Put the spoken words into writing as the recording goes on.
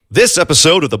This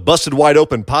episode of the Busted Wide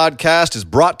Open podcast is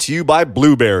brought to you by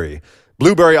Blueberry.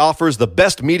 Blueberry offers the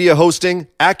best media hosting,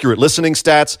 accurate listening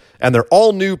stats, and their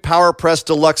all-new PowerPress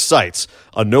Deluxe sites,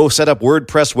 a no-setup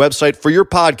WordPress website for your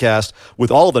podcast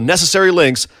with all the necessary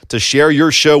links to share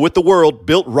your show with the world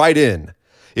built right in.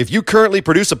 If you currently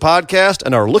produce a podcast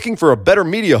and are looking for a better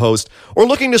media host or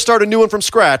looking to start a new one from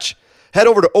scratch, head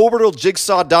over to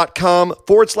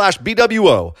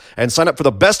orbitaljigsaw.com/BWO and sign up for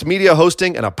the best media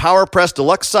hosting and a PowerPress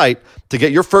Deluxe site to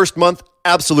get your first month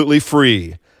absolutely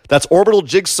free. That's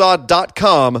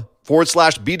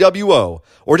orbitaljigsaw.com/BWO,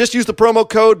 or just use the promo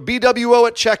code BWO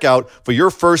at checkout for your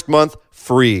first month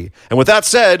free. And with that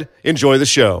said, enjoy the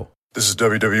show. This is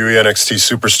WWE NXT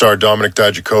superstar Dominik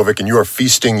Dijakovic, and you are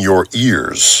feasting your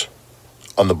ears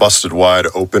on the Busted Wide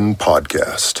Open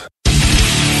podcast.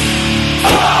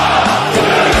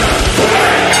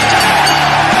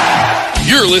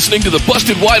 You're listening to the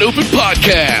Busted Wide Open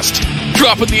podcast,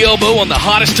 dropping the elbow on the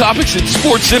hottest topics in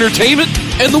sports entertainment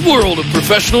and the world of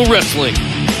professional wrestling.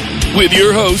 With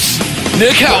your hosts,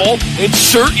 Nick Howell and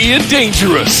Sir Ian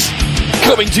Dangerous.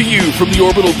 Coming to you from the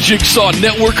Orbital Jigsaw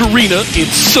Network Arena in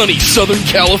sunny Southern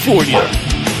California.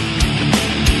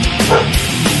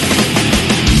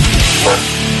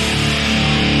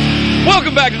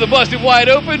 Welcome back to the Busted Wide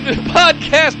Open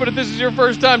podcast, but if this is your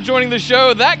first time joining the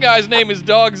show, that guy's name is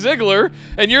Dog Ziggler,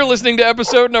 and you're listening to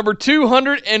episode number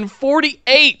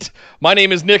 248. My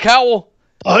name is Nick Howell.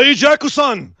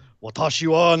 Daijaku-san, watashi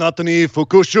wa anata ni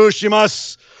fukushu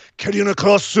shimasu. Carrying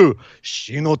across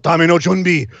shi no tame no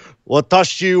junbi.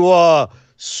 Watashi wa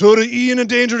Sir Ian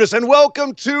Dangerous, and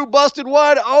welcome to Busted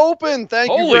Wide Open.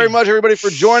 Thank you very much, everybody, for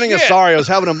joining us. Sorry, I was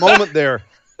having a moment there.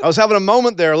 A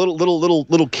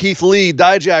little Keith Lee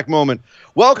Dijak moment.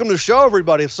 Welcome to the show,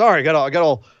 everybody. Sorry, I got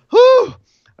all. Whew.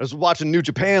 I was watching New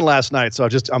Japan last night, so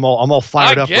I'm all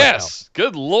fired up. Yes, right now.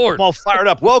 Good Lord, I'm all fired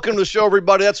up. Welcome to the show,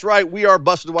 everybody. That's right, we are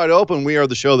Busted Wide Open. We are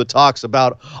the show that talks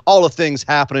about all the things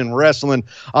happening in wrestling.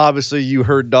 Obviously, you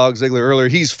heard Dog Ziggler earlier.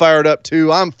 He's fired up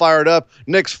too. I'm fired up.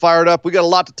 Nick's fired up. We got a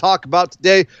lot to talk about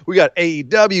today. We got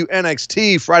AEW,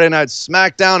 NXT, Friday Night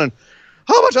SmackDown, and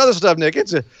a whole bunch of other stuff, Nick.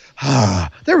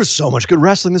 There was so much good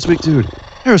wrestling this week, dude.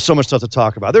 There was so much stuff to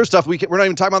talk about. There's stuff we're not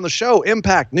even talking about on the show.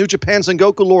 Impact, New Japan,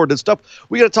 Sengoku Lord, and stuff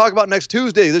we got to talk about next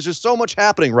Tuesday. There's just so much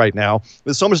happening right now.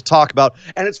 There's so much to talk about,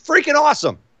 and it's freaking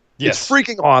awesome. Yes. It's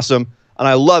freaking awesome, and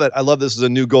I love it. I love this is a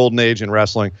new golden age in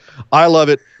wrestling. I love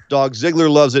it. Dog Ziggler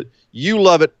loves it. You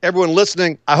love it. Everyone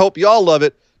listening, I hope y'all love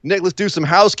it. Nick, let's do some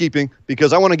housekeeping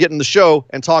because I want to get in the show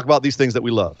and talk about these things that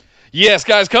we love. Yes,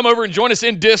 guys, come over and join us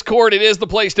in Discord. It is the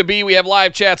place to be. We have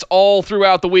live chats all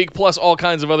throughout the week, plus all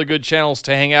kinds of other good channels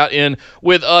to hang out in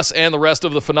with us and the rest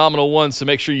of the phenomenal ones. So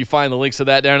make sure you find the links to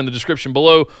that down in the description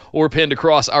below or pinned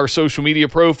across our social media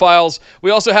profiles.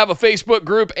 We also have a Facebook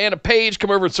group and a page.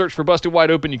 Come over and search for Busted Wide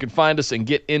Open. You can find us and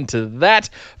get into that.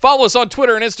 Follow us on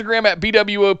Twitter and Instagram at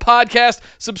BWO Podcast.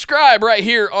 Subscribe right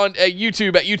here on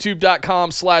YouTube at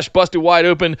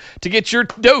youtube.com/BustedWideOpen to get your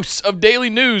dose of daily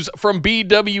news from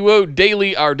BWO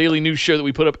Daily, our daily news show that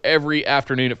we put up every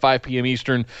afternoon at 5 p.m.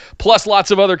 Eastern, plus lots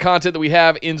of other content that we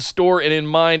have in store and in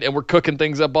mind, and we're cooking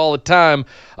things up all the time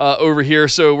over here,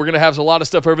 so we're going to have a lot of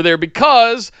stuff over there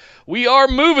because we are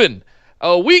moving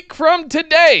a week from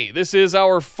today. This is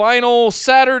our final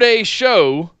Saturday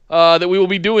show that we will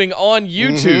be doing on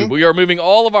YouTube. We are moving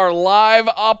all of our live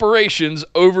operations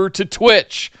over to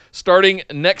Twitch starting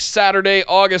next Saturday,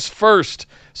 August 1st.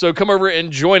 So come over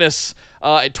and join us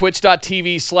at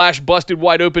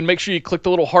twitch.tv/BustedWideOpen. Make sure you click the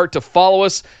little heart to follow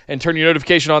us and turn your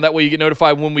notification on. That way you get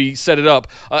notified when we set it up.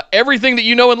 Everything that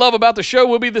you know and love about the show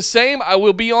will be the same. I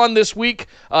will be on this week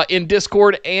in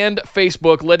Discord and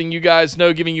Facebook, letting you guys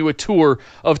know, giving you a tour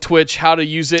of Twitch, how to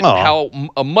use it, how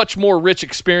a much more rich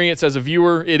experience as a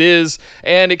viewer it is,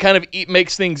 and it kind of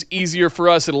makes things easier for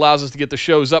us. It allows us to get the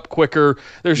shows up quicker.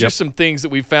 There's just some things that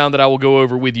we've found that I will go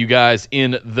over with you guys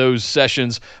in those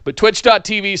sessions. But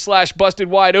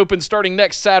twitch.tv/BustedWideOpen starting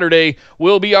next Saturday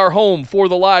will be our home for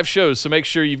the live shows. So make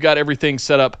sure you've got everything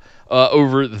set up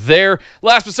over there.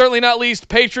 Last but certainly not least,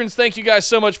 patrons, thank you guys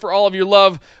so much for all of your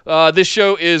love. This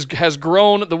show has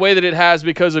grown the way that it has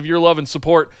because of your love and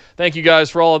support. Thank you guys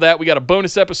for all of that. We got a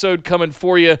bonus episode coming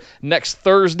for you next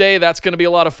Thursday. That's going to be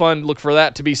a lot of fun. Look for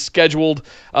that to be scheduled.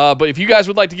 But if you guys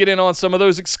would like to get in on some of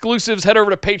those exclusives, head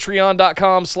over to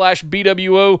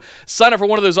patreon.com/BWO. Sign up for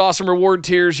one of those awesome reward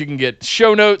tiers. You can get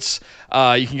show notes.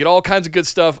 You can get all kinds of good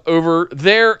stuff over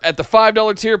there at the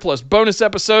 $5 tier, plus bonus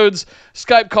episodes,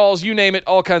 Skype calls, you name it,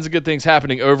 all kinds of good things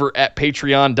happening over at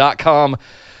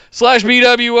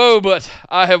patreon.com/BWO. But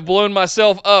I have blown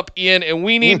myself up, Ian, and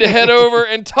we need to head over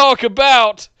and talk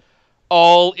about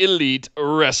All Elite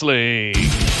Wrestling.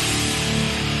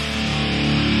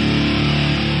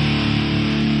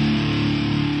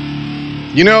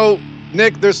 You know,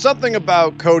 Nick, there's something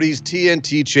about Cody's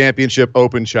TNT Championship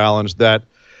Open Challenge that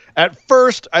at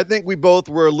first I think we both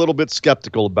were a little bit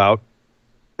skeptical about.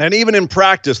 And even in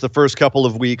practice the first couple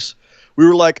of weeks, we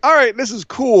were like, all right, this is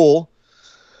cool.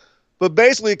 But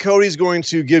basically, Cody's going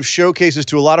to give showcases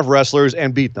to a lot of wrestlers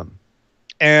and beat them.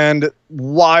 And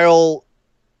while,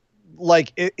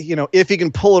 if he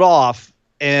can pull it off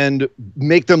and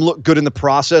make them look good in the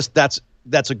process, that's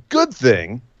a good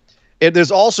thing. It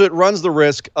runs the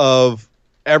risk of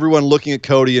everyone looking at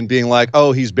Cody and being like,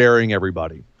 oh, he's burying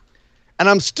everybody. And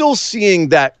I'm still seeing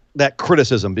that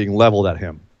criticism being leveled at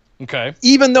him. Okay.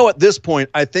 Even though at this point,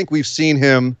 I think we've seen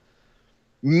him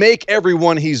make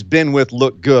everyone he's been with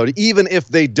look good, even if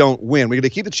they don't win. We're going to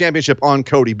keep the championship on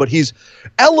Cody, but he's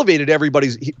elevated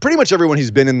pretty much everyone he's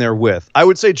been in there with. I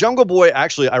would say Jungle Boy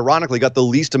actually, ironically, got the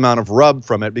least amount of rub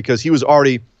from it because he was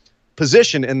already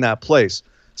positioned in that place.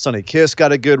 Sonny Kiss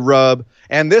got a good rub.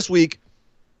 And this week,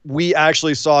 we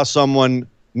actually saw someone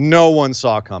no one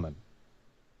saw coming.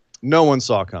 No one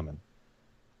saw coming.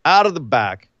 Out of the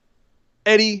back,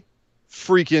 Eddie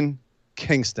freaking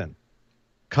Kingston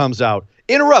comes out.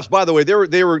 Interrupts, by the way,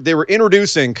 they were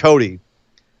introducing Cody.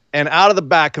 And out of the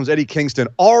back comes Eddie Kingston,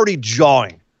 already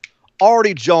jawing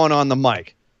on the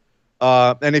mic.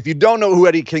 And if you don't know who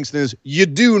Eddie Kingston is, you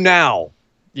do now.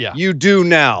 Yeah. You do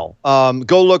now.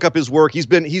 Go look up his work. He's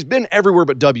been everywhere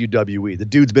but WWE. The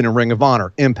dude's been in Ring of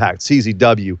Honor, Impact,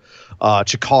 CZW,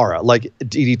 Chikara, like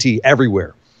DDT,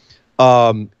 everywhere.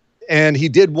 And he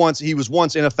was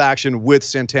once in a faction with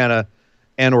Santana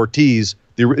and Ortiz.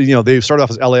 They started off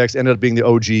as LAX, ended up being the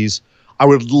OGs. I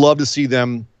would love to see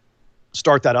them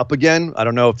start that up again. I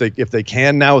don't know if they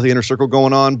can now with the Inner Circle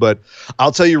going on, but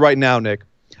I'll tell you right now, Nick,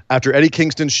 after Eddie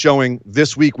Kingston's showing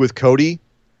this week with Cody,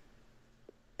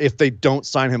 if they don't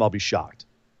sign him, I'll be shocked.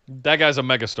 That guy's a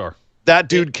megastar. That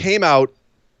dude came out.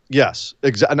 Yes,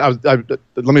 exactly.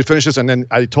 Let me finish this, and then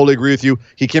I totally agree with you.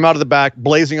 He came out of the back,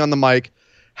 blazing on the mic,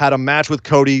 had a match with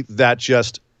Cody that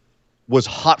just was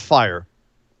hot fire.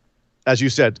 As you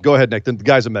said, go ahead, Nick. The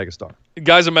guy's a megastar.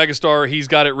 Guy's a megastar. He's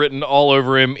got it written all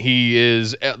over him. He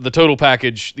is the total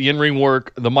package, the in-ring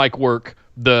work, the mic work,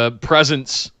 the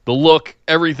presence, the look,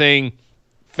 everything.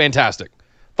 Fantastic.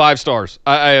 5 stars.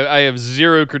 I have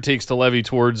zero critiques to levy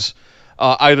towards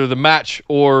either the match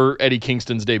or Eddie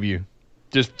Kingston's debut.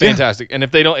 Just fantastic. Yeah. And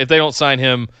if they don't sign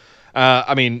him,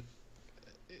 it'd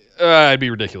be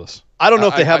ridiculous. I don't know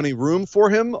if they have any room for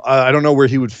him. I don't know where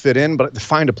he would fit in, but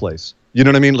find a place. You know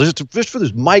what I mean? Just for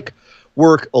this mic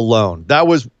work alone. That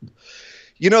was,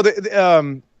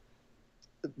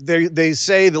 they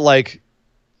say that like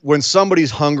when somebody's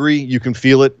hungry, you can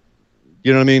feel it.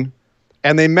 You know what I mean?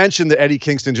 And they mentioned that Eddie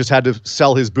Kingston just had to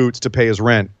sell his boots to pay his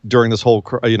rent during this whole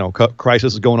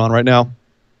crisis going on right now.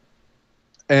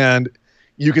 And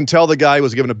you can tell the guy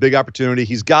was given a big opportunity.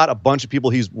 He's got a bunch of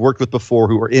people he's worked with before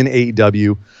who are in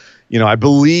AEW. I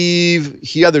believe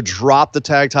he either dropped the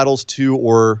tag titles to,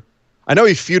 or I know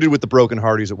he feuded with the Broken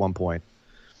Hardys at one point.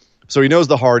 So he knows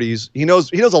the Hardys. He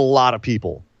knows a lot of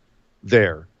people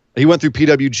there. He went through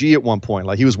PWG at one point.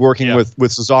 Like he was working with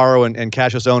Cesaro and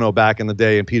Cassius Ohno back in the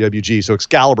day in PWG. So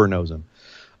Excalibur knows him.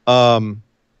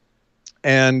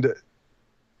 And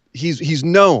he's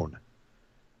known.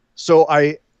 So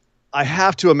I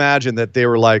have to imagine that they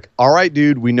were like, all right,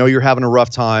 dude, we know you're having a rough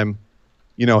time.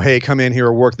 Hey, come in here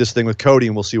or work this thing with Cody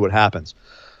and we'll see what happens.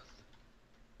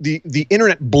 The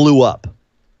internet blew up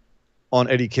on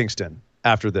Eddie Kingston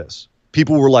after this.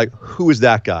 People were like, who is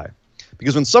that guy?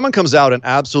 Because when someone comes out and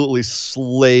absolutely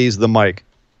slays the mic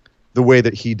the way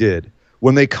that he did,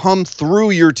 when they come through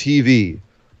your TV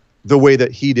the way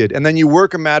that he did, and then you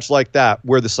work a match like that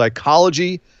where the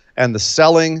psychology and the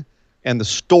selling and the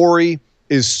story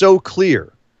is so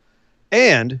clear,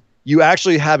 and you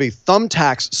actually have a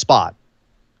thumbtacks spot,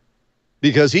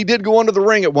 because he did go under the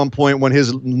ring at one point when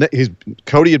his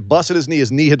Cody had busted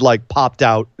his knee had like popped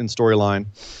out in storyline,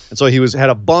 and so he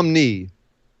had a bum knee.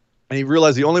 And he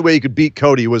realized the only way he could beat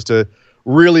Cody was to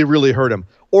really, really hurt him.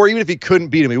 Or even if he couldn't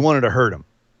beat him, he wanted to hurt him.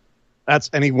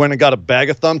 And he went and got a bag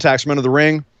of thumbtacks from under the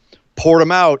ring, poured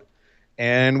them out,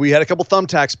 and we had a couple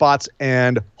thumbtack spots,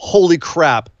 and holy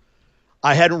crap,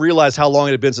 I hadn't realized how long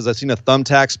it had been since I'd seen a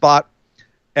thumbtack spot.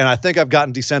 And I think I've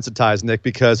gotten desensitized, Nick,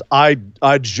 because I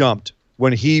jumped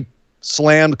when he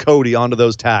slammed Cody onto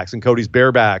those tacks and Cody's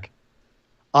bare back.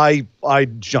 I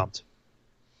jumped.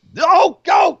 Oh,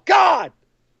 God!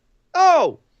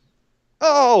 Oh!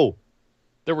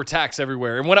 There were tacks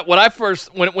everywhere. And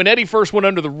when Eddie first went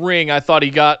under the ring, I thought he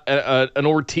got an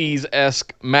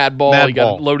Ortiz-esque mad ball. He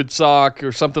got a loaded sock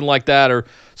or something like that, or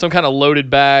some kind of loaded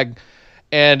bag.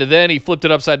 And then he flipped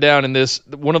it upside down, and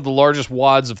one of the largest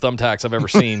wads of thumbtacks I've ever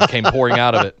seen came pouring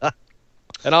out of it.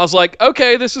 And I was like,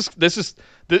 okay,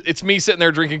 it's me sitting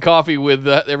there drinking coffee with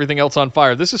everything else on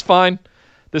fire. This is fine.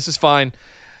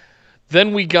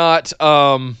 Then we got,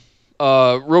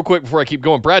 real quick before I keep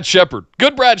going, Brad Shepard.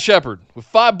 Good Brad Shepard with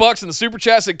 $5 in the super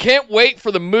chat said, can't wait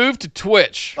for the move to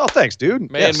Twitch. Oh, thanks, dude.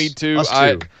 Man, yes, me too. Us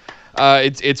too.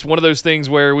 It's one of those things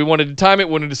where we wanted to time it,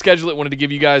 wanted to schedule it, wanted to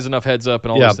give you guys enough heads up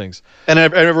and all those things. And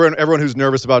everyone who's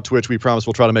nervous about Twitch, we promise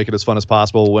we'll try to make it as fun as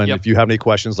possible. When if you have any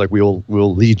questions, like we'll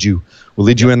lead you,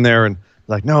 you in there and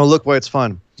like, no, look why it's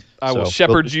fun. I will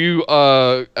shepherd you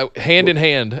hand in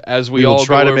hand as we all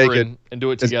try go to make over it and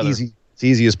do it together. as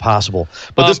easy as possible.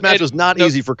 But this match was not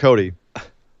easy for Cody.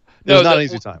 It was not an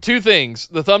easy time. Two things.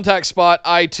 The thumbtack spot,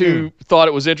 I too thought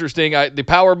it was interesting. The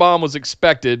power bomb was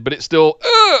expected, but it still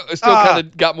kind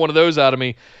of got one of those out of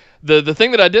me. The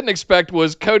thing that I didn't expect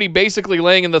was Cody basically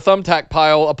laying in the thumbtack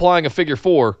pile, applying a figure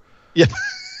four. Yeah.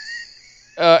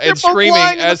 And screaming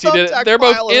as he did it. They're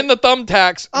both in the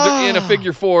thumbtacks in a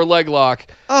figure four leg lock.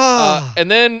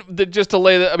 And then just to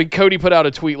lay that, I mean, Cody put out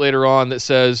a tweet later on that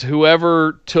says,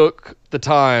 whoever took the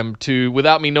time to,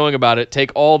 without me knowing about it,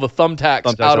 take all the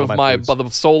thumbtacks out of the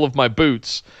sole of my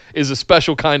boots is a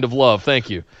special kind of love. Thank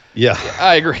you. Yeah.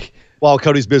 I agree. While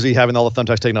Cody's busy having all the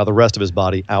thumbtacks taken out of the rest of his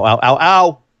body. Ow, ow, ow,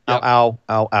 ow. Yep. Ow,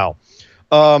 ow, ow,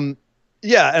 ow.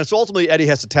 Yeah, and so ultimately Eddie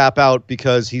has to tap out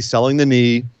because he's selling the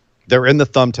knee. They're in the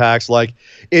thumbtacks. Like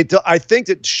it, I think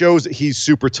it shows that he's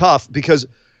super tough because,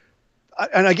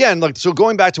 and again, like, so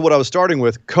going back to what I was starting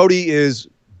with, Cody is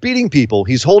beating people.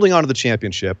 He's holding on to the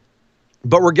championship,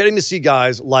 but we're getting to see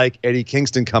guys like Eddie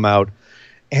Kingston come out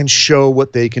and show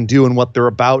what they can do and what they're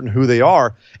about and who they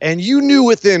are. And you knew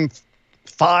within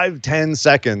 5-10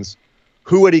 seconds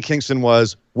who Eddie Kingston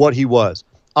was, what he was.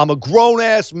 I'm a grown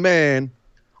ass man.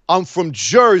 I'm from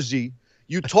Jersey.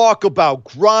 You talk about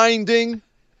grinding.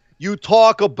 You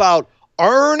talk about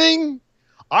earning.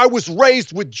 I was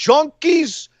raised with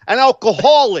junkies and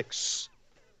alcoholics.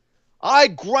 I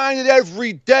grinded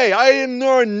every day. I didn't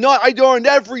earn I earned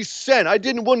every cent.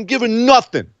 Wasn't given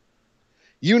nothing.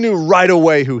 You knew right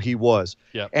away who he was.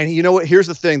 Yep. And you know what? Here's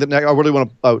the thing that I really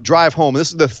want to drive home. This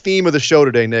is the theme of the show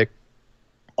today, Nick.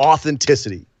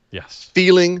 Authenticity. Yes.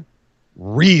 Feeling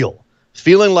real.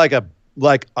 Feeling like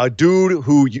a dude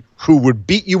who would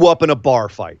beat you up in a bar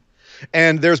fight.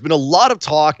 And there's been a lot of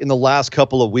talk in the last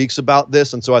couple of weeks about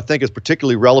this, and so I think it's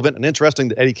particularly relevant and interesting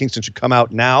that Eddie Kingston should come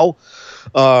out now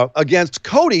against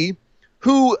Cody,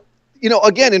 who, you know,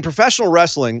 again, in professional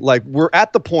wrestling, like, we're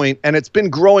at the point, and it's been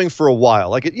growing for a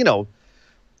while. Like,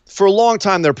 for a long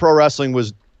time, their pro wrestling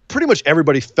was pretty much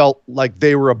everybody felt like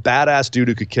they were a badass dude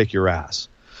who could kick your ass.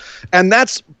 And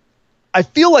I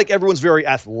feel like everyone's very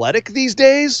athletic these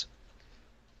days.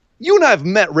 You and I have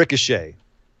met Ricochet.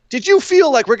 Did you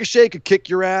feel like Ricochet could kick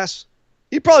your ass?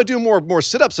 He'd probably do more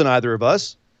sit-ups than either of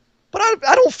us, but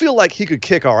I don't feel like he could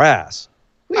kick our ass.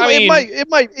 He might,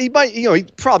 he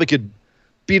probably could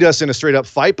beat us in a straight-up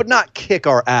fight, but not kick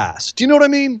our ass. Do you know what I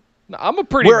mean? I'm a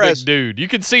pretty big dude. You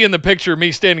can see in the picture of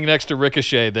me standing next to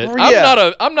Ricochet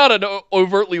that I'm not an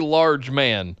overtly large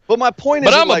man. But my point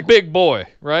is, but I'm a big boy,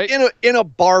 right? In a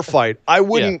bar fight, I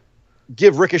wouldn't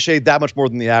give Ricochet that much more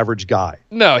than the average guy.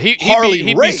 No, he'd be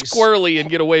squirrely and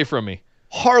get away from me.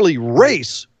 Harley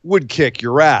Race would kick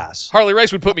your ass. Harley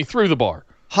Race would put me through the bar.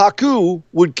 Haku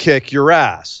would kick your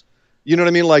ass. You know what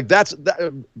I mean? Like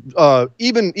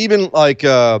even like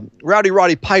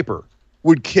Roddy Piper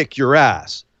would kick your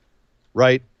ass,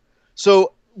 right?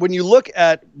 So when you look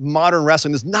at modern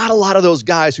wrestling, there's not a lot of those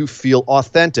guys who feel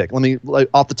authentic.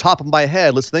 Off the top of my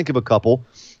head, let's think of a couple: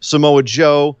 Samoa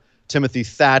Joe, Timothy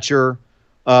Thatcher,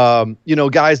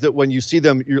 guys that when you see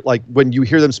them, when you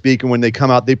hear them speak and when they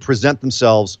come out, they present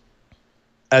themselves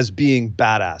as being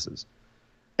badasses,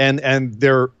 and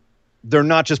they're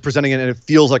not just presenting it and it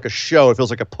feels like a show. It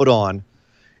feels like a put on.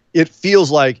 It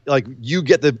feels like you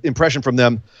get the impression from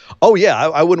them, oh yeah,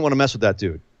 I wouldn't want to mess with that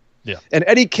dude. Yeah. And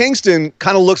Eddie Kingston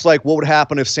kind of looks like what would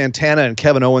happen if Santana and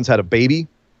Kevin Owens had a baby.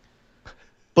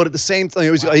 But at the same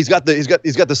time, he's got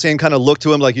the same kind of look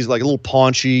to him, like he's like a little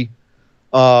paunchy.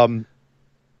 But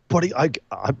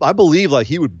I believe like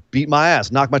he would beat my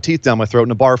ass, knock my teeth down my throat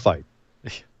in a bar fight.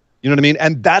 You know what I mean?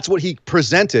 And that's what he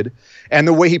presented, and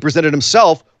the way he presented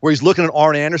himself, where he's looking at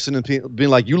Arn Anderson and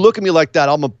being like, "You look at me like that,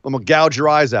 I'm gonna gouge your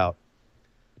eyes out."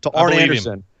 To Arn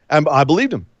Anderson, and I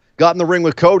believed him. Got in the ring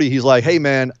with Cody. He's like, "Hey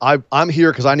man, I'm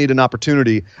here because I need an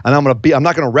opportunity, and I'm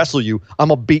not gonna wrestle you. I'm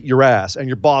gonna beat your ass, and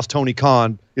your boss Tony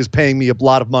Khan is paying me a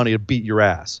lot of money to beat your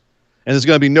ass." And there's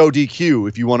going to be no DQ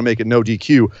if you want to make it no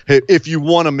DQ. If you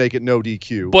want to make it no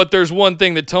DQ. But there's one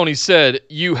thing that Tony said,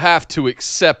 you have to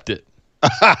accept it.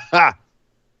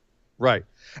 Right.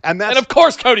 And of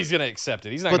course Cody's going to accept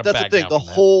it. He's not going to back down. But that's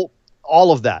the thing,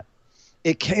 all of that,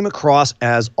 it came across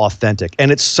as authentic.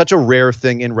 And it's such a rare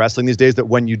thing in wrestling these days that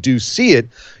when you do see it,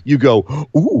 you go,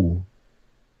 ooh,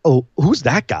 oh, who's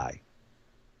that guy?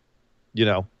 You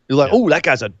know? You're like, oh, that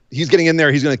guy's he's getting in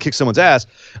there. He's going to kick someone's ass.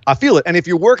 I feel it. And if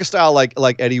you work a style like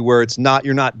Eddie, where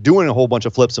you're not doing a whole bunch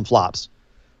of flips and flops,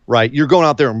 right? You're going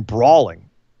out there and brawling.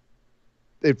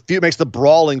 It makes the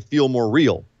brawling feel more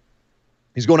real.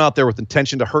 He's going out there with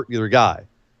intention to hurt the other guy,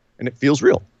 and it feels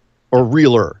real or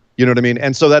realer. You know what I mean?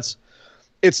 And so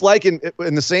it's like in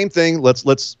the same thing.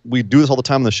 We do this all the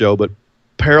time on the show, but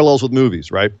parallels with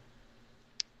movies, right?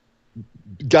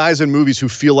 Guys in movies who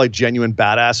feel like genuine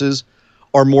badasses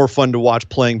are more fun to watch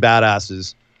playing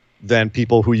badasses than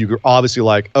people who you're obviously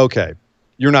like, okay,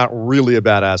 you're not really a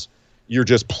badass. You're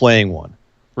just playing one,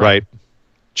 right?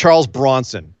 Charles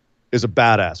Bronson is a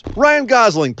badass. Ryan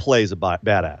Gosling plays a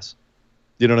badass.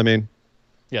 You know what I mean?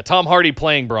 Yeah, Tom Hardy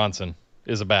playing Bronson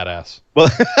is a badass. Well,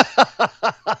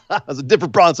 that's a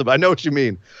different Bronson, but I know what you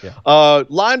mean. Yeah.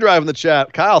 Line drive in the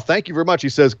chat. Kyle, thank you very much. He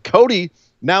says, Cody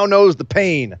now knows the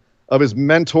pain of his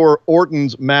mentor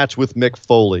Orton's match with Mick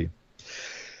Foley.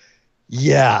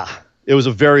 Yeah, it was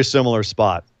a very similar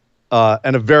spot.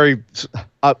 And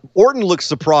Orton looked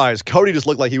surprised. Cody just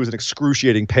looked like he was in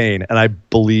excruciating pain, and I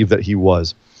believe that he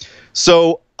was.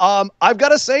 So I've got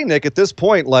to say, Nick, at this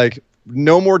point, like,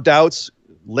 no more doubts.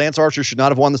 Lance Archer should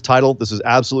not have won this title. This is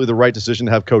absolutely the right decision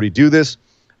to have Cody do this.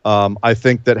 I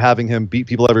think that having him beat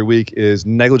people every week is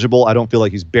negligible. I don't feel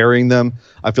like he's burying them.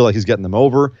 I feel like he's getting them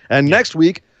over. And next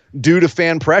week, due to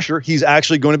fan pressure, he's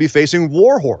actually going to be facing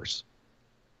Warhorse,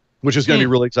 which is going to be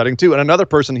really exciting too. And another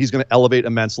person he's going to elevate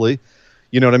immensely.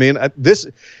 You know what I mean?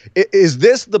 Is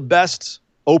this the best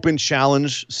open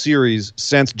challenge series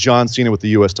since John Cena with the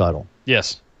U.S. title?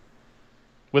 Yes.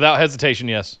 Without hesitation,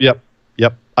 yes. Yep.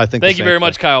 I think. Thank you very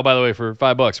much, Kyle, by the way, for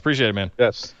 $5. Appreciate it, man.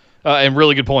 Yes. And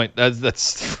really good point.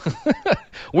 That's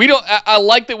we don't. I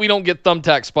like that we don't get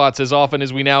thumbtack spots as often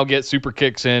as we now get super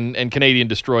kicks and Canadian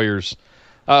destroyers.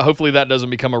 Hopefully that doesn't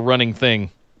become a running thing.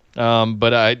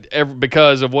 But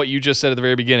because of what you just said at the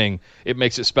very beginning, it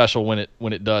makes it special when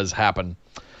it does happen.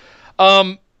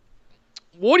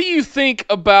 What do you think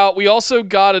about? We also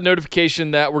got a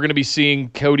notification that we're going to be seeing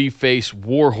Cody face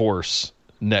Warhorse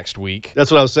next week. That's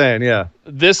what I was saying. Yeah.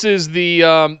 This is the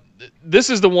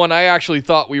one I actually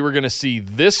thought we were going to see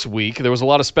this week. There was a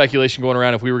lot of speculation going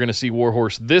around if we were going to see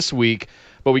Warhorse this week,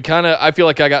 but I feel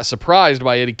like I got surprised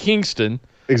by Eddie Kingston.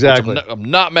 Exactly. I'm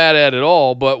not mad at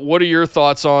all, but what are your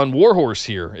thoughts on Warhorse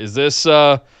here? Is this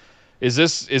going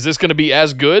to be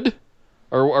as good,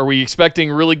 or are we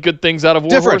expecting really good things out of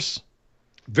Warhorse? Different.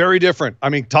 Very different. I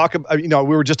mean, we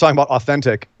were just talking about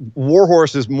authentic.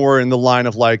 Warhorse is more in the line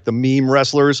of like the meme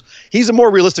wrestlers. He's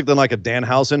more realistic than like a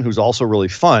Danhausen, who's also really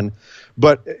fun,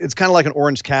 but it's kind of like an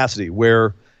Orange Cassidy,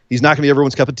 where he's not going to be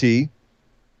everyone's cup of tea.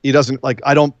 He doesn't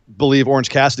I don't believe Orange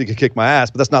Cassidy could kick my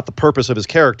ass, but that's not the purpose of his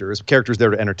character. His character is there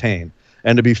to entertain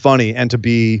and to be funny and to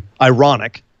be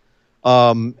ironic.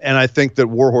 And I think that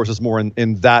Warhorse is more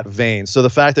in that vein. So the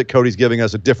fact that Cody's giving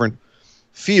us a different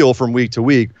feel from week to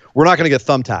week, we're not going to get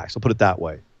thumbtacks. I'll put it that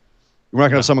way. We're not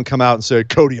going to have someone come out and say,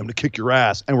 Cody, I'm going to kick your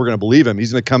ass, and we're going to believe him.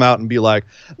 He's going to come out and be like,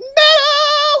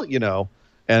 no,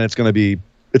 and it's going to be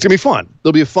fun.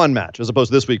 There'll be a fun match as opposed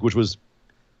to this week, which was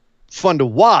fun to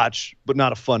watch, but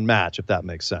not a fun match, if that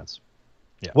makes sense.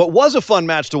 Yeah. What was a fun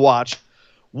match to watch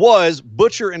was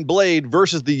Butcher and Blade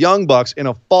versus the Young Bucks in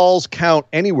a Falls Count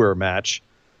Anywhere match,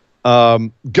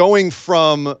 going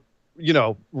from,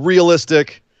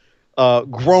 realistic,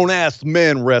 grown-ass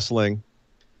men wrestling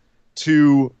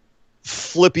to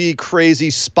flippy, crazy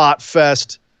spot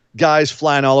fest, guys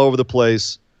flying all over the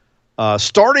place,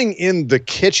 starting in the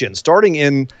kitchen, starting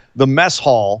in the mess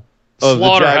hall of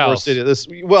the Jaguar City.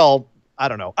 I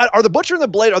don't know. Are the Butcher and the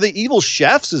Blade, are they evil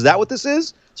chefs? Is that what this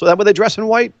is? So that way they dress in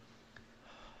white?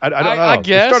 I don't know. I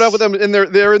guess. You start out with them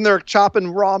they're in there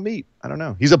chopping raw meat. I don't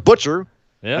know. He's a butcher.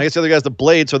 Yeah. I guess the other guy's the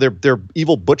Blade, so they're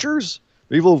evil butchers?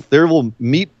 They're evil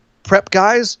meat prep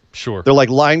guys? Sure. They're like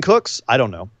line cooks? I don't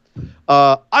know.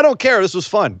 I don't care. This was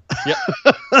fun. Yep.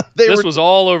 This was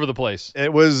all over the place.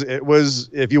 It was,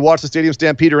 if you watch the Stadium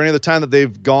Stampede or any of the time that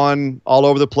they've gone all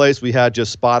over the place, we had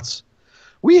just spots.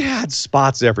 We had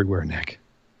spots everywhere, Nick.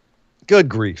 Good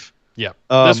grief. Yeah.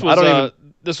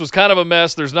 This was kind of a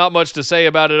mess. There's not much to say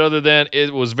about it other than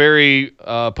it was very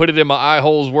put it in my eye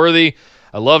holes worthy.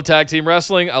 I love tag team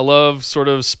wrestling. I love sort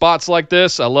of spots like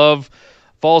this. I love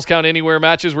Falls Count Anywhere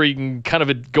matches where you can kind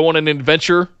of go on an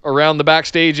adventure around the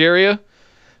backstage area.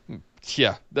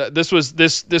 Yeah,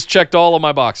 this checked all of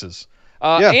my boxes.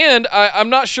 And I'm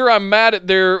not sure I'm mad at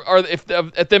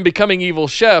at them becoming evil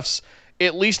chefs.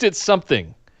 At least it's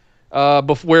something.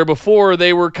 Where before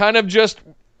they were kind of just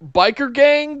biker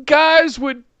gang guys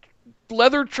with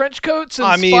leather trench coats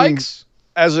and spikes.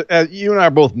 As you and I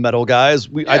are both metal guys,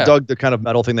 I dug the kind of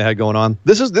metal thing they had going on.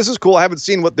 This is cool. I haven't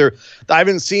seen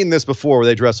this before where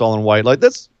they dress all in white. Like,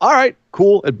 that's all right,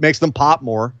 cool. It makes them pop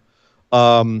more.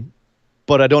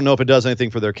 But I don't know if it does anything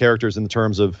for their characters in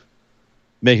terms of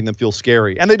making them feel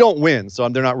scary. And they don't win, so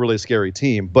they're not really a scary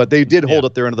team. But they did hold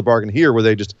up their end of the bargain here, where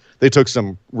they took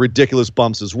some ridiculous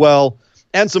bumps as well,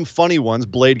 and some funny ones.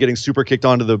 Blade getting super kicked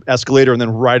onto the escalator and then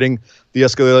riding the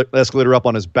escalator up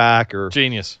on his back. Or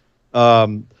genius.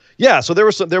 So there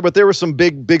were some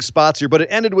big spots here, but it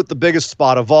ended with the biggest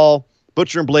spot of all.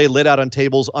 Butcher and Blade laid out on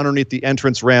tables underneath the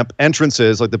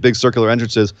entrances, like the big circular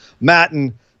entrances. Matt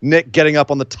and Nick getting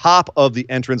up on the top of the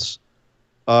entrance.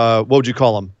 What would you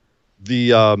call them?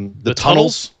 The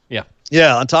tunnels?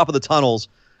 Yeah, on top of the tunnels,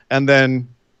 and then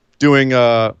doing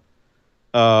a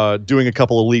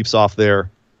couple of leaps off there.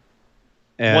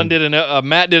 And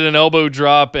Matt did an elbow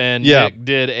drop, and Nick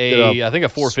did I think a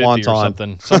 450 or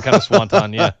something, some kind of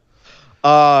swanton. Yeah.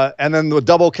 And then the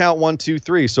double count 1, 2,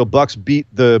 3. So Bucks beat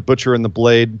the Butcher and the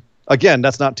Blade. Again,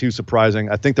 that's not too surprising.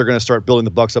 I think they're going to start building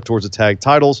the Bucks up towards the tag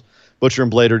titles. Butcher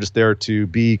and Blade are just there to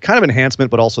be kind of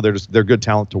enhancement, but also they're good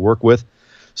talent to work with.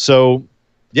 So,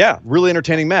 yeah, really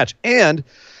entertaining match. And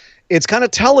it's kind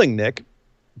of telling, Nick,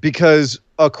 because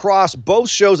across both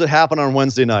shows that happened on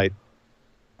Wednesday night,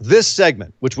 this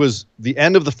segment, which was the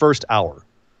end of the first hour,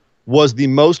 was the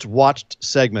most watched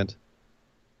segment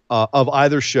of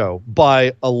either show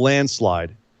by a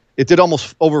landslide. It did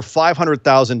almost over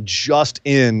 500,000 just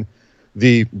in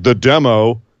the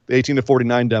demo, the 18 to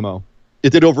 49 demo. It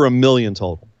did over 1 million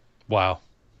total. Wow.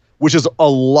 Which is a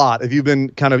lot. If you've been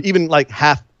kind of even like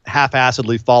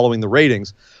half-assedly following the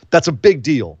ratings, that's a big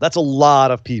deal. That's a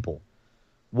lot of people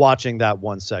watching that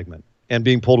one segment and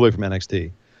being pulled away from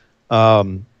NXT.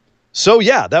 So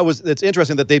yeah, it's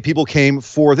interesting that people came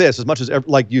for this as much as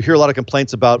like you hear a lot of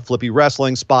complaints about flippy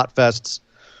wrestling, spot fests.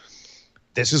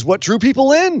 This is what drew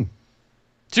people in.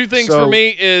 Two things for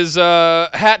me is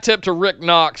hat tip to Rick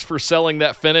Knox for selling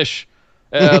that finish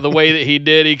the way that he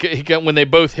did. He when they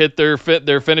both hit their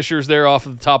finishers there off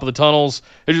of the top of the tunnels.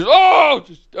 It just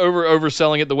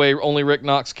overselling it the way only Rick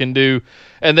Knox can do.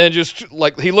 And then just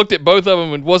like he looked at both of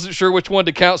them and wasn't sure which one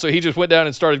to count, so he just went down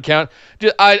and started counting.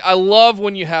 I love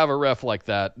when you have a ref like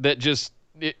that just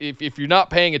if you're not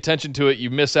paying attention to it,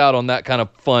 you miss out on that kind of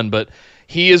fun. But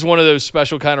he is one of those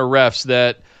special kind of refs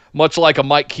that, much like a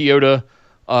Mike Chioda,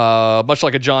 much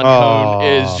like a John Cone,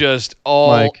 is just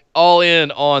all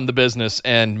in on the business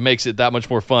and makes it that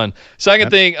much more fun. Second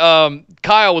thing,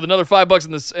 Kyle with another $5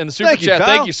 in the super chat. Kyle.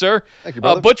 Thank you, sir. Thank you,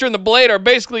 brother. Butcher and the Blade are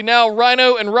basically now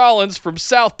Rhino and Rollins from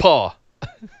Southpaw.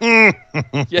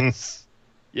 Yes.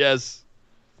 That's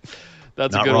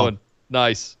Not a good wrong. one.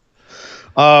 Nice.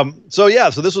 So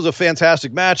this was a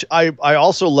fantastic match. I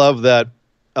also love that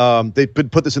they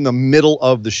put this in the middle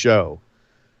of the show.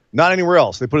 Not anywhere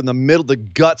else. They put it in the middle, the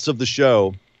guts of the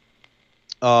show.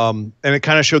 And it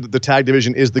kind of showed that the tag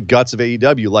division is the guts of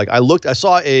AEW. Like I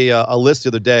saw a list the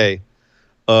other day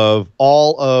of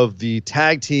all of the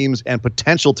tag teams and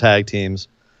potential tag teams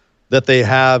that they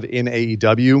have in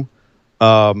AEW.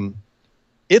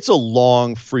 It's a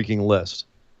long freaking list.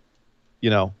 You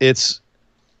know, it's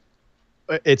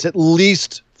at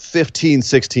least 15,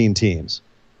 16 teams,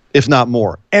 if not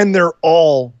more. And they're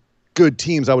all good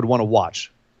teams I would want to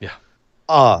watch.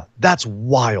 That's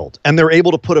wild. And they're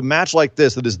able to put a match like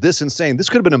this that is this insane. This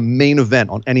could have been a main event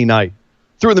on any night.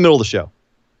 Threw it in the middle of the show.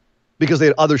 Because they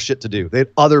had other shit to do. They had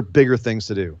other bigger things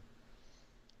to do.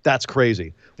 That's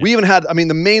crazy. Yeah. We even had,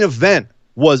 the main event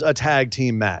was a tag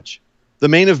team match. The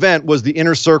main event was the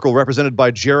Inner Circle represented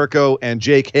by Jericho and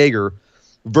Jake Hager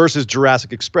versus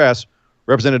Jurassic Express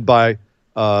represented by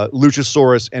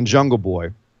Luchasaurus and Jungle Boy.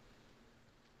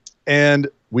 And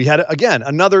we had, again,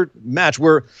 another match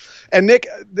where... And Nick,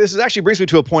 this actually brings me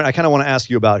to a point I kind of want to ask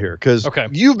you about here, because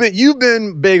you've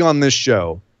been big on this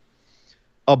show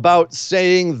about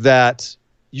saying that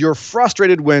you're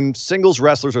frustrated when singles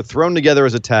wrestlers are thrown together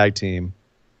as a tag team,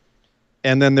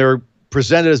 and then they're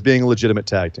presented as being a legitimate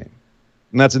tag team,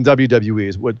 and that's in WWE.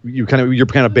 Is what you're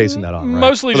kind of basing that on, right?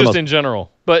 Mostly just in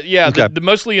general, but yeah, okay.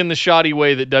 Mostly in the shoddy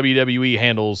way that WWE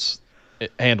handles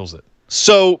it.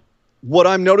 So. What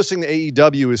I'm noticing the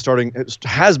AEW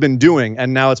has been doing,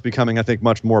 and now it's becoming, I think,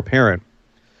 much more apparent,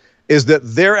 is that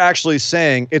they're actually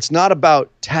saying it's not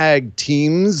about tag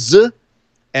teams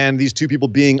and these two people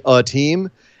being a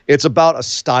team. It's about a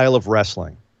style of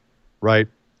wrestling, right?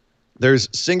 There's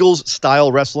singles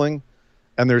style wrestling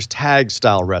and there's tag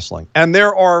style wrestling. And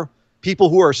there are people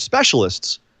who are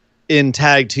specialists in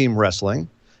tag team wrestling,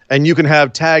 and you can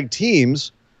have tag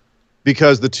teams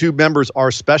because the two members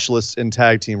are specialists in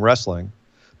tag team wrestling.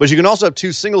 But you can also have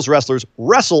two singles wrestlers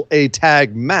wrestle a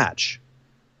tag match.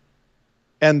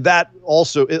 And that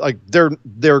also, like,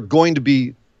 they're going to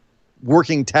be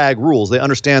working tag rules. They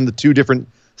understand the two different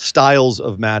styles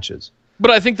of matches.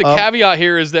 But I think the caveat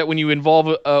here is that when you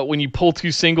involve, when you pull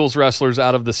two singles wrestlers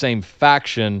out of the same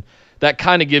faction, that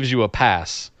kind of gives you a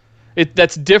pass.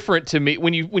 That's different to me.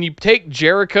 When you take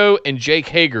Jericho and Jake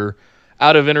Hager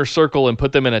out of Inner Circle and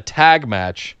put them in a tag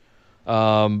match,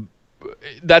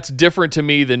 that's different to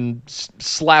me than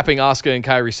slapping Asuka and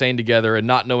Kairi Sane together and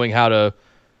not knowing how to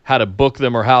book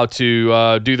them or how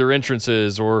to do their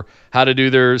entrances or how to do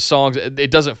their songs.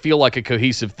 It doesn't feel like a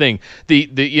cohesive thing. The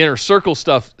Inner Circle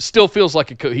stuff still feels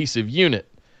like a cohesive unit,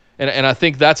 and I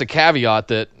think that's a caveat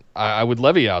that I would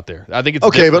levy out there. I think it's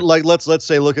okay, different. but like let's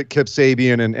say look at Kip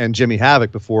Sabian and Jimmy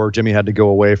Havoc before Jimmy had to go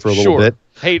away for a little bit.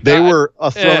 Hey, they were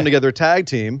a thrown together tag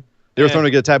team. They were thrown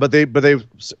together tag, but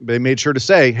they made sure to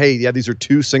say, hey, yeah, these are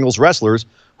two singles wrestlers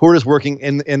who are just working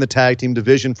in the tag team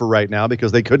division for right now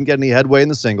because they couldn't get any headway in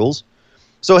the singles.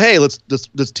 So hey, let's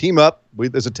team up.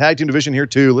 There's a tag team division here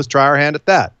too. Let's try our hand at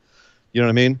that. You know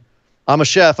what I mean? I'm a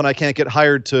chef and I can't get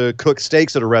hired to cook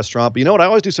steaks at a restaurant, but you know what? I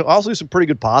also do some pretty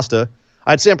good pasta.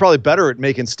 I'd say I'm probably better at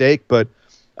making steak, but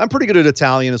I'm pretty good at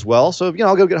Italian as well. So,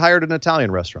 I'll go get hired at an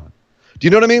Italian restaurant. Do you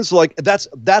know what I mean? So, like,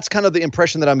 that's kind of the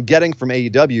impression that I'm getting from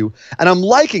AEW. And I'm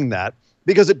liking that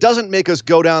because it doesn't make us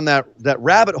go down that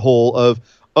rabbit hole of,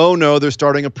 oh, no, they're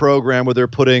starting a program where they're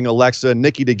putting Alexa and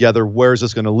Nikki together. Where is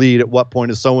this going to lead? At what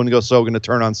point is so-and-so going to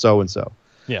turn on so-and-so?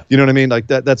 Yeah. You know what I mean? Like,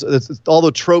 that's all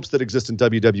the tropes that exist in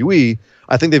WWE.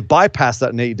 I think they've bypassed that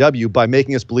in AEW by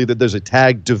making us believe that there's a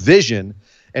tag division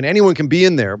and anyone can be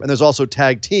in there. And there's also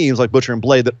tag teams like Butcher and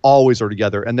Blade that always are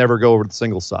together and never go over to the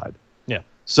single side. Yeah.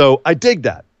 So I dig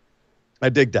that.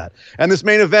 And this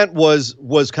main event was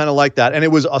kind of like that. And it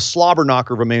was a slobber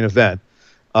knocker of a main event.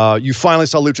 You finally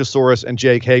saw Luchasaurus and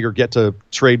Jake Hager get to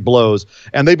trade blows.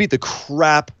 And they beat the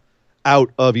crap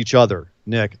out of each other,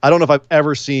 Nick. I don't know if I've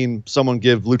ever seen someone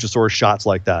give Luchasaurus shots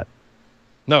like that.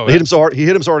 No. He hit him so hard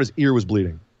his ear was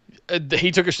bleeding.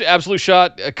 He took an absolute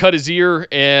shot, cut his ear,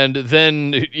 and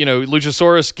then,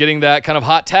 Luchasaurus getting that kind of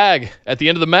hot tag at the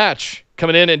end of the match,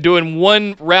 coming in and doing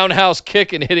one roundhouse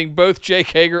kick and hitting both Jake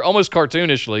Hager, almost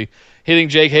cartoonishly, hitting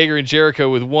Jake Hager and Jericho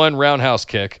with one roundhouse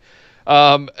kick.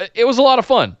 It was a lot of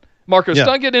fun. Marco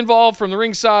Stunt getting involved from the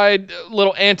ringside,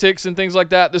 little antics and things like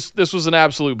that. This was an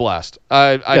absolute blast.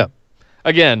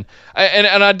 Again,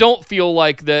 I don't feel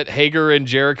like that Hager and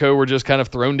Jericho were just kind of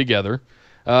thrown together.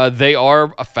 They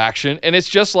are a faction, and it's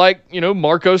just like,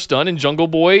 Marco Stunt and Jungle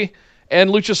Boy and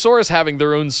Luchasaurus having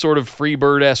their own sort of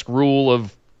Freebird-esque rule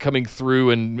of coming through,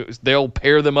 and they'll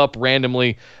pair them up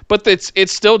randomly. But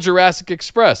it's still Jurassic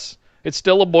Express. It's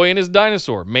still a boy and his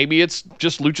dinosaur. Maybe it's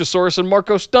just Luchasaurus and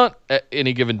Marco Stunt at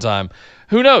any given time.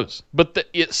 Who knows? But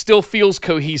it still feels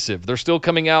cohesive. They're still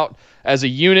coming out as a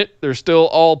unit. They're still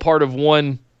all part of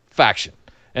one faction.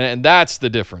 And that's the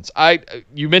difference.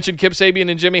 You mentioned Kip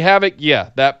Sabian and Jimmy Havoc.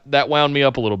 Yeah, that wound me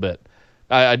up a little bit.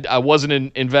 I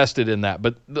wasn't invested in that.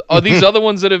 But these other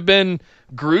ones that have been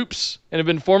groups and have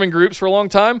been forming groups for a long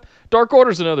time, Dark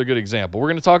Order's another good example. We're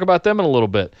going to talk about them in a little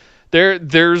bit. They're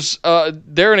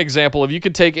an example of you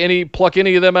could pluck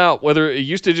any of them out, whether it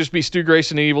used to just be Stu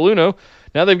Grayson and Evil Uno.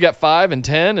 Now they've got 5 and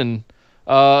 10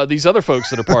 and these other folks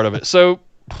that are part of it. So,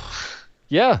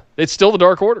 yeah, it's still the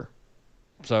Dark Order.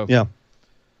 So yeah.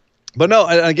 But no,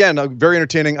 again, very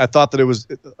entertaining. I thought that it was,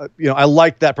 I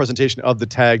liked that presentation of the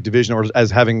tag division or as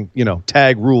having,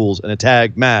 tag rules and a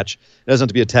tag match. It doesn't have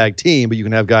to be a tag team, but you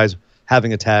can have guys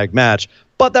having a tag match.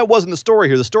 But that wasn't the story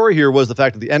here. The story here was the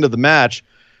fact at the end of the match,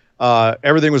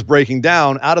 everything was breaking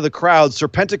down. Out of the crowd,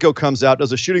 Serpentico comes out,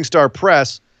 does a shooting star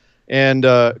press, and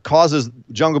causes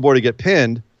Jungle Boy to get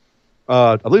pinned.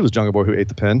 I believe it was Jungle Boy who ate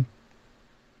the pin.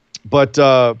 But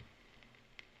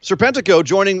Serpentico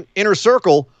joining Inner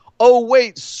Circle. Oh,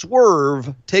 wait,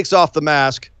 Swerve takes off the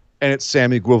mask, and it's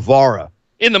Sammy Guevara.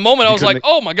 In the moment, I was like,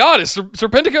 oh, my God, is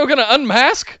Serpentico going to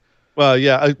unmask? Well,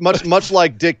 yeah, much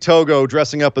like Dick Togo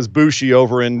dressing up as Bushi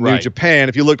over in New Japan,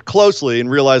 if you looked closely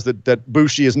and realized that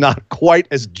Bushi is not quite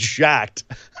as jacked.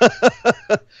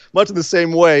 Much in the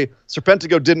same way,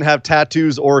 Serpentico didn't have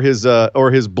tattoos or his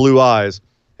blue eyes,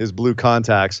 his blue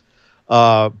contacts.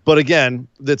 But again,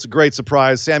 that's a great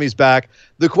surprise. Sammy's back.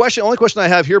 Only question I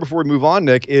have here before we move on,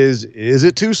 Nick, is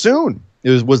it too soon?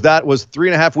 Was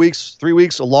 3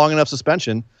 weeks a long enough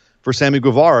suspension for Sammy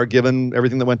Guevara given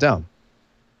everything that went down?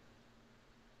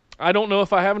 I don't know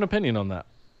if I have an opinion on that.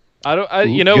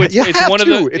 It's one of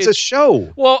the. It's a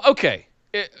show. Well, okay,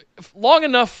 long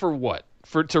enough for what?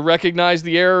 To recognize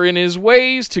the error in his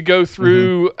ways, to go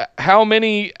through how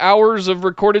many hours of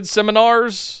recorded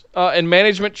seminars and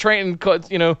management training,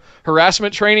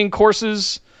 harassment training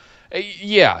courses.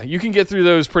 Yeah, you can get through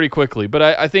those pretty quickly. But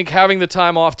I think having the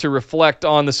time off to reflect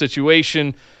on the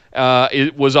situation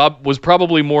it was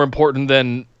probably more important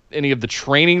than any of the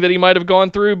training that he might have gone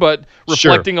through. But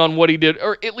reflecting on what he did,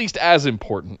 or at least as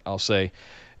important, I'll say.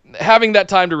 Having that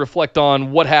time to reflect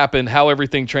on what happened, how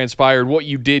everything transpired, what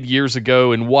you did years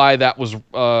ago, and why that was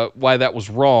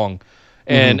wrong,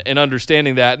 and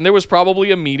understanding that. And there was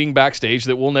probably a meeting backstage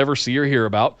that we'll never see or hear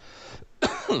about.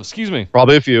 Excuse me.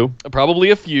 Probably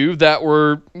a few that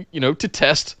were, to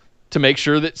test to make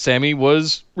sure that Sammy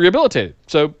was rehabilitated.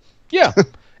 So, yeah.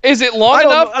 Is it long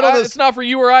enough? It's not for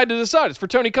you or I to decide. It's for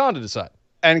Tony Khan to decide.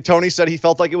 And Tony said he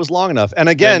felt like it was long enough. And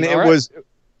again, was.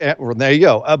 Well, there you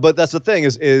go. But that's the thing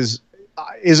is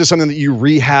it something that you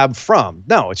rehab from?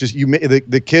 No, it's just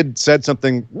the kid said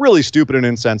something really stupid and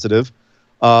insensitive,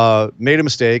 made a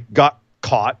mistake, got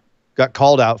caught, got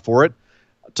called out for it,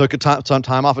 took some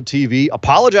time off of TV,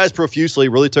 apologized profusely,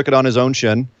 really took it on his own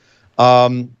chin.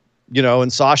 And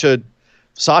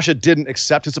Sasha didn't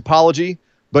accept his apology,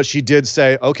 but she did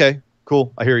say, okay,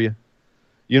 cool, I hear you.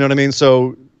 You know what I mean?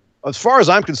 So as far as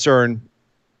I'm concerned,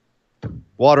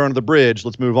 water under the bridge,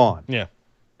 let's move on. Yeah.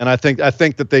 And I think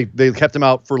that they kept him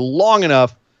out for long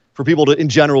enough for people in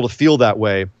general to feel that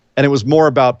way. And it was more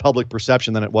about public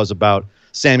perception than it was about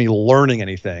Sammy learning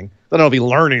anything. I don't know if he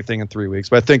learned anything in 3 weeks,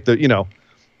 but I think that,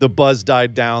 the buzz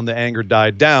died down, the anger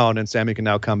died down, and Sammy can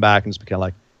now come back and just be kind of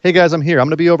like, hey guys, I'm here. I'm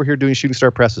going to be over here doing shooting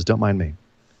star presses. Don't mind me.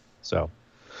 So,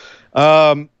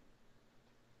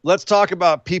 let's talk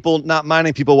about people not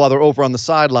minding people while they're over on the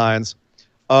sidelines.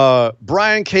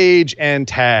 Brian Cage and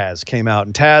Taz came out,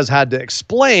 and Taz had to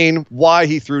explain why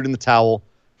he threw it in the towel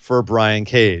for Brian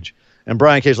Cage. And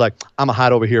Brian Cage's like, I'm going to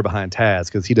hide over here behind Taz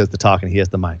because he does the talking, he has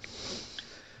the mic.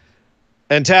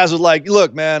 And Taz was like,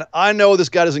 look, man, I know this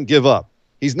guy doesn't give up.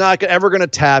 He's not ever going to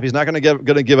tap. He's not going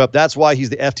to give up. That's why he's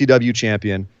the FTW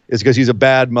champion, is because he's a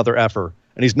bad mother effer.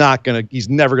 And he's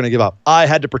never going to give up. I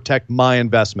had to protect my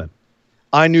investment.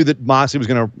 I knew that Moxley was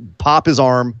going to pop his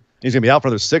arm. He's going to be out for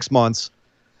another 6 months.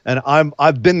 And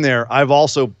I've been there. I've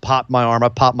also popped my arm. I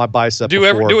popped my bicep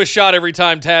before. Do a shot every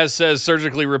time Taz says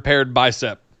surgically repaired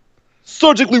bicep.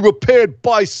 Surgically repaired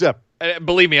bicep.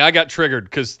 Believe me, I got triggered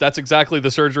because that's exactly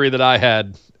the surgery that I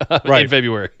had in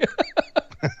February.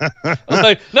 I was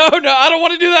like, no, I don't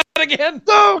want to do that again.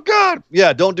 Oh, God.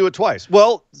 Yeah, don't do it twice.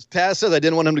 Well, Taz says I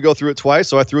didn't want him to go through it twice,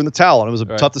 so I threw in the towel. And it was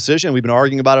a tough decision. We've been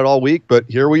arguing about it all week, but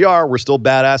here we are. We're still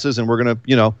badasses, and we're going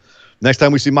to, next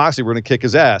time we see Moxley, we're going to kick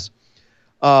his ass.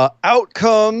 Out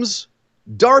comes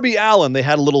Darby Allin. They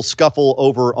had a little scuffle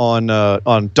over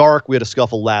on Dark. We had a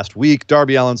scuffle last week.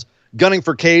 Darby Allin's gunning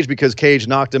for Cage because Cage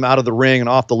knocked him out of the ring and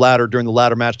off the ladder during the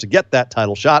ladder match to get that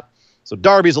title shot. So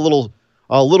Darby's a little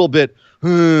bit,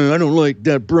 I don't like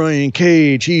that Brian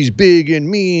Cage. He's big and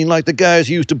mean like the guys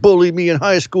who used to bully me in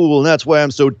high school, and that's why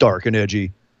I'm so dark and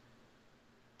edgy.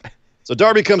 So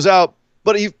Darby comes out,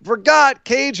 but he forgot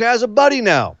Cage has a buddy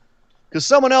now because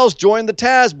someone else joined the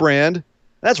Taz brand.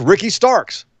 That's Ricky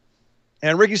Starks.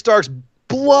 And Ricky Starks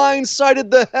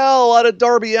blindsided the hell out of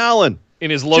Darby Allin.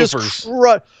 In his loafers. Just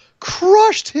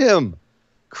crushed him.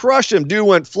 Dude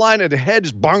went flying into head,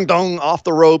 just bang dong off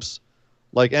the ropes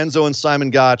like Enzo and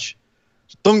Simon Gotch.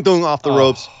 Dung dung off the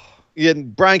ropes.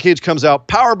 And Brian Cage comes out,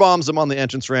 power bombs him on the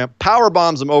entrance ramp, power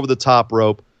bombs him over the top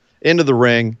rope, into the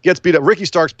ring, gets beat up. Ricky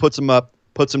Starks puts him up,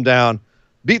 puts him down,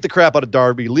 beat the crap out of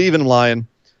Darby, leave him lying.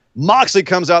 Moxley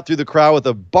comes out through the crowd with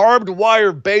a barbed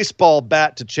wire baseball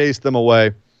bat to chase them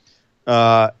away.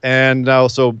 And now,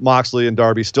 so Moxley and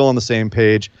Darby still on the same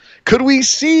page. Could we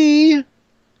see,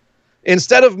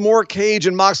 instead of more Cage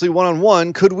and Moxley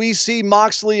one-on-one, could we see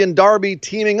Moxley and Darby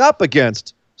teaming up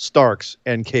against Starks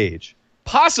and Cage?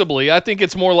 Possibly. I think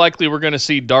it's more likely we're going to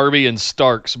see Darby and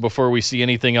Starks before we see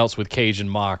anything else with Cage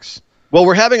and Mox. Well,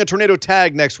 we're having a tornado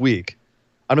tag next week.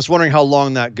 I'm just wondering how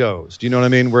long that goes. Do you know what I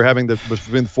mean? We're having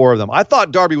between the four of them. I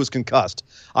thought Darby was concussed.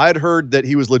 I had heard that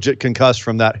he was legit concussed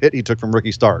from that hit he took from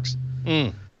Ricky Starks.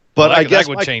 But well, I guess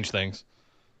that would change things.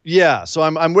 Yeah, so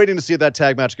I'm waiting to see if that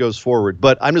tag match goes forward.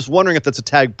 But I'm just wondering if that's a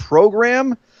tag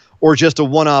program or just a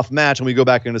one-off match and we go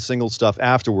back into single stuff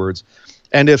afterwards.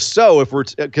 And if so,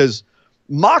 because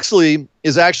Moxley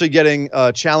is actually getting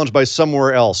challenged by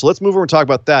somewhere else. So let's move over and talk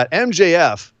about that.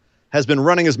 MJF has been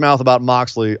running his mouth about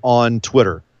Moxley on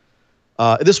Twitter.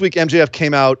 This week, MJF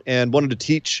came out and wanted to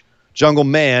teach Jungle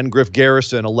Man, Griff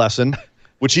Garrison, a lesson,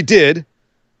 which he did.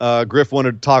 Griff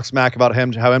wanted to talk smack about how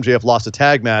MJF lost a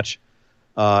tag match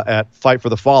at Fight for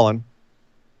the Fallen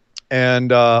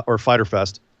and or Fyter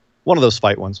Fest, one of those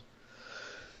fight ones.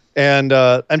 And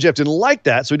MJF didn't like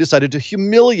that, so he decided to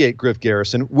humiliate Griff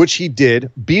Garrison, which he did,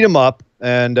 beat him up,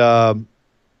 and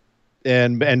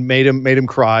made him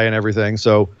cry and everything.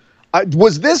 So,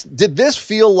 did this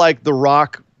feel like The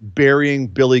Rock burying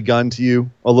Billy Gunn to you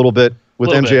a little bit, with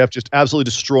MJF just absolutely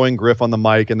destroying Griff on the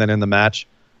mic and then in the match?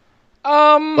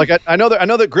 I know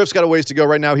that Griff's got a ways to go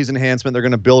right now. He's enhancement. They're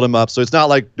going to build him up, so it's not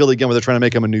like Billy Gunn where they're trying to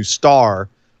make him a new star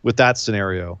with that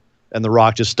scenario. And The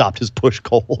Rock just stopped his push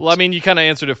cold. Well, I mean, you kind of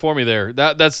answered it for me there.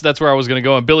 That's where I was going to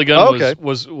go. And Billy Gunn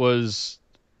was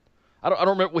I don't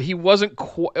remember. He wasn't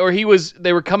or he was.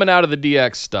 They were coming out of the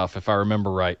DX stuff, if I remember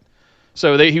right.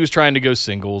 So he was trying to go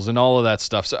singles and all of that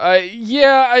stuff. So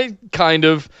I kind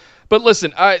of. But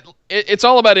listen, it's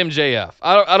all about MJF.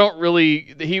 I don't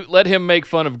really. He let him make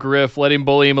fun of Griff, let him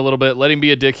bully him a little bit, let him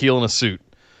be a dick heel in a suit,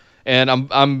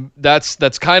 and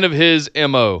that's kind of his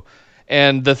MO.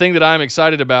 And the thing that I'm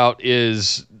excited about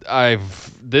is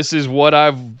this is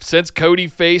what since Cody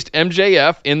faced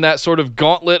MJF in that sort of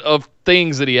gauntlet of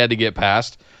things that he had to get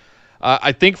past.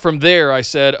 I think from there I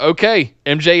said, okay,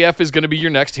 MJF is going to be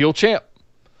your next heel champ.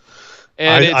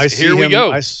 And here we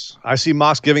go. I see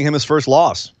Mox giving him his first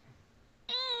loss.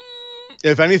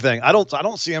 If anything, I don't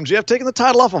see MJF taking the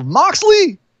title off of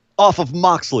Moxley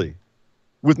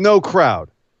with no crowd.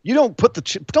 You don't put the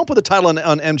title on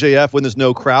MJF when there's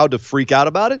no crowd to freak out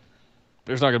about it.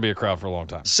 There's not going to be a crowd for a long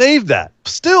time. Save that.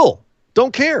 Still,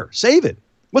 don't care. Save it.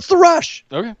 What's the rush?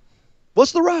 Okay.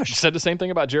 What's the rush? You said the same thing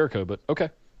about Jericho, but okay.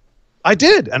 I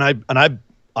did, and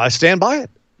I stand by it.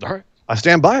 All right. I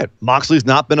stand by it. Moxley's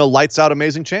not been a lights out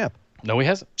amazing champ. No, he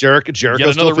hasn't. Jericho.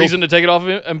 Yet another reason to take it off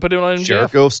and put it on MJF.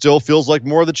 Jericho still feels like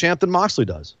more of the champ than Moxley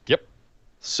does. Yep.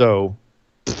 So,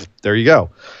 there you go.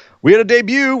 We had a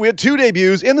debut. We had two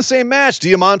debuts in the same match.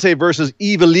 Diamante versus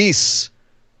Ivelisse.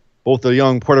 Both the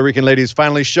young Puerto Rican ladies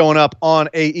finally showing up on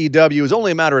AEW. It was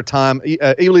only a matter of time.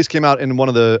 Ivelisse came out in one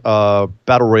of the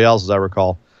Battle Royales, as I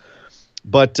recall.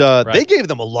 But they gave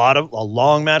them a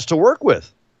long match to work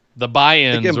with. The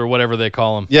buy-ins or whatever they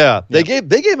call them. Yeah, they gave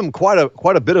them quite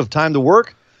a bit of time to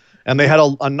work. And they had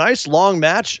a nice long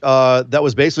match that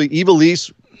was basically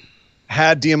Ivelisse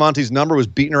had Diamante's number, was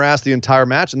beating her ass the entire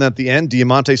match, and then at the end,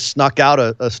 Diamante snuck out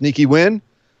a sneaky win.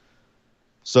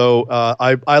 So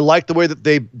I like the way that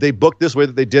they booked this, way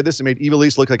that they did this. It made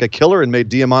Ivelisse look like a killer and made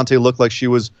Diamante look like she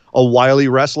was a wily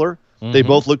wrestler. Mm-hmm. They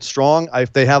both looked strong.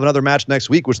 If they have another match next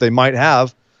week, which they might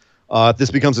have, if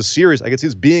this becomes a series, I can see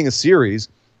this being a series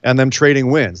and them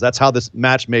trading wins. That's how this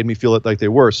match made me feel like they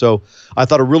were. So I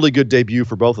thought a really good debut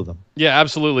for both of them. Yeah,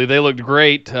 absolutely. They looked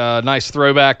great. Nice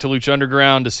throwback to Lucha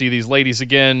Underground to see these ladies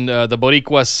again. The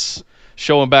Boricuas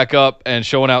showing back up and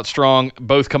showing out strong,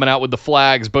 both coming out with the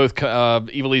flags. Both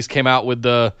Ivelisse came out with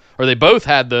they both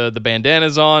had the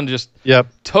bandanas on. Just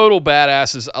total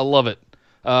badasses. I love it.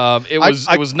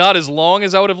 It was not as long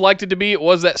as I would have liked it to be. It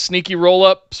was that sneaky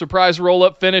surprise roll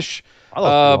up finish. I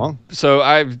love it long.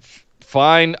 So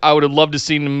fine. I would have loved to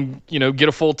see them, get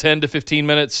a full 10 to 15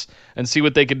 minutes and see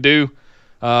what they could do.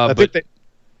 Well,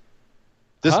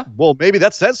 maybe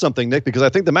that says something, Nick, because I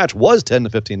think the match was 10 to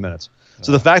 15 minutes.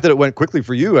 So the fact that it went quickly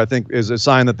for you, I think, is a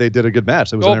sign that they did a good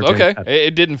match. It was an entertaining match.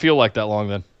 It didn't feel like that long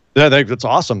then. Yeah, I think that's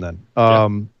awesome then.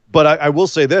 But I will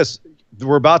say this.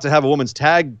 We're about to have a women's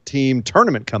tag team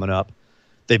tournament coming up.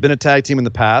 They've been a tag team in the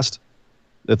past.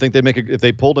 I think if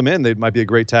they pulled them in, they might be a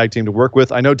great tag team to work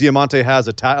with. I know Diamante has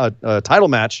a title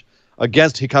match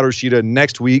against Hikaru Shida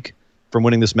next week from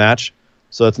winning this match.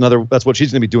 So that's what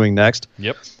she's going to be doing next.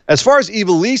 Yep. As far as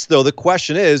Ivelisse, though, the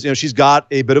question is, she's got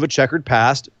a bit of a checkered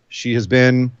past. She has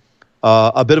been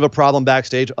a bit of a problem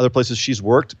backstage. Other places she's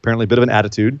worked, apparently a bit of an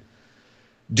attitude.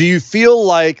 Do you feel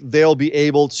like they'll be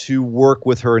able to work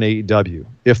with her in AEW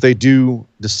if they do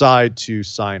decide to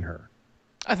sign her?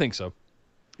 I think so.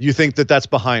 You think that that's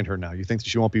behind her now? You think that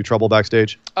she won't be trouble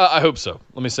backstage? I hope so.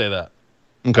 Let me say that.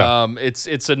 Okay.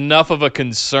 It's enough of a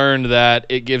concern that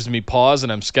it gives me pause,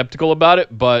 and I'm skeptical about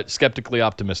it, but skeptically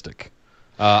optimistic.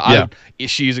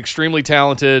 She's extremely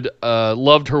talented.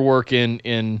 Loved her work in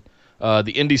the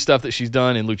indie stuff that she's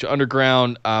done in Lucha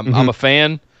Underground. I'm a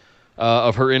fan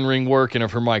of her in-ring work and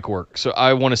of her mic work. So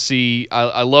I want to see.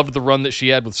 I loved the run that she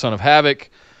had with Son of Havoc,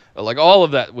 like all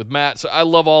of that with Matt. So I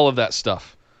love all of that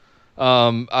stuff.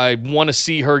 I want to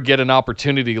see her get an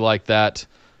opportunity like that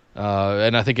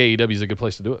And I think AEW is a good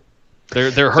place to do it.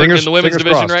 They're hurting in the women's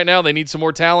division crossed right now. They need some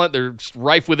more talent. They're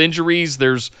rife with injuries.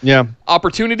 There's Yeah.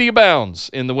 opportunity abounds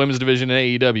in the women's division in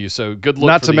AEW. So good luck.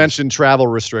 Not to mention travel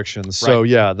restrictions. So, Right.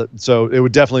 yeah. So it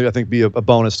would definitely, I think, be a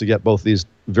bonus to get both these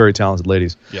very talented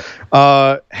ladies.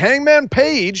 Yeah. Hangman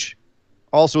Page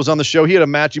also was on the show. He had a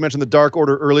match. You mentioned the Dark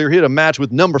Order earlier. He had a match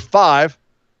with number 5,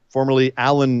 formerly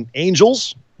Alan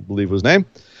Angels, I believe was his name.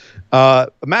 A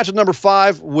match with number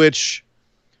 5, which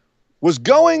was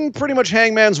going pretty much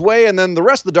Hangman's way, and then the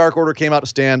rest of the Dark Order came out to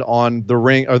stand on the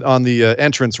ring, on the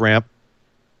entrance ramp,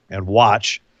 and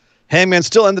watch. Hangman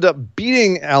still ended up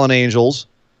beating Alan Angels,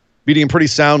 beating him pretty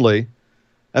soundly,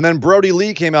 and then Brody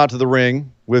Lee came out to the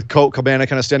ring with Colt Cabana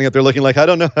kind of standing up there looking like, I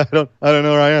don't know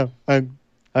where I am.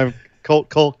 I'm Colt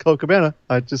Cabana.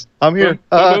 I'm here.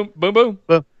 Boom, boom, boom,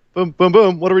 boom. Boom, boom,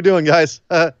 boom. What are we doing, guys?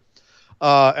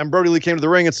 And Brody Lee came to the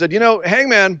ring and said,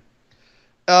 Hangman,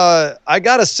 I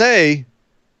got to say,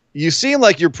 you seem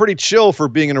like you're pretty chill for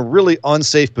being in a really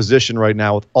unsafe position right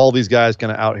now with all these guys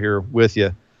kind of out here with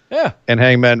you. Yeah. And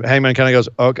Hangman kind of goes,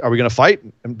 okay, are we going to fight?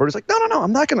 And Brody's like, no,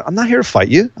 I'm not here to fight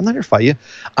you.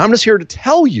 I'm just here to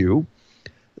tell you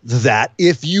that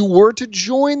if you were to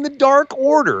join the Dark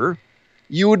Order,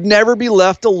 you would never be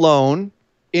left alone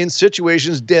in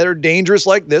situations that are dangerous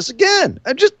like this again.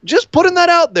 I'm just putting that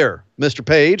out there, Mr.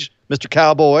 Page, Mr.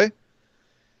 Cowboy.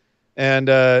 And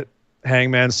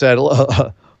Hangman said,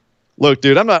 "Look,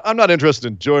 dude, I'm not interested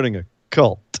in joining a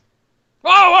cult."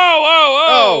 Whoa!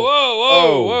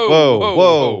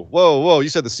 You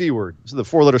said the C word. You said the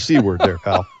 4-letter C word there,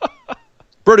 pal.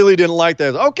 Brody Lee didn't like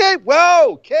that. Okay,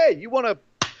 you want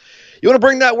to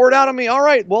bring that word out on me? All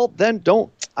right, well then don't.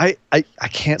 I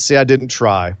can't say I didn't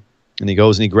try. And he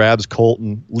goes and he grabs Colt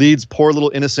and leads poor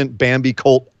little innocent Bambi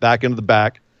Colt back into the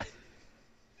back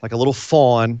like a little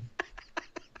fawn.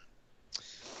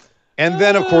 And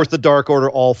then, of course, the Dark Order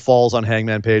all falls on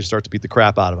Hangman Page, starts to beat the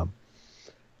crap out of him.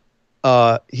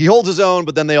 He holds his own,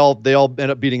 but then they all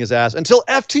end up beating his ass until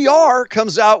FTR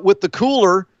comes out with the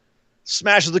cooler,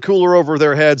 smashes the cooler over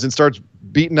their heads, and starts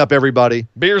beating up everybody.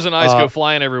 Beers and ice go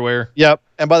flying everywhere. Yep.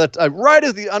 And by the time, right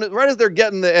as they're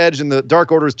getting the edge and the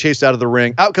Dark Order is chased out of the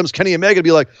ring, out comes Kenny Omega to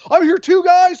be like, "I'm here too,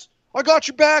 guys. I got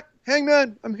your back,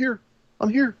 Hangman. I'm here.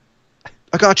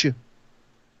 I got you."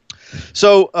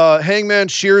 So Hangman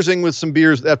cheersing with some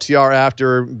beers with FTR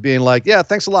after, being like, "Yeah,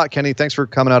 thanks a lot, Kenny. Thanks for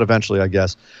coming out eventually, I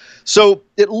guess." So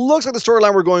it looks like the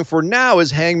storyline we're going for now is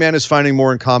Hangman is finding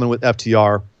more in common with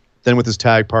FTR than with his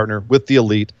tag partner, with the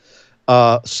Elite.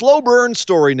 Slow burn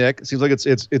story, Nick. It seems like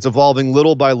it's evolving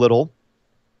little by little.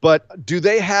 But do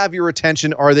they have your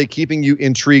attention? Are they keeping you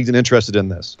intrigued and interested in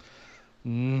this?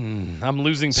 I'm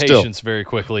losing patience very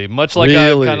quickly. Much like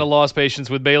I've kind of lost patience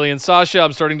with Bayley and Sasha,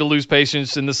 I'm starting to lose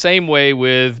patience in the same way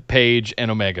with Paige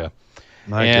and Omega.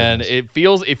 And it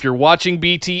feels, if you're watching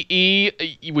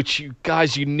BTE, which you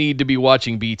guys, you need to be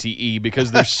watching BTE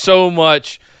because there's so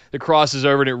much that crosses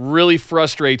over, and it really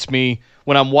frustrates me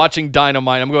when I'm watching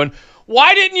Dynamite. I'm going,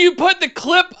 why didn't you put the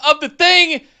clip of the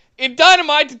thing in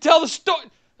Dynamite to tell the story?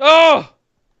 Oh!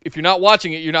 If you're not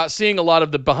watching it, you're not seeing a lot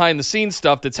of the behind-the-scenes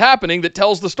stuff that's happening that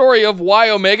tells the story of why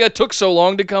Omega took so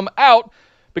long to come out,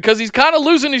 because he's kind of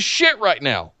losing his shit right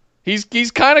now.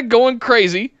 He's kind of going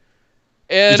crazy.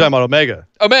 And you're talking about Omega.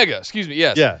 Omega, excuse me,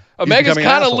 yes. Yeah. Omega's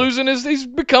kind of losing he's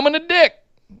becoming a dick.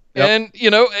 Yep.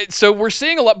 And, so we're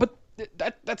seeing a lot, but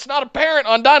that's not apparent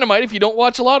on Dynamite if you don't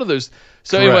watch a lot of those.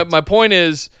 So Correct. Anyway, my point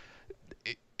is,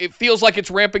 it feels like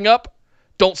it's ramping up.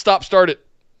 Don't start it.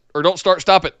 Or don't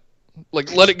stop it.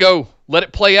 Like, let it go. Let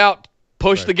it play out.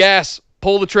 Push the gas.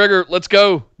 Pull the trigger. Let's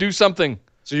go. Do something.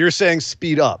 So you're saying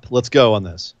speed up. Let's go on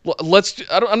this.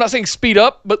 I'm not saying speed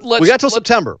up, but we got till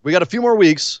September. We got a few more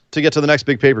weeks to get to the next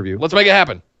big pay-per-view. Let's make it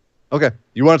happen. Okay.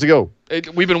 You want it to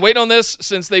go? We've been waiting on this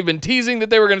since they've been teasing that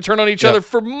they were going to turn on each other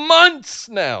for months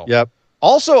now. Yep.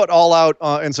 Also at All Out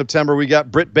in September, we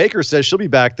got Britt Baker says she'll be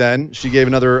back then. She gave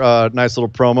another nice little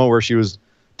promo where she was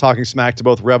talking smack to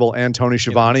both Rebel and Tony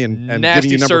Schiavone and nasty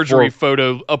giving you surgery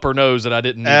photo up her nose that I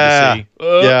didn't need to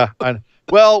see. Yeah.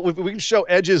 Well, we can show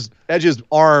Edge's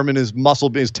arm and his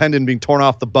tendon being torn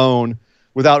off the bone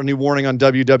without any warning on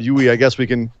WWE. I guess we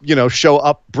can, show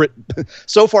up Britt.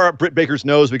 So far up Britt Baker's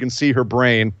nose, we can see her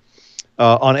brain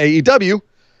on AEW.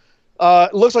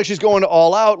 Looks like she's going to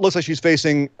All Out. Looks like she's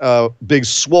facing Big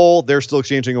Swole. They're still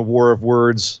exchanging a war of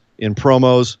words in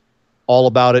promos. All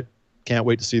about it. Can't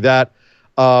wait to see that.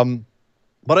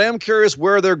 But I am curious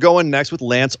where they're going next with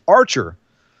Lance Archer.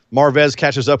 Marvez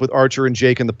catches up with Archer and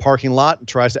Jake in the parking lot and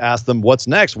tries to ask them, what's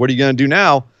next? What are you going to do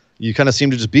now? You kind of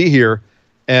seem to just be here.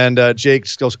 And Jake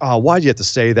just goes, "Oh, why'd you have to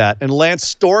say that?" And Lance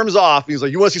storms off. He's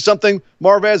like, "You want to see something?"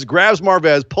 Marvez grabs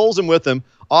Marvez, pulls him with him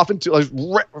off into a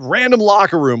random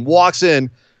locker room, walks in,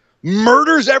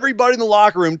 murders everybody in the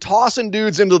locker room, tossing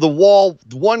dudes into the wall.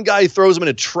 One guy throws him in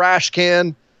a trash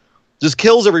can, just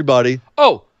kills everybody.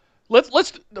 Oh,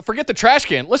 let's forget the trash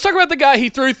can. Let's talk about the guy he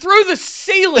threw through the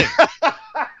ceiling.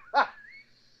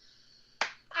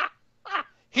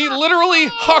 He literally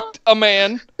hucked a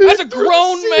man as a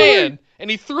grown man, and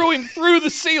he threw him through the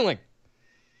ceiling.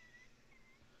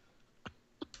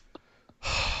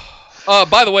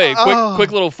 By the way,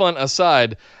 quick little fun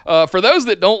aside. For those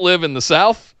that don't live in the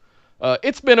South,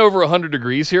 it's been over 100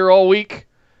 degrees here all week,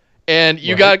 and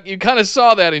you kind of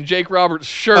saw that in Jake Roberts'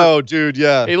 shirt. Oh, dude,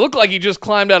 yeah. It looked like he just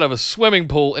climbed out of a swimming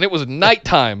pool, and it was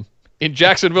nighttime in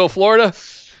Jacksonville, Florida.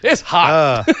 It's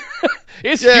hot.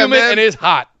 It's humid, man. And it's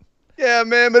hot. Yeah,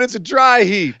 man, but it's a dry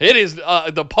heat. It is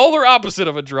the polar opposite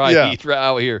of a dry heat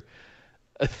out here.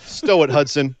 Stow it,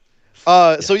 Hudson.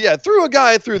 Threw a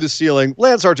guy through the ceiling.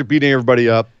 Lance Archer beating everybody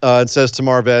up and says to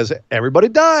Marvez, "Everybody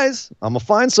dies. I'm going to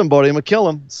find somebody. I'm going to kill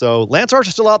him." So Lance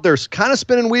Archer's still out there kind of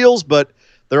spinning wheels, but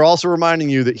they're also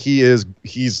reminding you that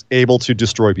he's able to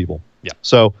destroy people. Yeah.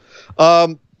 So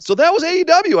that was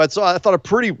AEW. I thought a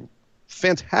pretty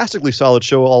fantastically solid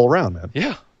show all around, man.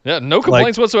 Yeah. Yeah, no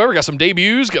complaints whatsoever. Got some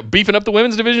debuts, got beefing up the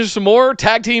women's division some more.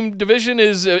 Tag team division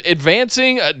is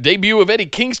advancing. A debut of Eddie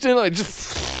Kingston.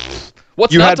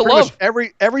 What's not to love?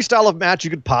 Every style of match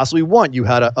you could possibly want. You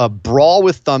had a brawl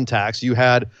with thumbtacks. You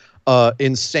had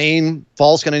insane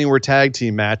Falls Count Anywhere tag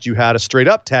team match. You had a straight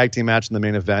up tag team match in the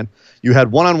main event. You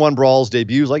had one-on-one brawls,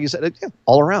 debuts, like you said,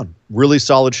 all around. Really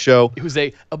solid show. It was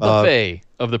a buffet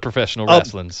of the professional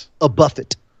wrestlings. A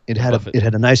buffet. It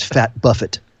had a nice fat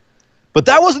buffet. But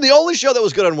that wasn't the only show that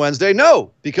was good on Wednesday.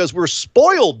 No, because we're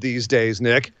spoiled these days,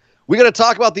 Nick. We got to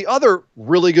talk about the other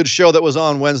really good show that was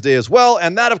on Wednesday as well,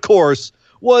 and that, of course,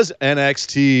 was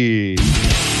NXT.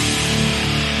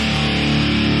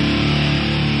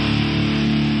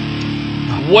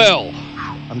 Well,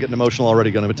 I'm getting emotional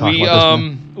already going to be talking about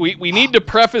this. We need to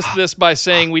preface this by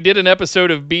saying we did an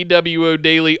episode of BWO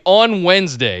Daily on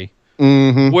Wednesday.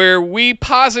 Mm-hmm. Where we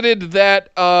posited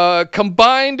that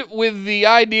combined with the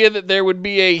idea that there would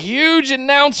be a huge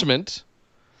announcement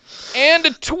and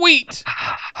a tweet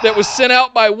that was sent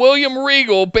out by William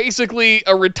Regal, basically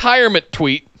a retirement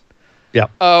tweet. Yeah.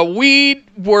 We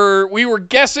were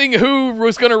guessing who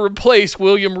was going to replace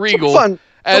William Regal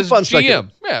as GM.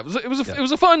 Second. Yeah, it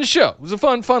was a fun show. It was a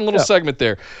fun little segment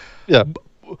there. Yeah.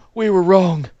 We were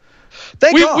wrong.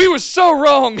 Thank God. We were so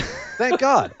wrong. Thank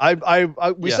God.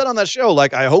 We said on that show,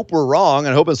 I hope we're wrong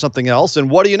and I hope it's something else.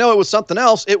 And what do you know? It was something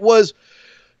else. It was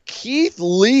Keith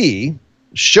Lee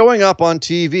showing up on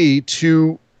TV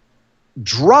to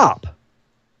drop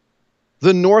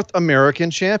the North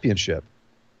American Championship.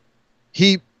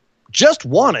 He just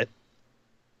won it.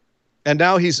 And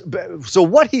now so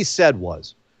what he said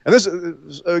was, and this,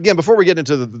 again, before we get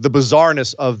into the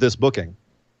bizarreness of this booking,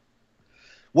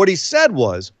 what he said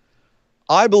was,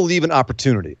 "I believe in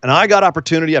opportunity, and I got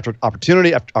opportunity after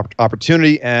opportunity after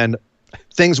opportunity, and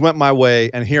things went my way,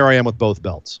 and here I am with both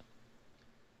belts.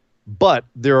 But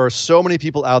there are so many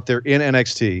people out there in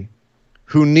NXT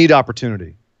who need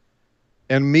opportunity,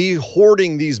 and me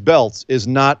hoarding these belts is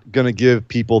not going to give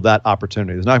people that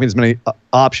opportunity. There's not going to be as many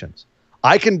options.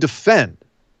 I can defend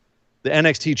the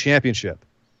NXT Championship,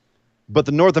 but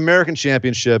the North American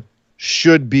Championship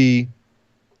should be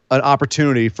an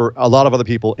opportunity for a lot of other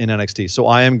people in NXT. So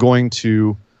I am going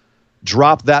to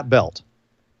drop that belt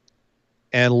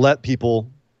and let people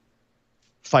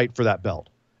fight for that belt."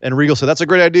 And Regal said, "That's a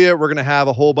great idea. We're going to have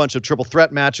a whole bunch of triple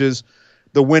threat matches.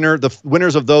 The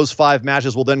winners of those 5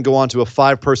 matches will then go on to a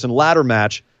 5-person ladder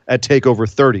match at TakeOver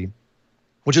 30,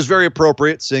 which is very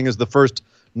appropriate, seeing as the first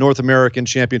North American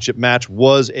Championship match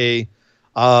was a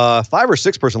 5 or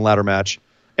 6-person ladder match,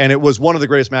 and it was one of the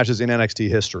greatest matches in NXT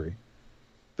history.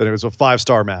 That it was a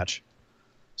 5-star match.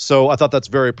 So I thought that's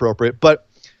very appropriate. But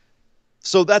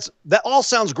so that all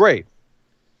sounds great,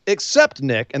 except,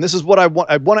 Nick, and this is what I want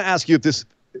to ask you if this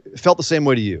felt the same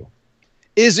way to you.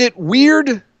 Is it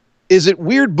weird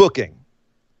booking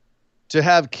to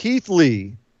have Keith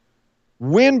Lee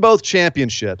win both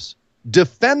championships,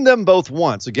 defend them both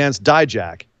once against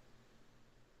Dijak,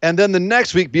 and then the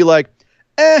next week be like,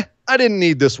 I didn't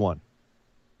need this one?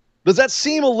 Does that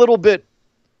seem a little bit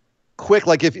quick,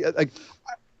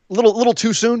 little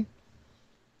too soon?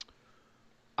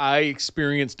 I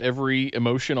experienced every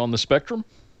emotion on the spectrum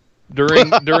during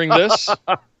this,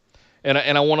 and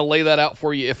I want to lay that out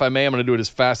for you, if I may. I'm going to do it as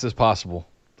fast as possible.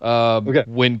 Okay.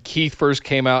 When Keith first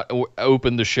came out,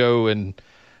 opened the show, and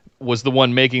was the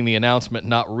one making the announcement,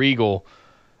 not Regal,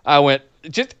 I went,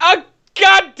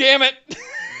 God damn it.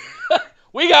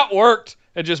 We got worked.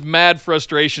 And just mad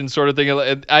frustration sort of thing.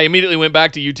 I immediately went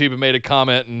back to YouTube and made a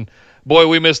comment, and boy,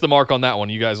 we missed the mark on that one.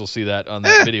 You guys will see that on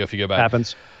that video if you go back.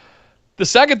 Happens. The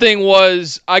second thing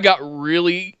was I got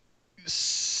really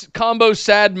combo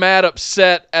sad, mad,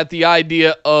 upset at the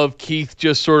idea of Keith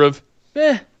just sort of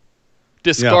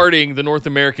discarding the North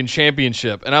American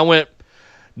Championship. And I went,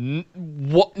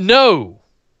 no.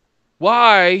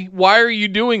 Why? Why are you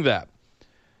doing that?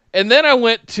 And then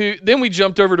then we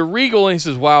jumped over to Regal, and he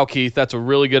says, wow, Keith, that's a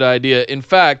really good idea. In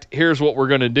fact, here's what we're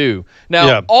going to do.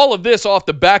 Now, all of this off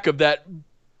the back of that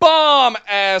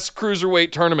bomb-ass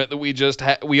cruiserweight tournament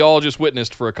that we all just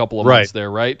witnessed for a couple of months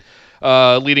there, right?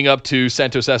 Leading up to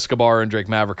Santos Escobar and Drake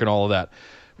Maverick and all of that.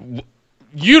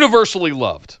 Universally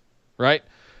loved, right?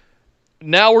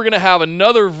 Now we're going to have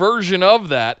another version of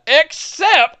that,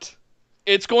 except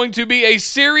it's going to be a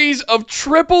series of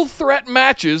triple threat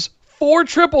matches, 4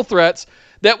 triple threats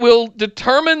that will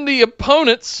determine the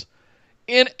opponents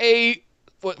in a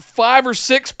 5 or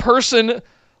 6 person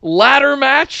ladder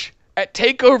match at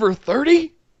TakeOver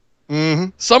 30?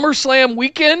 SummerSlam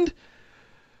weekend?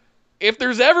 If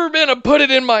there's ever been a put it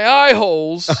in my eye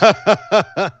holes,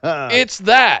 it's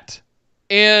that.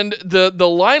 And the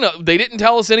lineup, they didn't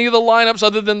tell us any of the lineups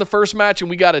other than the first match, and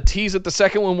we got a tease at the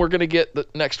second one we're going to get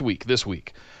this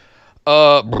week.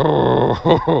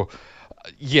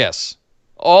 Yes.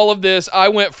 All of this, I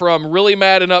went from really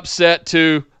mad and upset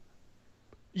to,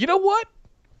 you know what?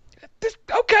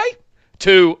 Okay.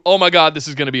 To, oh my God, this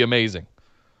is going to be amazing.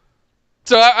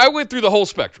 So I went through the whole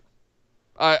spectrum.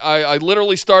 I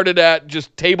literally started at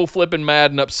just table flipping mad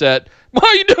and upset. Why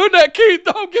are you doing that, Keith?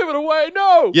 Don't give it away.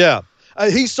 No. Yeah.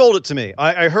 He sold it to me.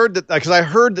 I heard that because I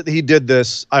heard that he did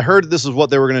this. I heard this is what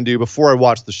they were going to do before I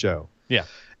watched the show. Yeah.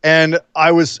 And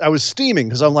I was steaming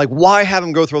because I'm like, why have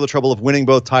him go through all the trouble of winning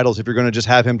both titles if you're going to just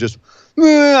have him just,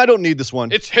 I don't need this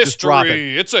one. It's history. Just drop it.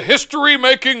 It's a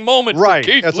history-making moment right. for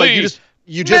Keith it's Lee. Like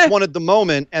you just wanted the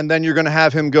moment, and then you're going to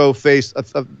have him go face a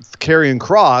Karrion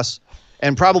Kross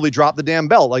and probably drop the damn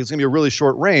belt. Like, it's going to be a really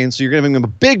short reign, so you're giving him a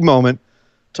big moment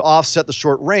to offset the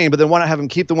short reign, but then why not have him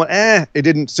keep the one, it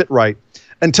didn't sit right,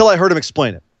 until I heard him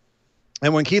explain it.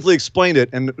 And when Keith Lee explained it,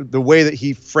 and the way that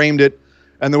he framed it,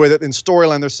 and the way that in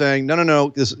storyline they're saying,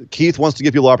 no, Keith wants to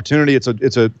give people opportunity. It's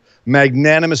a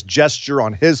magnanimous gesture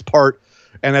on his part,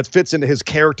 and that fits into his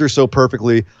character so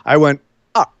perfectly. I went,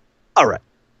 all right,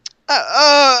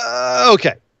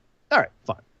 okay, all right,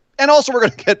 fine. And also we're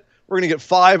gonna get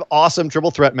 5 awesome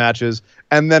triple threat matches,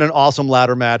 and then an awesome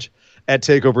ladder match at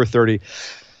TakeOver 30.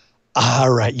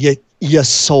 All right, you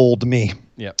sold me.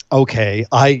 Yep. Okay,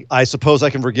 I suppose I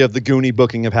can forgive the Goonie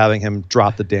booking of having him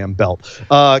drop the damn belt.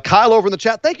 Kyle over in the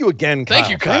chat, thank you again, Kyle. Thank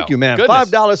you, Kyle. Thank you, man.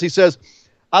 Goodness. $5. He says,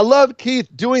 I love Keith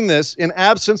doing this in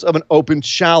absence of an open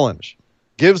challenge.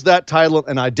 Gives that title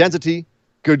an identity,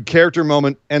 good character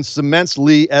moment, and cements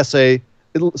Lee as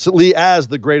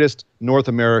the greatest North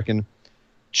American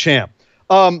champ.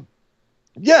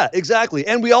 Yeah, exactly.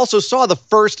 And we also saw the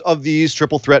first of these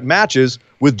triple threat matches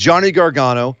with Johnny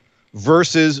Gargano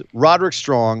versus Roderick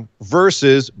Strong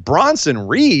versus Bronson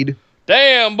Reed.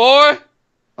 Damn, boy.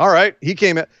 All right, he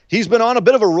came in. He's been on a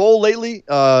bit of a roll lately.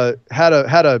 Had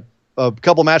a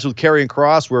couple matches with Karrion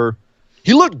Kross where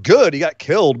he looked good. He got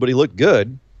killed, but he looked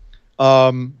good.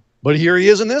 But here he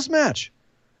is in this match,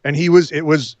 and it was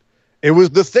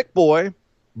the thick boy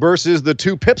versus the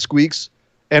 2 pipsqueaks,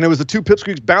 and it was the 2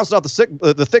 pipsqueaks bouncing off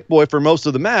the thick boy for most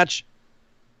of the match.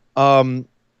 And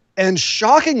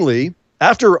shockingly,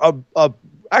 after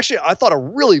actually I thought a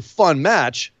really fun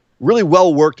match, really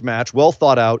well worked match, well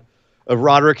thought out, of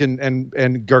Roderick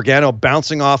and Gargano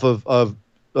bouncing off of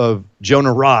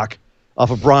Jonah Rock, off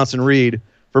of Bronson Reed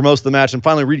for most of the match, and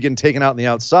finally Reed getting taken out on the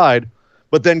outside,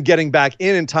 but then getting back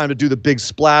in time to do the big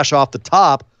splash off the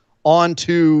top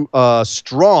onto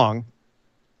Strong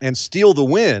and steal the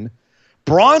win.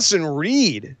 Bronson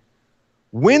Reed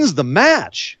wins the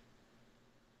match.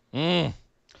 And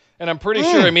I'm pretty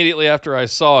sure immediately after I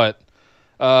saw it,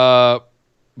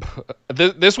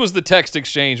 this was the text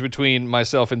exchange between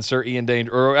myself and Sir Ian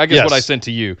Danger, or I guess what I sent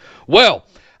to you. Well,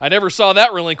 I never saw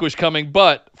that relinquish coming,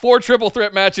 but 4 triple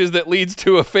threat matches that leads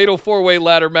to a fatal 4-way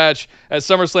ladder match at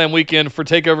SummerSlam weekend for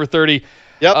TakeOver 30.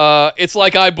 Yep. It's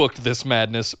like I booked this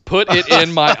madness. Put it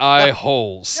in my eye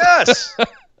holes. Yes.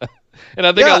 And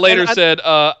I think I later said,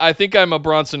 I think I'm a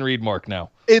Bronson Reed mark now.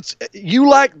 It's you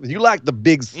like the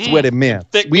big sweaty men.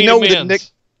 We know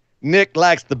that Nick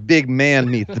likes the big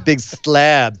man meat, the big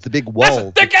slabs, the big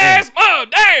walls. Thick ass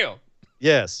mud, damn.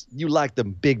 Yes, you like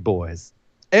them big boys.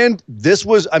 And this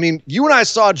was, I mean, you and I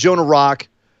saw Jonah Rock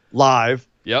live.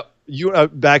 Yep. You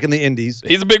back in the Indies.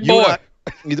 He's a big boy.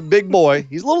 He's a big boy.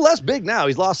 He's a little less big now.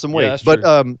 He's lost some weight, that's but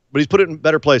true. he's put it in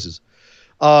better places.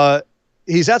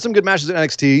 He's had some good matches at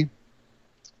NXT.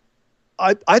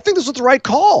 I think this was the right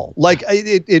call. Like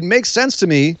it makes sense to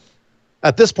me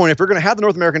at this point. If you're going to have the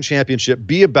North American Championship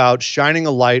be about shining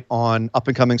a light on up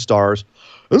and coming stars,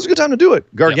 this is a good time to do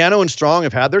it. Gargano and Strong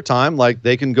have had their time. Like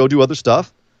they can go do other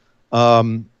stuff.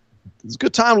 It's a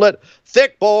good time to let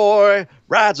Thick Boy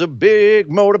rides a big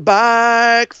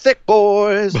motorbike. Thick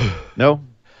boys. No.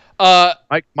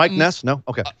 Mike Ness? No?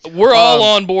 Okay. We're all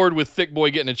on board with Thick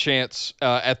Boy getting a chance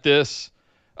at this,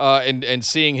 and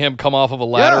seeing him come off of a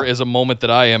ladder is a moment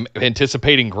that I am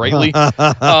anticipating greatly.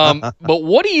 But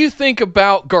what do you think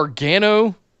about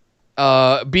Gargano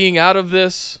being out of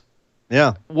this?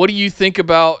 Yeah. What do you think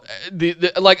about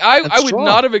I would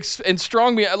not have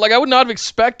I would not have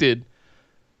expected.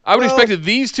 I would have expected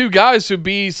these two guys to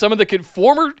be some of the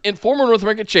former North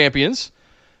American champions,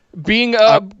 being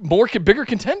bigger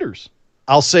contenders.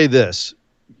 I'll say this.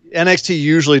 NXT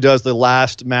usually does the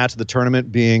last match of the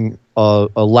tournament being a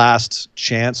last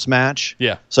chance match.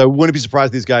 Yeah. So I wouldn't be surprised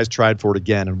if these guys tried for it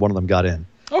again and one of them got in.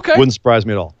 Okay. Wouldn't surprise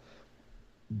me at all.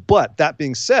 But that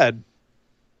being said,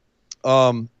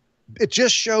 it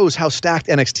just shows how stacked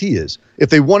NXT is. If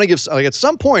they want to give, at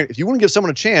some point, if you want to give someone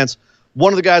a chance,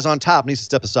 one of the guys on top needs to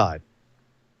step aside.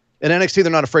 In NXT,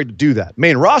 they're not afraid to do that.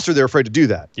 Main roster, they're afraid to do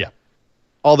that. Yeah.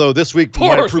 Although this week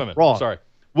might have proved me wrong. Sorry.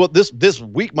 Well, this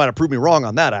week might have proved me wrong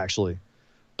on that, actually.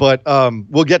 But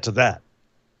we'll get to that.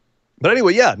 But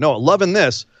anyway, loving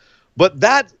this. But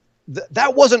that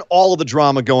wasn't all of the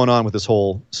drama going on with this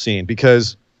whole scene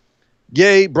because,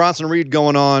 Bronson Reed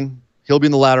going on. He'll be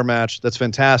in the ladder match. That's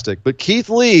fantastic. But Keith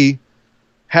Lee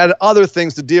had other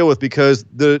things to deal with because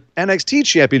the NXT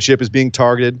championship is being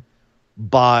targeted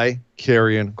by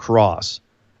Karrion Kross.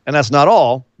 And that's not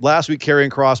all. Last week, Karrion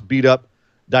Kross beat up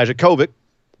Dijakovic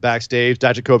backstage.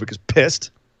 Dijakovic is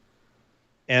pissed.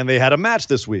 And they had a match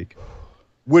this week,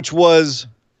 which was,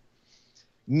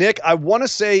 Nick, I want to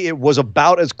say it was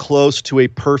about as close to a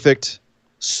perfect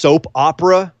soap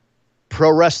opera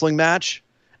pro wrestling match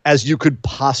as you could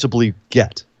possibly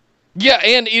get. Yeah,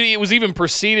 and it was even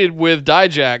preceded with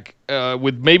Dijak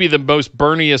with maybe the most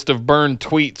burniest of burned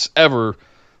tweets ever.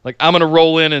 Like, I'm going to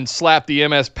roll in and slap the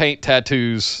MS Paint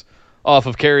tattoos off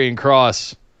of Karrion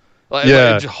Kross.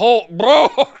 Bro,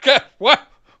 okay, what?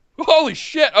 Holy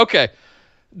shit, okay.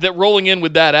 That rolling in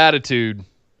with that attitude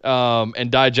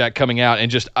and Dijak coming out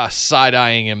and just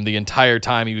side-eyeing him the entire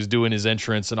time he was doing his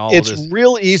entrance and all of this. It's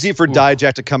real easy for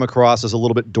Dijak to come across as a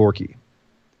little bit dorky.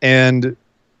 And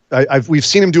we've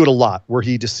seen him do it a lot, where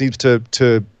he just seems to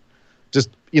just,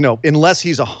 unless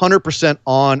he's 100%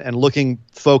 on and looking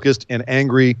focused and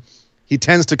angry, he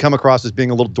tends to come across as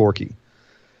being a little dorky.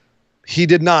 He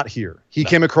did not here. He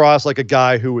came across like a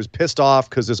guy who was pissed off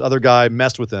because this other guy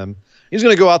messed with him. He's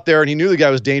going to go out there, and he knew the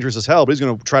guy was dangerous as hell, but he's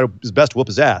going to try his best to whoop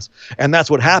his ass. And that's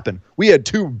what happened. We had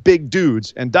two big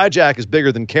dudes, and Dijak is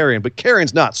bigger than Karrion, but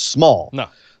Karrion's not small. No.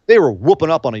 They were whooping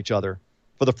up on each other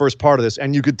for the first part of this,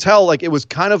 and you could tell like it was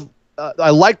kind of I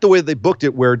liked the way that they booked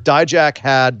it, where Dijak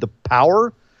had the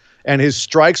power and his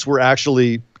strikes were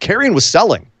actually Karrion was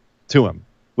selling to him,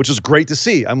 which was great to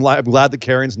see. I'm glad that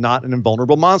Karrion's not an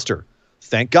invulnerable monster.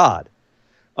 Thank God.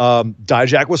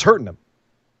 Dijak was hurting him,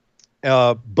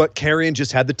 but Karrion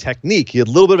just had the technique. He had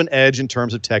a little bit of an edge in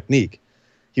terms of technique.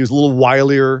 He was a little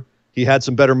wilier. He had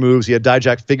some better moves. He had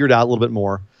Dijak figured out a little bit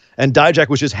more, and Dijak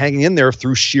was just hanging in there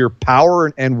through sheer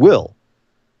power and will.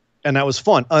 And that was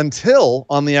fun until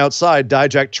on the outside,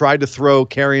 Dijak tried to throw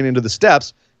Karrion into the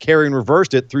steps. Karrion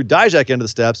reversed it, threw Dijak into the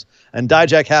steps, and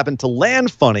Dijak happened to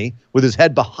land funny with his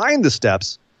head behind the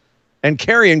steps. And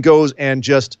Karrion goes and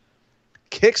just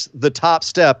kicks the top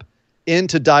step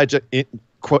into Dijak,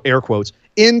 air quotes,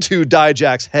 into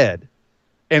Dijak's head.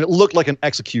 And it looked like an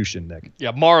execution, Nick.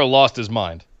 Yeah, Morrow lost his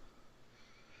mind.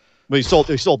 But he sold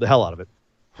the hell out of it.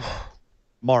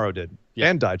 Morrow did. Yeah.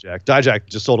 And Dijak. Dijak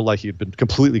just sold it like he had been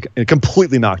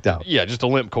completely knocked out. Yeah, just a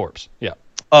limp corpse. Yeah.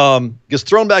 Gets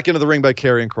thrown back into the ring by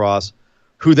Karrion Kross,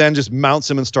 who then just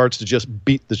mounts him and starts to just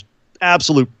beat the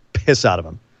absolute piss out of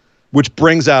him, which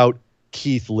brings out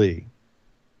Keith Lee.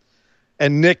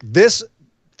 And Nick, this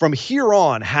from here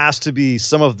on has to be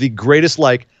some of the greatest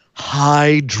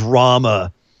high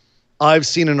drama I've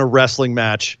seen in a wrestling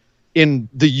match in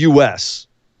the U.S.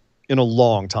 in a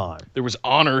long time. There was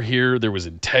honor here. There was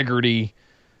integrity.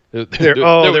 There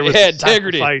was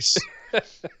integrity.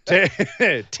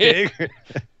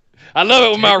 I love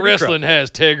it when my wrestling has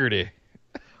integrity.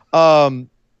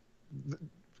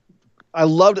 I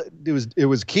loved it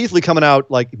was Keith Lee coming out,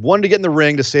 like, wanted to get in the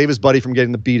ring to save his buddy from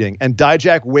getting the beating, and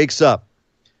Dijak wakes up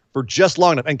for just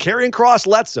long enough, and Karrion Kross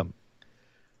lets him.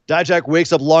 Dijak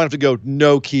wakes up long enough to go,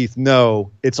 no, Keith,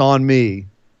 no, it's on me.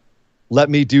 Let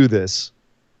me do this.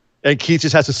 And Keith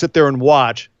just has to sit there and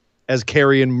watch as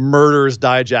Karrion murders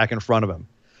Dijak in front of him.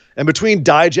 And between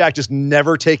Dijak just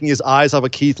never taking his eyes off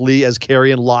of Keith Lee as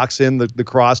Karrion locks in the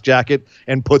Kross jacket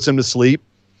and puts him to sleep,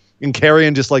 and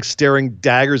Karrion just like staring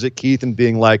daggers at Keith and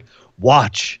being like,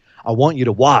 watch, I want you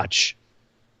to watch.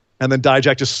 And then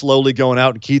Dijak just slowly going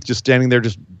out and Keith just standing there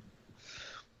just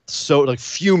so like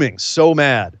fuming, so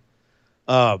mad.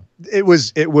 It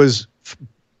was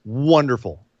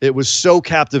wonderful. It was so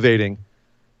captivating.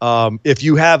 If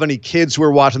you have any kids who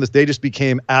are watching this, they just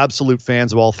became absolute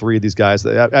fans of all three of these guys.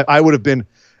 I would have been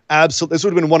this would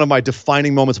have been one of my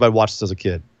defining moments if I watched this as a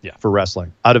kid for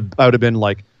wrestling. I would have been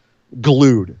like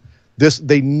glued.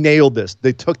 They nailed this.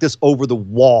 They took this over the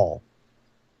wall.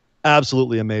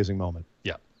 Absolutely amazing moment.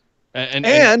 Yeah.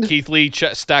 And Keith Lee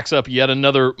stacks up yet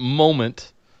another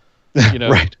moment,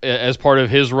 right, as part of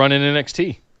his run in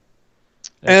NXT.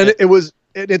 And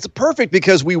it's perfect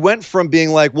because we went from being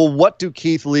like, well, what do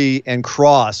Keith Lee and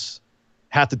Kross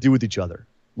have to do with each other?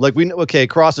 Like,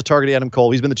 Kross is targeting Adam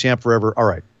Cole. He's been the champ forever. All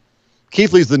right.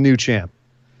 Keith Lee's the new champ.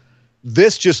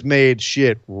 This just made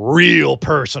shit real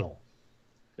personal.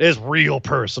 It's real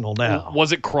personal now.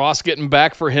 Was it Kross getting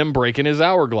back for him breaking his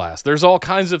hourglass? There's all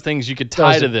kinds of things you could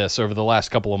tie to this over the last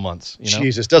couple of months.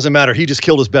 Jesus, doesn't matter. He just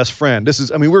killed his best friend.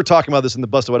 We were talking about this in the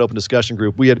Busted Wide Open discussion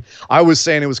group. I was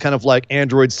saying it was kind of like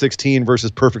Android 16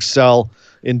 versus Perfect Cell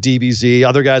in DBZ.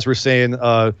 Other guys were saying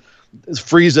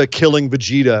Frieza killing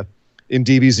Vegeta in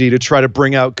DBZ to try to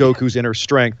bring out Goku's inner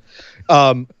strength.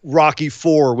 Rocky IV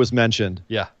was mentioned.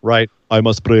 Yeah. Right? I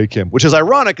must break him. Which is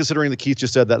ironic considering that Keith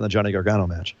just said that in the Johnny Gargano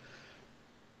match.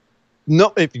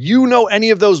 No, if you know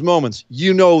any of those moments,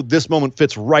 this moment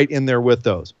fits right in there with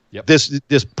those. Yep.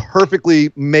 This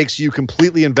perfectly makes you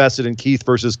completely invested in Keith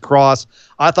versus Kross.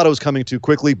 I thought it was coming too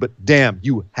quickly, but damn,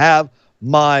 you have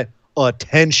my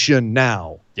attention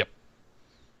now. Yep.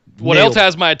 What else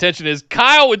has my attention is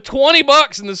Kyle with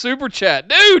 $20 in the super chat.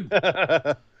 Dude,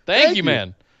 thank you,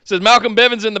 man. Says Malcolm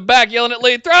Bivens in the back yelling at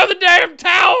Lee, throw the damn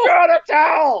towel! Throw the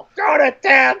towel! Throw the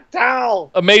damn towel!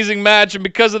 Amazing match, and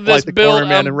because of this like the build,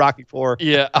 man in Rocky IV.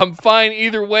 Yeah, I'm fine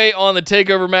either way on the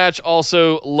TakeOver match.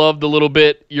 Also, loved a little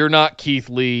bit. You're not Keith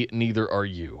Lee, neither are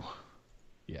you.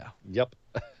 Yeah. Yep.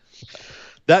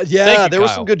 There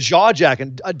was some good jaw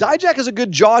jacking. Dijak is a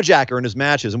good jaw jacker in his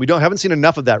matches, and we haven't seen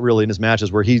enough of that really in his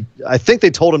matches where I think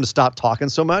they told him to stop talking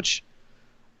so much.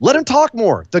 Let him talk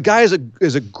more. The guy is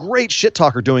a great shit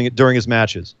talker doing it during his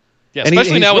matches. Yeah,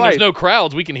 especially now when there's no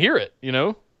crowds, we can hear it,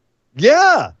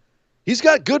 Yeah. He's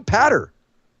got good patter.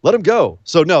 Let him go.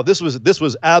 So no, this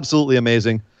was absolutely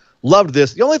amazing. Loved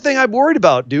this. The only thing I'm worried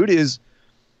about, dude, is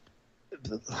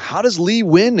how does Lee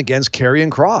win against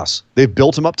Karrion Kross? They've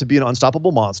built him up to be an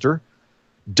unstoppable monster.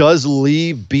 Does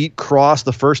Lee beat Kross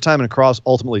the first time and Kross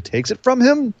ultimately takes it from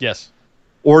him? Yes.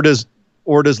 Or does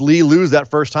Lee lose that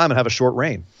first time and have a short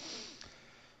reign?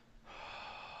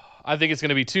 I think it's going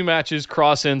to be 2 matches.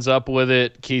 Kross ends up with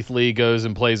it. Keith Lee goes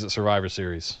and plays at Survivor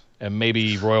Series. And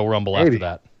maybe Royal Rumble after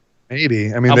that.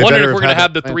 Maybe. I mean, I'm wondering if we're going to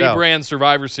have the 3-brand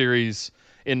Survivor Series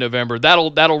in November.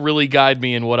 That'll really guide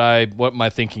me in what my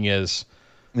thinking is.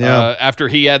 Yeah. After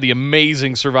he had the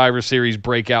amazing Survivor Series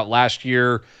breakout last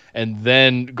year, and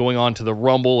then going on to the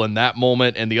Rumble and that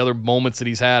moment and the other moments that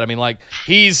he's had. I mean, like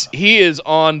he is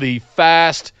on the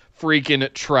fast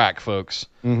freaking track, folks.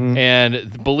 Mm-hmm.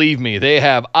 And believe me, they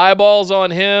have eyeballs on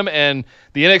him, and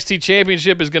the NXT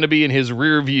Championship is going to be in his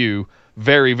rear view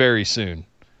very, very soon.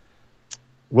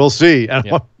 We'll see.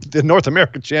 And the North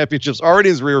American Championship's already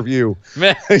in his rear view.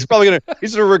 Man. He's probably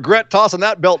gonna regret tossing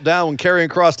that belt down when Karrion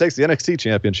Kross takes the NXT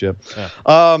Championship.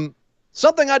 Yeah.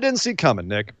 Something I didn't see coming,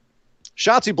 Nick.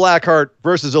 Shotzi Blackheart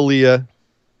versus Aaliyah.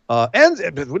 And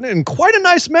in quite a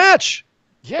nice match.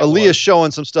 Yeah, Aaliyah showing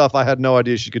some stuff I had no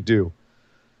idea she could do.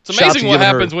 It's amazing what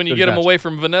happens when you get him away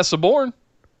from Vanessa Bourne.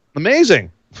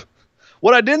 Amazing.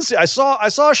 What I didn't see, I saw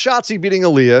Shotzi beating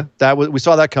Aaliyah. We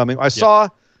saw that coming. I saw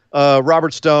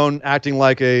Robert Stone acting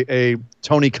like a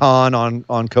Tony Khan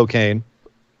on cocaine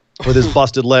with his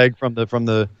busted leg from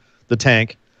the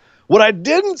tank. What I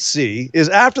didn't see is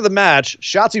after the match,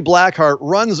 Shotzi Blackheart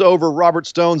runs over Robert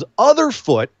Stone's other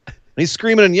foot, and he's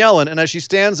screaming and yelling. And as she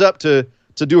stands up to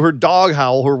do her dog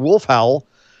howl, her wolf howl,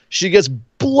 she gets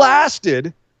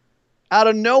blasted out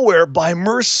of nowhere by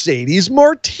Mercedes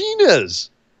Martinez,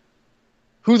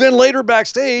 who then later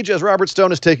backstage, as Robert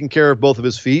Stone is taking care of both of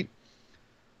his feet,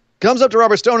 comes up to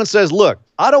Robert Stone and says, "Look,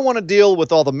 I don't want to deal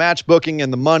with all the match booking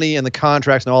and the money and the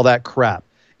contracts and all that crap.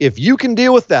 If you can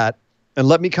deal with that and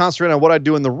let me concentrate on what I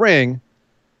do in the ring,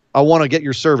 I want to get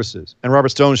your services. And Robert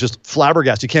Stone is just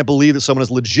flabbergasted. You can't believe that someone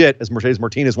as legit as Mercedes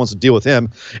Martinez wants to deal with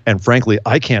him. And frankly,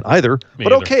 I can't either.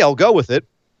 But okay, I'll go with it.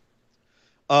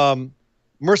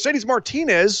 Mercedes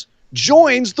Martinez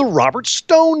joins the Robert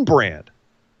Stone brand.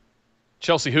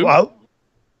 Chelsea who? Wow.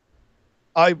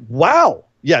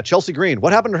 Yeah, Chelsea Green.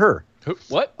 What happened to her? Who?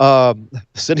 What?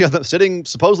 Sitting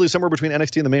supposedly somewhere between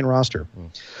NXT and the main roster.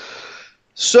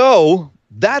 So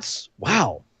that's,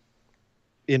 wow,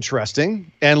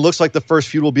 interesting. And looks like the first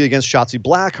feud will be against Shotzi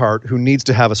Blackheart, who needs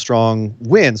to have a strong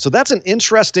win. So that's an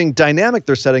interesting dynamic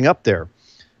they're setting up there,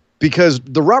 because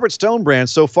the Robert Stone brand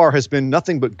so far has been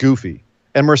nothing but goofy.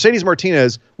 And Mercedes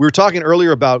Martinez, we were talking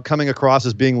earlier about coming across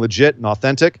as being legit and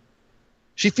authentic.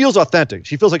 She feels authentic.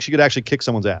 She feels like she could actually kick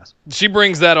someone's ass. She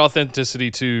brings that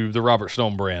authenticity to the Robert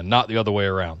Stone brand, not the other way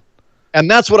around. And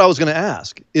that's what I was going to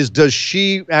ask, is does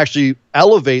she actually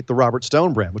elevate the Robert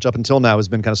Stone brand, which up until now has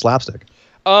been kind of slapstick?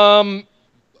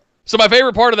 So my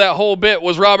favorite part of that whole bit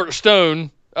was Robert Stone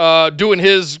doing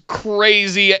his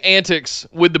crazy antics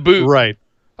with the boot. Right.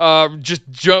 Just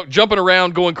jumping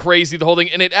around, going crazy, the whole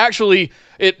thing. And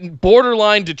it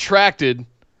borderline detracted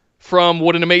from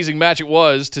what an amazing match it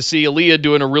was to see Aaliyah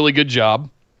doing a really good job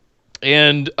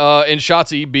and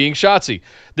Shotzi being Shotzi.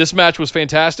 This match was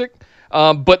fantastic.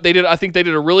 But I think they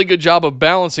did a really good job of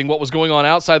balancing what was going on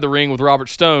outside the ring with Robert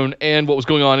Stone and what was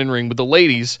going on in ring with the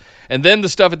ladies. And then the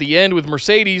stuff at the end with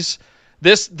Mercedes,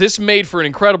 this made for an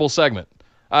incredible segment.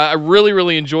 I really,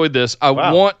 really enjoyed this. I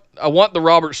want the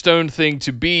Robert Stone thing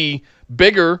to be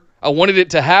bigger. I wanted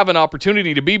it to have an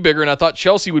opportunity to be bigger, and I thought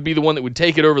Chelsea would be the one that would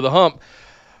take it over the hump.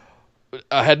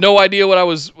 I had no idea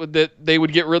that they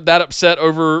would get that upset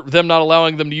over them not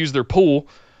allowing them to use their pool.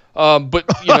 But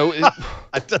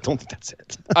I don't think that's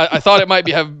it. I thought it might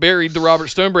have buried the Robert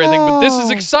Stone brand thing, but this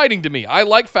is exciting to me. I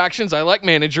like factions, I like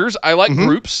managers, I like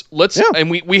groups.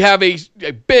 And we have a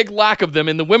big lack of them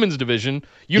in the women's division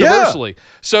universally. Yeah.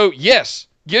 So yes,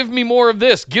 give me more of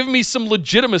this. Give me some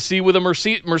legitimacy with a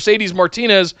Mercedes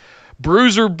Martinez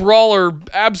bruiser brawler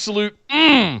absolute.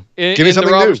 Give me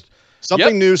something new.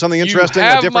 Something new, something interesting. You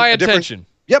have my attention.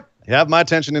 Yep, you have my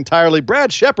attention entirely.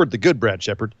 Brad Shepard, the good Brad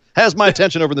Shepard, has my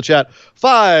attention over in the chat.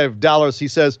 $5. He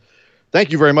says,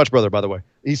 thank you very much, brother, by the way.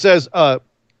 He says,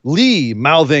 Lee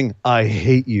mouthing, "I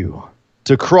hate you"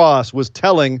 to Cross was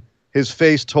telling his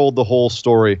face told the whole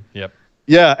story. Yep.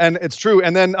 Yeah, and it's true.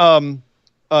 And then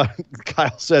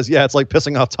Kyle says, yeah, it's like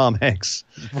pissing off Tom Hanks.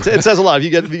 It says a lot. If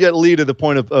you get Lee to the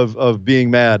point of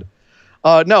being mad.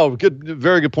 No,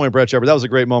 very good point, Brad Shepard. That was a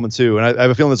great moment, too. And I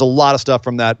have a feeling there's a lot of stuff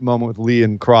from that moment with Lee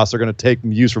and Cross they're going to take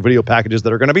and use for video packages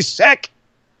that are going to be sick.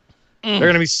 They're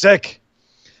going to be sick.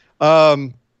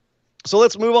 So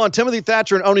let's move on. Timothy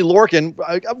Thatcher and Oney Lorcan.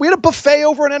 We had a buffet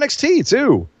over in NXT,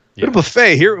 too. We had a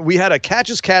buffet. Here we had a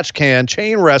catch can,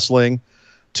 chain wrestling.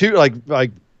 Two,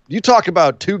 like you talk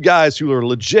about two guys who are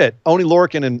legit. Oney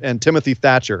Lorcan and Timothy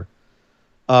Thatcher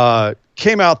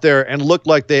came out there and looked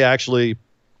like they actually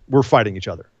were fighting each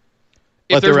other.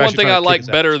 If there's one thing I like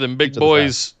better than big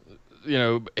boys,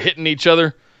 hitting each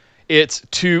other, it's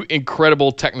two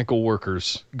incredible technical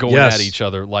workers going at each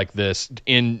other like this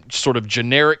in sort of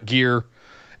generic gear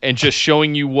and just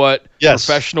showing you what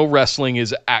professional wrestling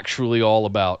is actually all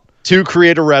about. Two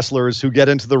creative wrestlers who get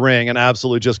into the ring and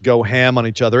absolutely just go ham on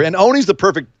each other. And Oney's the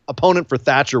perfect opponent for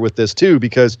Thatcher with this too,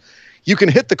 because you can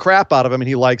hit the crap out of him and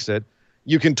he likes it.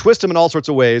 You can twist him in all sorts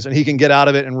of ways, and he can get out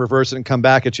of it and reverse it and come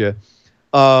back at you.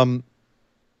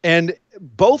 And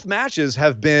both matches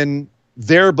have been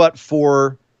there but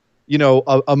for,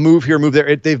 a move here, move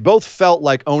there. They've both felt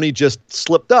like Oney just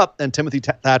slipped up and Timothy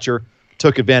Thatcher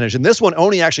took advantage. In this one,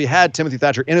 Oney actually had Timothy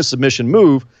Thatcher in a submission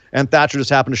move, and Thatcher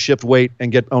just happened to shift weight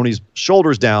and get Oney's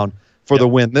shoulders down for the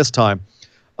win this time.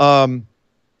 I'm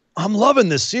loving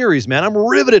this series, man. I'm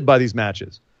riveted by these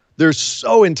matches. They're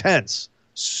so intense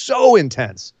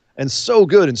and so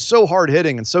good and so hard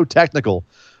hitting and so technical.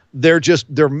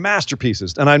 They're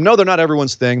masterpieces. And I know they're not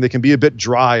everyone's thing. They can be a bit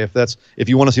dry if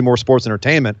you want to see more sports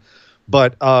entertainment,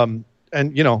 but, and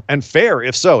fair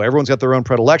if so. Everyone's got their own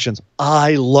predilections.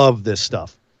 I love this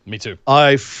stuff. Me too.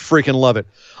 I freaking love it.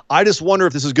 I just wonder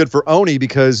if this is good for Oney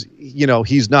because,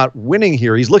 he's not winning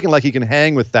here. He's looking like he can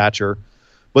hang with Thatcher,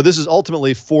 but this is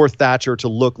ultimately for Thatcher to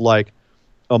look like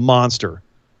a monster.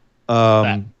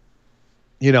 And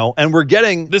we're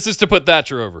getting... This is to put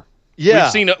Thatcher over.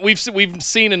 Yeah. We've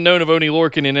seen and known of Oney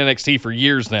Lorcan in NXT for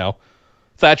years now.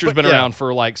 Thatcher's been around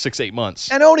for like 6-8 months.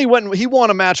 And Oni won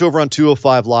a match over on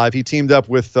 205 Live. He teamed up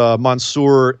with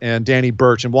Mansoor and Danny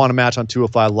Burch and won a match on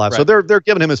 205 Live. Right. So they're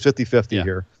giving him his 50-50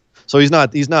 here. So he's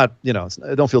not,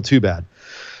 I don't feel too bad.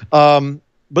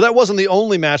 But that wasn't the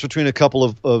only match between a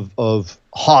couple of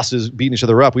hosses beating each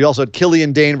other up. We also had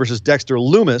Killian Dane versus Dexter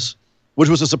Lumis, which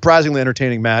was a surprisingly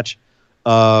entertaining match.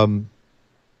 Lumis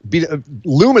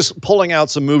pulling out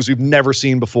some moves we've never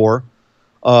seen before.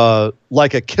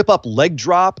 Like a kip-up leg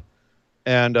drop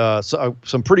and a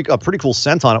pretty cool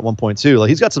senton at one point, too. Like,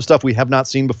 he's got some stuff we have not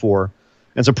seen before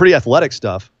and some pretty athletic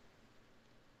stuff.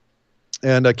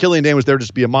 And Killian Dane was there just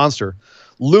to be a monster.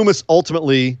 Lumis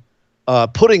ultimately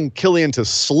putting Killian to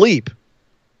sleep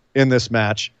in this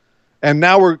match. And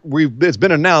now it's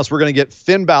been announced we're going to get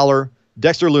Finn Balor,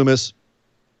 Dexter Lumis,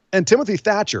 and Timothy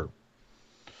Thatcher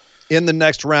in the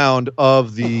next round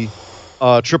of the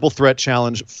Triple Threat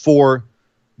Challenge for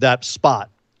that spot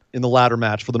in the ladder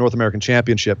match for the North American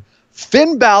Championship.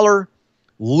 Finn Balor,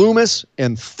 Lumis,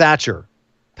 and Thatcher.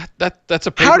 That's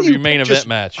a pay-per-view main event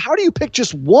match. How do you pick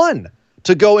just one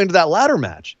to go into that ladder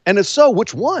match? And if so,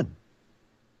 which one?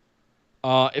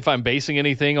 If I'm basing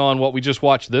anything on what we just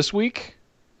watched this week,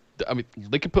 I mean,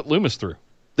 they could put Lumis through.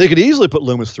 They could easily put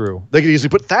Lumis through. They could easily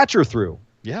put Thatcher through.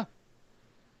 Yeah.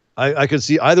 I could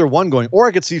see either one going, or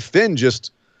I could see Finn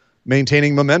just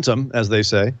maintaining momentum, as they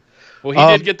say.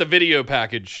 Well, he did get the video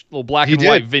package, little black and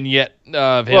white vignette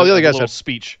of him, the other guys had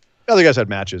speech. The other guys had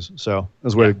matches, so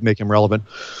that's a way to make him relevant.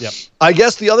 Yep. I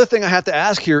guess the other thing I have to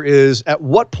ask here is, at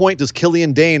what point does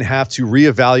Killian Dane have to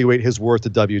reevaluate his worth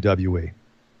at WWE?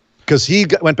 Because he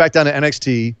went back down to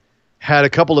NXT, had a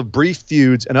couple of brief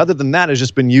feuds, and other than that has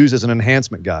just been used as an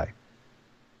enhancement guy.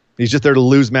 He's just there to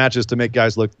lose matches to make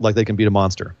guys look like they can beat a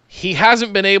monster. He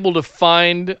hasn't been able to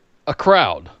find a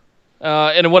crowd.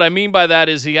 And what I mean by that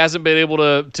is he hasn't been able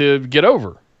to get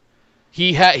over.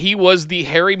 He was the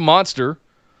hairy monster,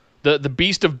 the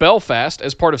Beast of Belfast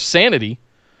as part of Sanity,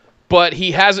 but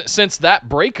he hasn't, since that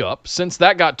breakup, since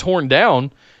that got torn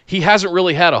down, he hasn't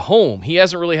really had a home. He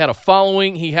hasn't really had a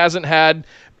following. He hasn't had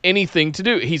anything to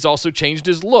do. He's also changed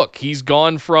his look. He's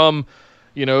gone from,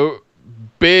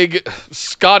 big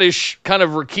Scottish kind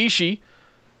of Rikishi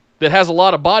that has a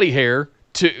lot of body hair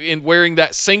in wearing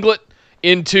that singlet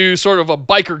into sort of a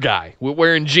biker guy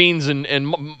wearing jeans and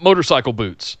motorcycle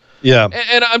boots. Yeah.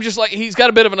 And I'm just like, he's got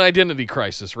a bit of an identity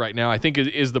crisis right now, I think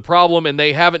is the problem. And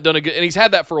they haven't done a good, and he's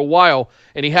had that for a while,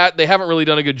 and they haven't really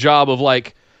done a good job of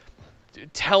like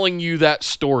telling you that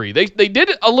story. They did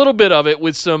a little bit of it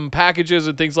with some packages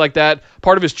and things like that,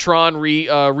 part of his Tron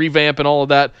revamp and all of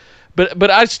that.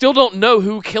 But I still don't know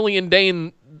who Killian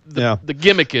Dane the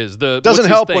gimmick is. Doesn't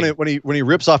help when he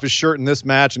rips off his shirt in this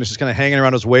match and it's just kind of hanging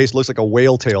around his waist, looks like a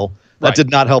whale tail. That did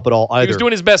not help at all either. He was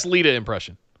doing his best Lita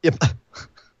impression. Yep.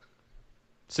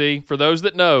 See, for those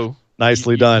that know,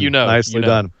 nicely done. Nicely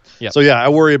done. Yep. So I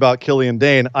worry about Killian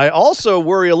Dane. I also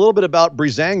worry a little bit about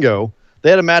Breezango. They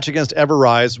had a match against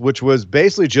Everrise, which was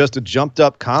basically just a jumped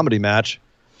up comedy match.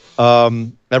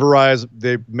 Everrise,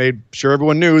 they made sure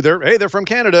everyone knew they're from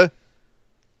Canada.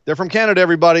 They're from Canada,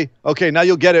 everybody. Okay, now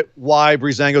you'll get it why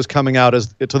Breezango's coming out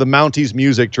to the Mounties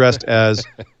music dressed as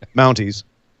Mounties.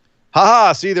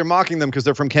 Ha! See, they're mocking them because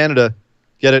they're from Canada.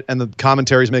 Get it? And the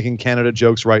commentary's making Canada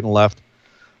jokes right and left.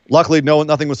 Luckily,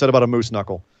 nothing was said about a moose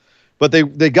knuckle. But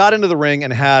they got into the ring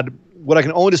and had what I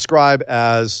can only describe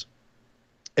as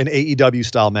an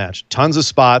AEW-style match. Tons of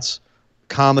spots,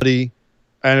 comedy,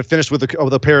 and it finished with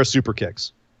a pair of super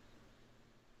kicks.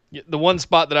 The one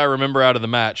spot that I remember out of the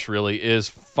match really is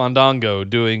Fandango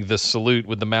doing the salute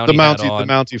with the Mountie hat on.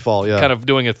 The Mountie fall, yeah. Kind of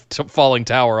doing a falling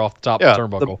tower off the top of the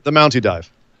turnbuckle. The Mountie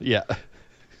dive. Yeah.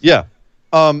 Yeah.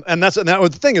 And that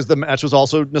was the thing is the match was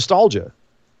also nostalgia.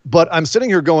 But I'm sitting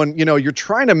here going, you're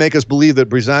trying to make us believe that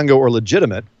Breezango are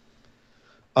legitimate.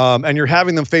 And you're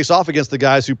having them face off against the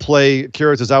guys who play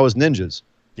Kira Tozawa's ninjas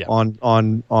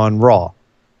on Raw.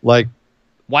 Like,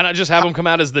 why not just have them come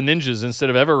out as the ninjas instead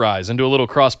of Everrise and do a little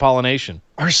cross-pollination?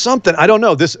 Or something. I don't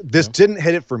know. This didn't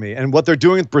hit it for me. And what they're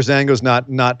doing with Breezango's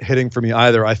not hitting for me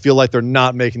either. I feel like they're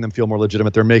not making them feel more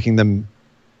legitimate. They're making them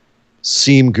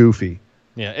seem goofy.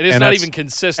 Yeah, it is not even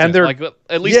consistent. And like,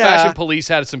 at least Fashion Police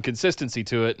had some consistency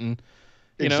to it. And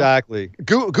exactly.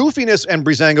 Goofiness and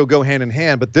Breezango go hand in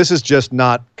hand, but this is just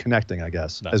not connecting, I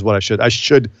guess, is what I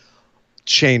should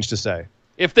change to say.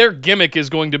 If their gimmick is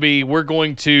going to be, we're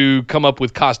going to come up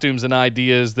with costumes and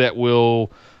ideas that will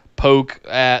poke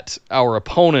at our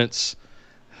opponents,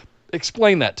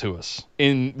 explain that to us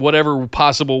in whatever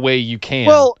possible way you can.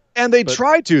 Well, And they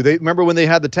tried to. They remember when they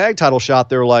had the tag title shot,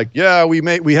 they were like, yeah,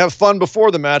 we have fun before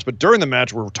the match, but during the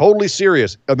match, we're totally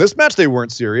serious. In this match, they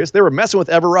weren't serious. They were messing with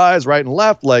Ever-Rise right and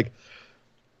left. Like,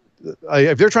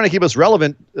 if they're trying to keep us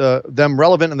relevant,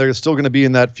 and they're still going to be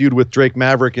in that feud with Drake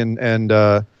Maverick and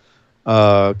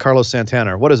Carlos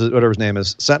Santana, or whatever his name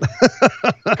is.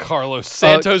 Carlos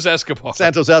Santos Escobar.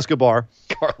 Santos Escobar.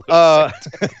 Carlos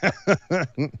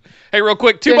Hey, real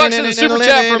quick, $2 in the super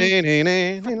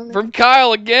chat from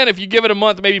Kyle again. If you give it a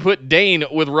month, maybe put Dane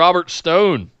with Robert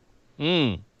Stone.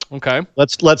 Okay.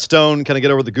 Let Stone kind of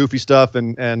get over the goofy stuff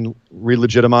and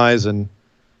re-legitimize and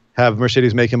have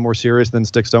Mercedes make him more serious than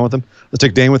stick Stone with him. Let's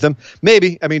stick Dane with him.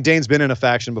 Maybe. I mean, Dane's been in a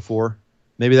faction before.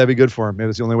 Maybe that'd be good for him. Maybe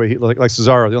it's the only way like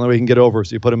Cesaro, the only way he can get over.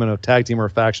 So you put him in a tag team or a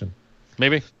faction.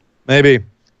 Maybe.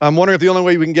 I'm wondering if the only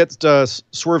way we can get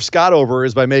Swerve Scott over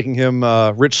is by making him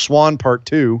Rich Swann Part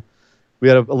 2. We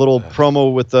had a little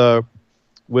promo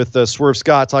with Swerve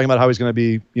Scott talking about how he's going to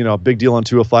be, a big deal on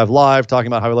 205 Live, talking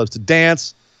about how he loves to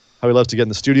dance, how he loves to get in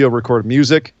the studio, record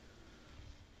music,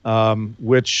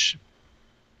 which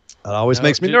always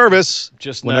makes me nervous.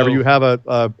 Just whenever you have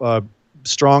a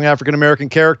strong African-American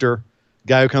character,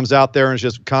 guy who comes out there and is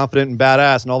just confident and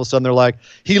badass, and all of a sudden they're like,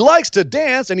 he likes to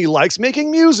dance and he likes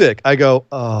making music. I go,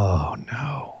 oh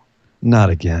no, not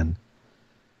again.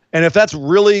 And if that's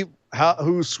really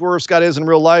who Swerve Scott is in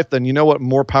real life, then you know what?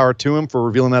 More power to him for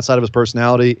revealing that side of his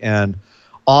personality, and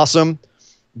awesome.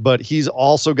 But he's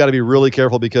also got to be really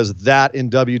careful because that in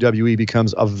WWE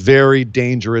becomes a very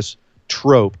dangerous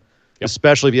trope,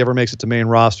 especially if he ever makes it to main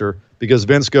roster, because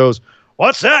Vince goes,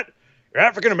 what's that? You're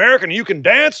African-American and you can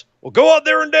dance? Well, go out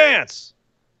there and dance.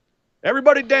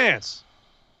 Everybody dance.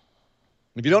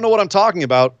 If you don't know what I'm talking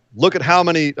about, look at how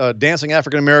many dancing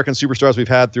African-American superstars we've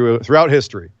had throughout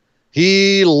history.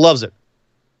 He loves it.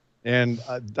 And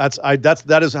I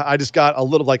just got a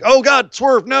little like, oh God,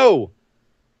 Swerve, no.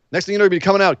 Next thing you know, you'll be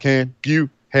coming out. Can you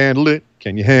handle it?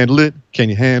 Can you handle it? Can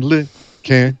you handle it?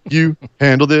 Can you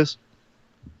handle this?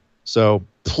 So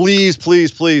please,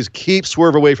 please, please keep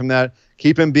Swerve away from that.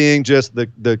 Keep him being just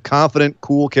the confident,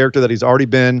 cool character that he's already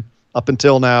been up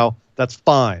until now. That's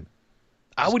fine.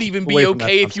 I would even be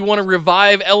okay if you want to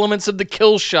revive elements of the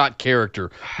Killshot character.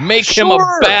 Make him a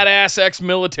badass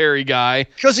ex-military guy.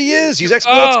 Because he is. He's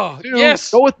ex-military. Oh,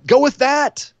 yes. Go with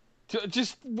that.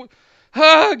 Just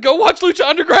go watch Lucha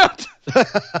Underground.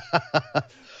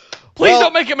 Please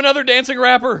don't make him another dancing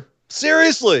rapper.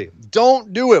 Seriously,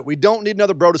 don't do it. We don't need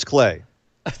another Brodus Clay.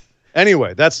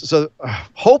 Anyway,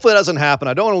 hopefully that doesn't happen.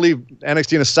 I don't want to leave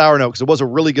NXT in a sour note because it was a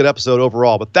really good episode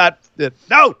overall. But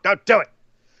no, don't do it.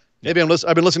 Maybe I've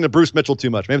been listening to Bruce Mitchell too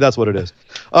much. Maybe that's what it is.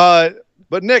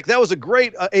 But Nick, that was a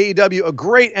great AEW, a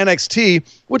great NXT,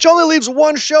 which only leaves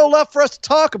one show left for us to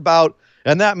talk about,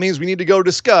 and that means we need to go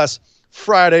discuss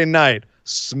Friday Night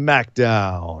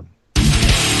SmackDown.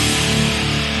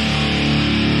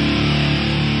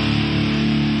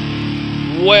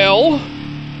 Well,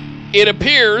 it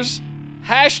appears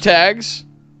hashtags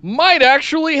might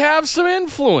actually have some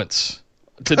influence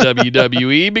to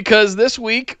WWE because this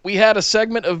week we had a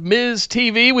segment of Miz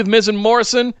TV with Miz and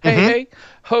Morrison. Hey,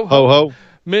 ho, ho.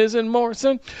 Miz and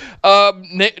Morrison.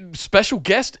 Special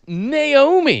guest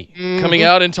Naomi coming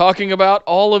out and talking about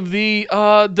all of the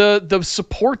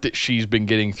support that she's been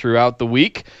getting throughout the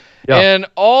week. Yeah. And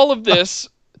all of this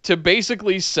to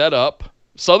basically set up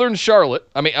Southern Charlotte.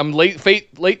 I mean, I'm not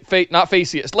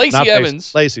Facey. It's Lacey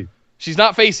Evans. Lacey. She's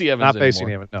not Facey Evans not anymore.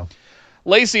 Facey Evans, no.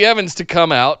 Lacey Evans to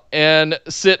come out and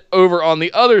sit over on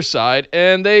the other side,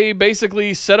 and they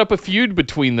basically set up a feud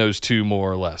between those two,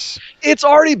 more or less. It's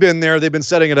already been there. They've been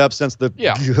setting it up since the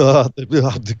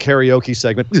karaoke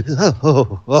segment.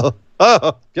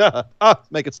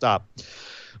 Make it stop.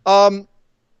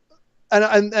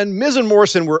 And Miz and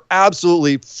Morrison were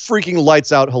absolutely freaking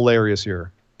lights out hilarious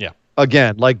here. Yeah.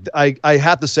 Again, like I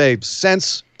have to say,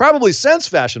 since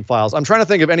Fashion Files, I'm trying to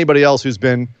think of anybody else who's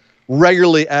been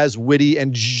regularly as witty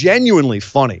and genuinely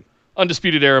funny.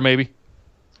 Undisputed Era, maybe.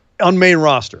 On main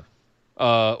roster.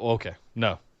 Okay.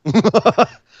 No.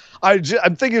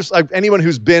 I'm thinking of like anyone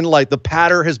who's been like the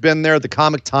patter has been there, the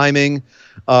comic timing,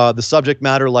 the subject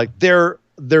matter, like they're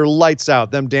lights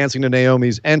out. Them dancing to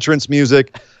Naomi's entrance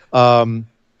music,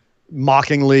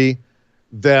 mockingly,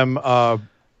 them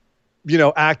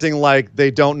acting like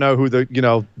they don't know who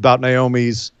about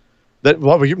Naomi's.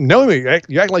 Naomi,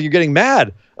 you act like you're getting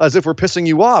mad, as if we're pissing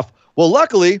you off. Well,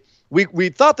 luckily, we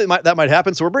thought that might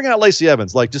happen, so we're bringing out Lacey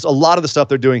Evans. Like, just a lot of the stuff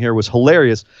they're doing here was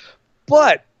hilarious.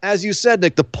 But, as you said,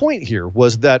 Nick, the point here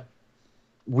was that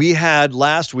we had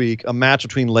last week a match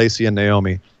between Lacey and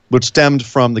Naomi, which stemmed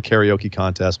from the karaoke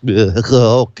contest.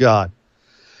 Oh, God.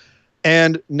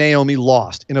 And Naomi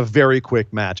lost in a very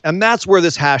quick match. And that's where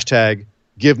this hashtag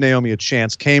Give Naomi a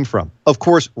Chance came from. Of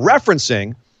course,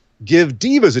 referencing Give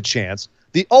Divas a Chance,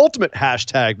 the ultimate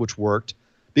hashtag which worked,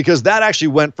 because that actually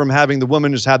went from having the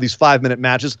women just have these 5-minute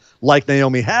matches like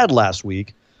Naomi had last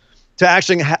week to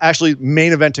actually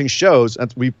main eventing shows.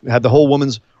 And we had the whole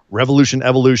women's Revolution,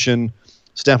 Evolution,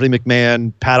 Stephanie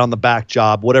McMahon, pat on the back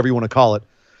job, whatever you want to call it.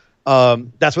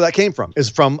 That's where that came from, is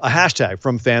from a hashtag,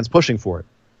 from fans pushing for it.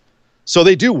 So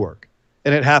they do work.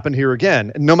 And it happened here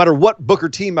again. And no matter what Booker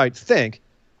T might think,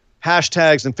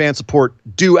 hashtags and fan support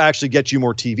do actually get you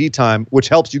more TV time, which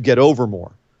helps you get over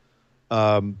more.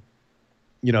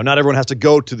 Not everyone has to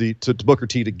go to Booker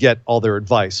T to get all their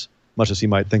advice, much as he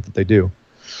might think that they do.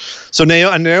 So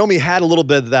Naomi had a little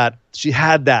bit of that. She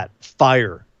had that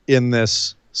fire in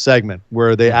this segment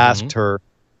where they asked her,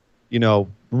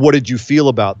 what did you feel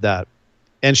about that?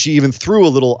 And she even threw a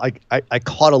little, I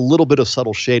caught a little bit of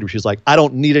subtle shade where she's like, I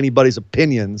don't need anybody's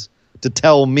opinions to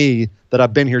tell me that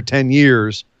I've been here 10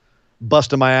 years,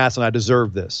 busting my ass, and I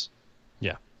deserve this.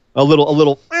 Yeah. A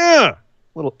little over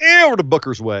to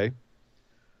Booker's way.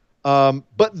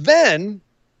 But then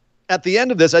at the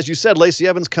end of this, as you said, Lacey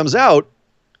Evans comes out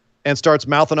and starts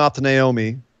mouthing off to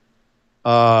Naomi.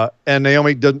 And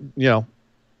Naomi doesn't,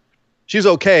 she's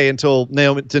okay until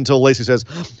Lacey says,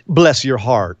 bless your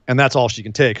heart. And that's all she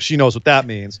can take. She knows what that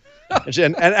means.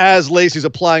 and as Lacey's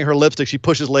applying her lipstick, she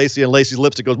pushes Lacey, and Lacey's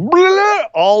lipstick goes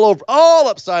all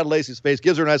upside Lacey's face,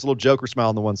 gives her a nice little Joker smile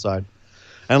on the one side.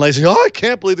 And Lacey, I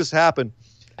can't believe this happened.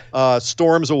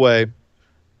 Storms away.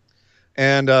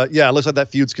 And it looks like that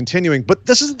feud's continuing. But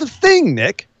this is the thing,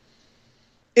 Nick,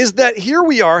 is that here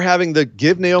we are having the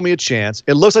Give Naomi a Chance.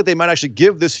 It looks like they might actually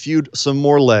give this feud some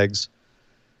more legs.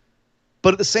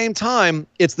 But at the same time,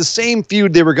 it's the same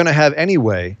feud they were going to have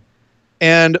anyway.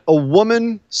 And a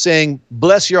woman saying,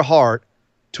 bless your heart,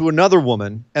 to another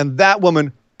woman, and that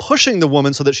woman pushing the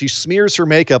woman so that she smears her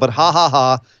makeup,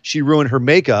 and she ruined her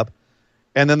makeup.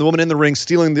 And then the woman in the ring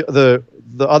stealing the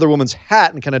other woman's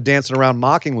hat and kind of dancing around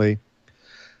mockingly.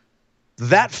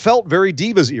 That felt very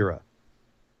Divas era.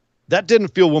 That didn't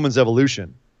feel Women's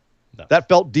Evolution. No. That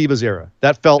felt Divas era.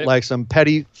 That felt like some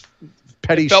petty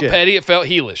shit. It felt petty. It felt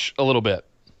heelish a little bit.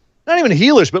 Not even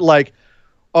heelish, but like,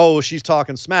 oh, she's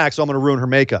talking smack, so I'm going to ruin her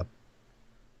makeup.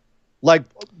 Like,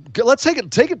 let's take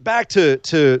it back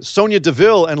to Sonya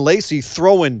Deville and Lacey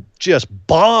throwing just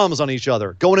bombs on each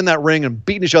other, going in that ring and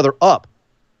beating each other up.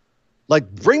 Like,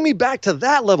 bring me back to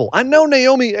that level. I know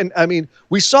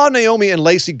we saw Naomi and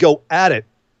Lacey go at it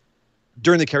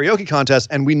during the karaoke contest,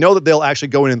 and we know that they'll actually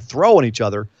go in and throw on each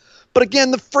other. But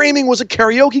again, the framing was a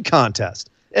karaoke contest,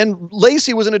 and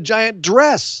Lacey was in a giant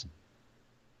dress.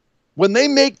 When they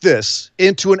make this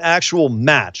into an actual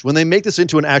match, when they make this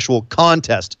into an actual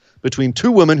contest between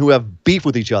two women who have beef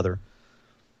with each other,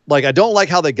 like, I don't like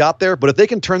how they got there, but if they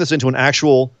can turn this into an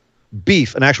actual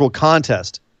beef, an actual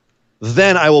contest,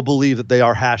 then I will believe that they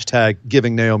are hashtag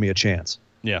giving Naomi a chance.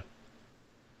 Yeah.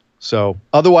 So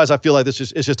otherwise, I feel like it's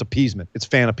just appeasement. It's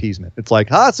fan appeasement. It's like,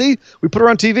 see, we put her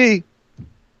on TV.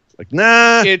 It's like,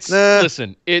 nah.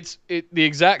 Listen, the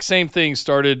exact same thing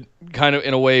started kind of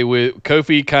in a way with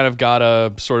Kofi. Kind of got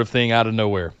a sort of thing out of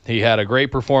nowhere. He had a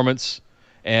great performance,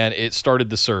 and it started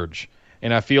the surge.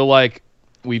 And I feel like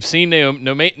we've seen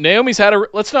Naomi's had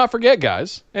let's not forget,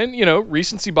 guys, and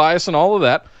recency bias and all of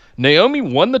that. Naomi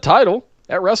won the title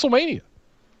at WrestleMania.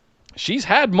 She's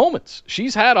had moments.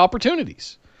 She's had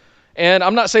opportunities. And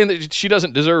I'm not saying that she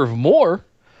doesn't deserve more,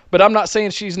 but I'm not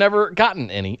saying she's never gotten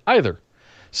any either.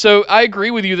 So I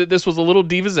agree with you that this was a little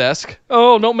Divas-esque.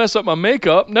 Oh, don't mess up my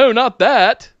makeup. No, not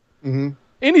that. Mm-hmm.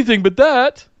 Anything but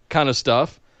that kind of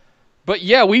stuff. But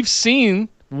yeah, we've seen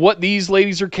what these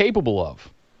ladies are capable of.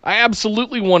 I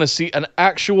absolutely want to see an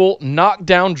actual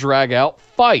knockdown, drag-out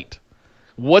fight.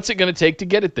 What's it going to take to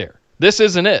get it there? This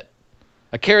isn't it.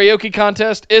 A karaoke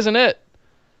contest isn't it.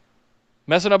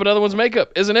 Messing up another one's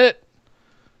makeup isn't it.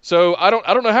 So I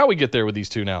don't know how we get there with these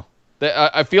two now.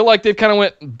 I feel like they've kind of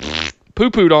went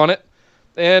poo-pooed on it,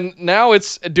 and now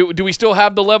it's do we still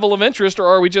have the level of interest, or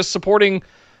are we just supporting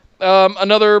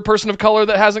another person of color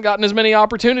that hasn't gotten as many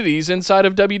opportunities inside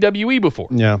of WWE before?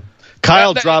 Yeah.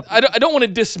 Kyle dropped. I don't want to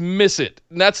dismiss it.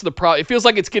 And that's the problem. It feels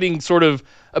like it's getting sort of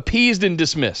appeased and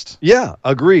dismissed. Yeah,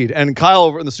 agreed. And Kyle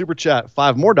over in the super chat,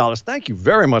 $5 more. Thank you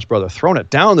very much, brother. Throwing it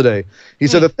down today. He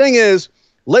said the thing is,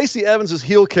 Lacey Evans'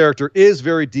 heel character is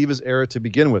very Divas era to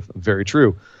begin with. Very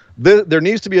true. There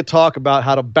needs to be a talk about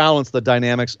how to balance the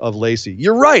dynamics of Lacey.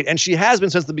 You're right, and she has been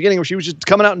since the beginning, where she was just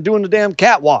coming out and doing the damn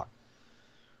catwalk.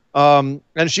 And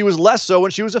she was less so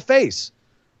when she was a face.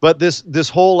 But this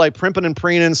whole like primping and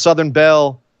preening Southern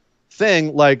Belle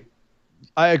thing, like,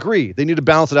 I agree. They need to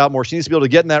balance it out more. She needs to be able to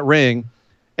get in that ring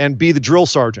and be the drill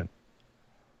sergeant.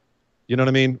 You know what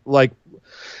I mean? Like,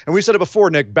 and we said it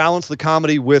before, Nick, balance the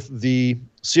comedy with the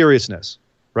seriousness,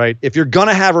 right? If you're going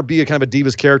to have her be a kind of a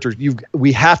divas character,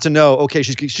 we have to know, okay,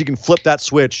 she can flip that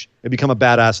switch and become a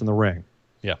badass in the ring.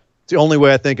 Yeah. It's the only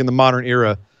way, I think, in the modern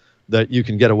era that you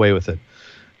can get away with it.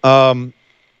 And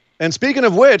speaking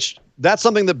of which, that's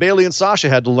something that Bayley and Sasha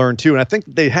had to learn too, and I think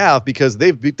they have, because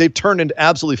they've turned into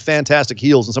absolutely fantastic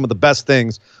heels and some of the best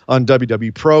things on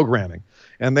WWE programming.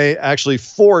 And they actually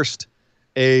forced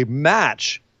a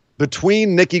match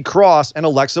between Nikki Cross and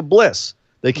Alexa Bliss.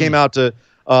 They came out to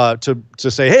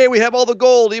say, hey, we have all the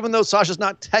gold, even though Sasha's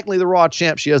not technically the Raw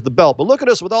champ. She has the belt. But look at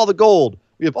us with all the gold.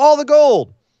 We have all the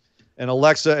gold. And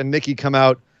Alexa and Nikki come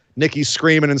out, Nikki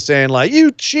screaming and saying, like,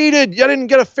 you cheated. You didn't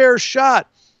get a fair shot.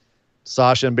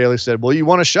 Sasha and Bayley said, well, you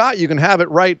want a shot? You can have it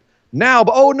right now.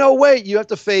 But, oh, no, wait. You have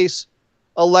to face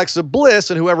Alexa Bliss,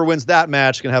 and whoever wins that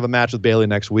match can have a match with Bayley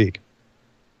next week.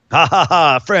 Ha, ha,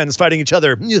 ha. Friends fighting each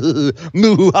other.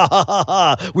 Moo, ha, ha, ha,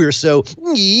 ha. We're so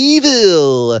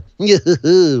evil.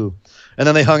 And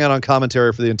then they hung out on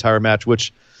commentary for the entire match,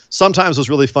 which sometimes was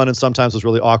really fun and sometimes was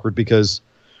really awkward because,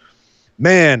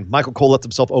 man, Michael Cole left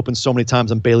himself open so many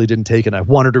times and Bayley didn't take it. I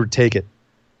wanted her to take it.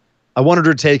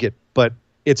 But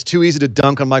it's too easy to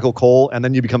dunk on Michael Cole, and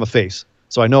then you become a face.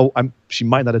 So I know she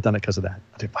might not have done it because of that.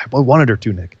 I wanted her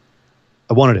to, Nick.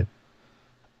 I wanted it.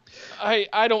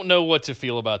 I don't know what to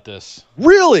feel about this.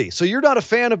 Really? So you're not a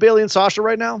fan of Bayley and Sasha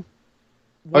right now?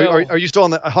 Well, are you still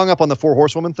hung up on the 4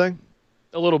 horsewoman thing?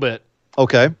 A little bit.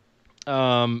 Okay.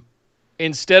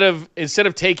 Instead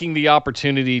of taking the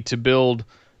opportunity to build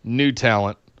new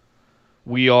talent,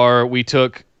 we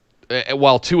took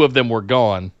while 2 of them were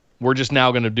gone. We're just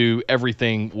now going to do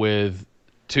everything with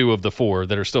 2 of the 4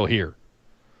 that are still here.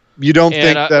 You don't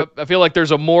think that... I feel like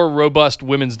there's a more robust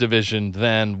women's division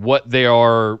than what they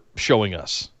are showing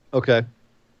us. Okay.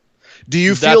 Do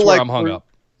you That's feel where like I'm hung up.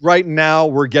 Right now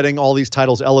we're getting all these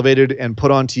titles elevated and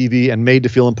put on TV and made to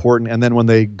feel important, and then when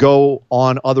they go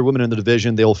on other women in the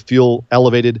division, they'll feel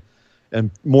elevated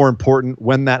and more important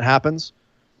when that happens?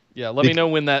 Yeah, let me know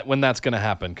when that's going to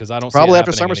happen, because I don't probably see it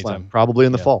after happening SummerSlam. anytime. Probably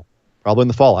in the fall. Probably in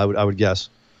the fall, I would guess.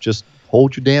 Just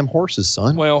hold your damn horses,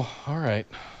 son. Well, all right.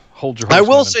 Hold your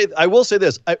horses. I will say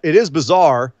this. It is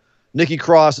bizarre. Nikki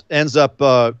Cross ends up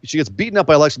she gets beaten up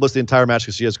by Alexa Bliss the entire match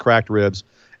because she has cracked ribs.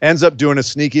 Ends up doing a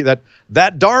sneaky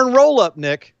that darn roll up,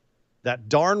 Nick. That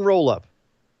darn roll up.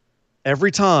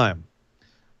 Every time.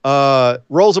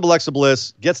 Rolls up Alexa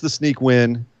Bliss, gets the sneak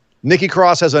win. Nikki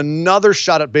Cross has another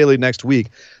shot at Bayley next week.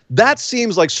 That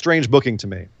seems like strange booking to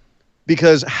me.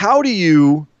 Because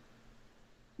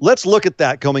let's look at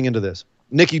that coming into this.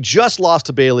 Nikki just lost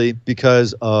to Bayley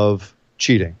because of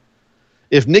cheating.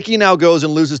 If Nikki now goes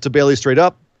and loses to Bayley straight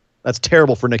up, that's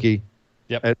terrible for Nikki.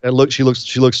 Yep. And she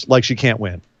looks like she can't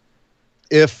win.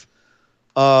 If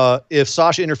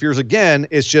Sasha interferes again,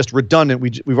 it's just redundant.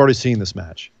 We've already seen this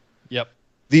match. Yep.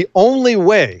 The only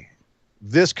way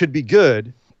this could be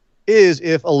good is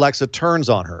if Alexa turns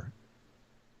on her.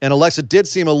 And Alexa did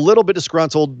seem a little bit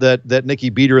disgruntled that Nikki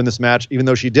beat her in this match, even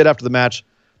though she did after the match.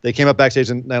 They came up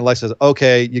backstage and Alexa says,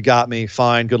 okay, you got me.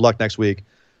 Fine. Good luck next week.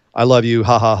 I love you.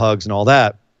 Ha ha hugs and all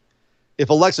that.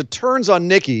 If Alexa turns on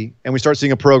Nikki and we start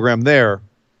seeing a program there,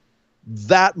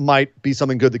 that might be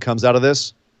something good that comes out of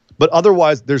this. But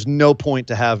otherwise, there's no point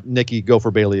to have Nikki go for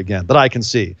Bayley again that I can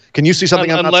see. Can you see something?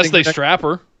 Unless they strap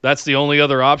her. That's the only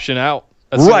other option out.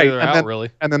 That's right. The only other out, really.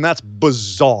 And then that's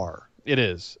bizarre. It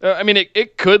is. I mean,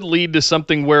 it could lead to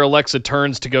something where Alexa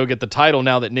turns to go get the title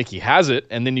now that Nikki has it,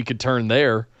 and then you could turn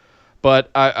there.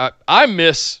 But I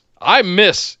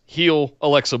miss heel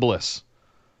Alexa Bliss.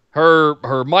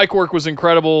 Her mic work was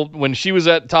incredible. When she was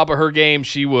at the top of her game,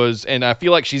 she was, and I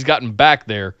feel like she's gotten back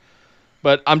there.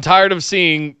 But I'm tired of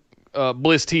seeing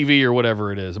Bliss TV or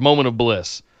whatever it is, Moment of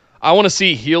Bliss. I want to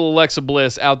see heel Alexa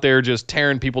Bliss out there just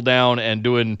tearing people down and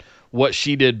doing what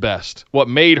she did best, what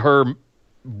made her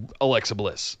Alexa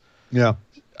Bliss. Yeah.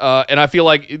 And I feel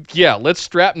like, yeah, let's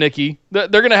strap Nikki. They're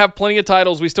going to have plenty of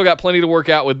titles. We still got plenty to work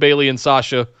out with Bayley and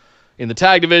Sasha in the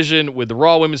tag division, with the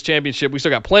Raw Women's Championship. We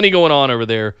still got plenty going on over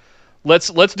there.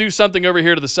 Let's do something over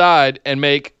here to the side and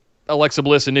make Alexa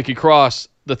Bliss and Nikki Cross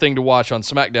the thing to watch on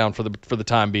SmackDown for the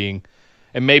time being,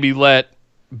 and maybe let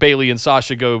Bayley and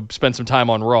Sasha go spend some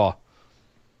time on Raw.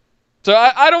 So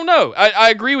I don't know. I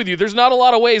agree with you. There's not a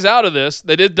lot of ways out of this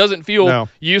that it doesn't feel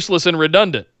useless and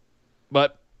redundant,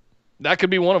 but that could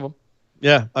be one of them.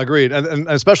 Yeah, agreed. And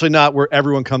especially not where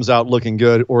everyone comes out looking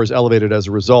good or is elevated as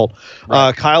a result.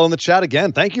 Right. Kyle in the chat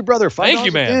again. Thank you, brother. Thank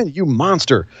you, man. Again, you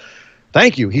monster.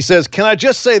 Thank you. He says, can I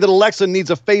just say that Alexa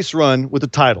needs a face run with the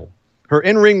title? Her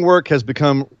in-ring work has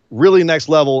become really next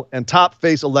level, and top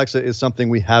face Alexa is something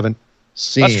we haven't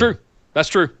seen. That's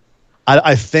true.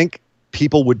 I think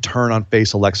people would turn on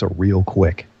face Alexa real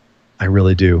quick. I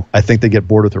really do. I think they get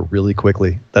bored with her really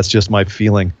quickly. That's just my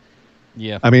feeling.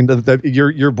 Yeah. I mean,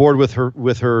 you're bored with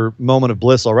her moment of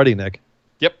bliss already, Nick.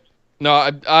 Yep. No,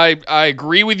 I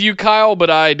agree with you, Kyle, but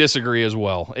I disagree as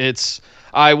well.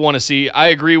 I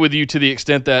agree with you to the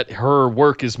extent that her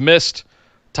work is missed,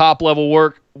 top level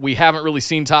work. We haven't really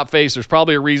seen top face. There's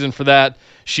probably a reason for that.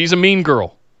 She's a mean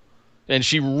girl, and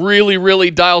she really, really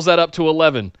dials that up to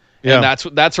 11. Yeah. And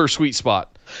that's her sweet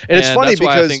spot. And it's funny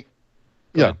because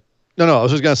yeah. No, I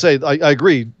was just going to say, I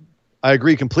agree. I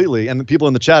agree completely. And the people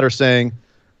in the chat are saying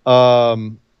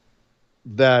that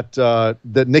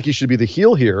Nikki should be the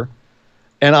heel here.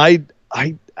 And I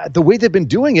the way they've been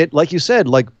doing it, like you said,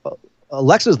 like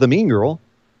Alexa's the mean girl,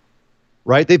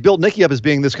 right? They built Nikki up as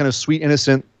being this kind of sweet,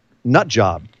 innocent nut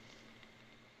job.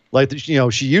 Like,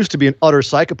 she used to be an utter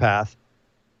psychopath,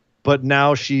 but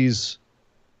now she's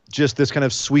just this kind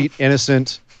of sweet,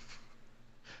 innocent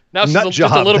now she's nut just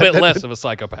a job. little bit less of a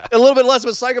psychopath. A little bit less of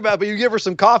a psychopath, but you give her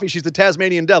some coffee, she's the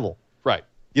Tasmanian devil. Right.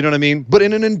 You know what I mean? But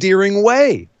in an endearing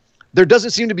way. There doesn't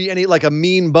seem to be any, like, a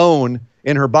mean bone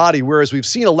in her body, whereas we've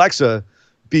seen Alexa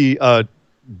be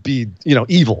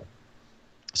evil.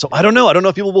 So I don't know. I don't know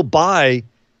if people will buy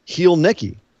heel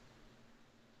Nikki,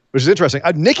 which is interesting.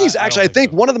 Nikki's actually, I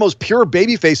think, one of the most pure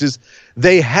baby faces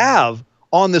they have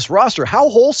on this roster. How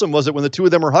wholesome was it when the two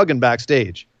of them were hugging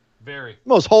backstage? Very.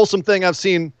 Most wholesome thing I've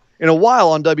seen in a while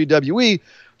on WWE.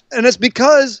 And it's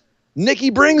because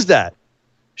Nikki brings that.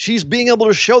 She's being able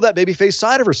to show that babyface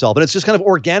side of herself, and it's just kind of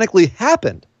organically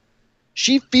happened.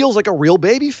 She feels like a real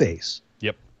babyface.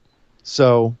 Yep.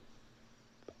 So,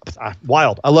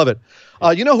 wild. I love it.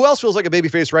 You know who else feels like a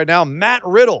babyface right now? Matt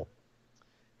Riddle.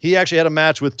 He actually had a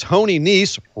match with Tony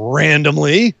Nese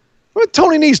randomly. What's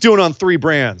Tony Nese doing on 3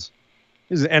 brands?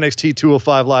 He's an NXT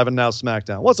 205 Live and now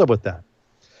SmackDown. What's up with that?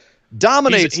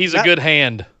 Dominates. He's a good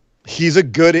hand. He's a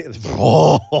good.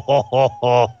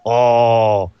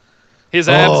 His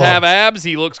abs have abs.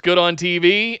 He looks good on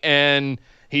TV, and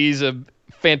he's a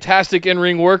fantastic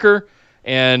in-ring worker.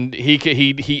 And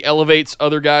he elevates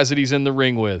other guys that he's in the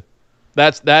ring with.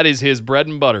 That is his bread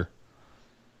and butter.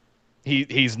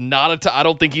 He's not I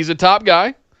don't think he's a top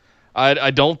guy. I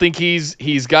don't think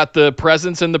he's got the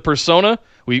presence and the persona.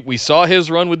 We saw his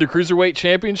run with the Cruiserweight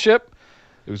Championship.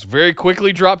 It was very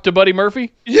quickly dropped to Buddy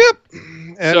Murphy. Yep.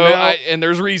 And so now, and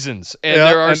there's reasons, and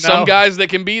there are some guys that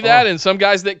can be that, and some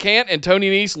guys that can't. And Tony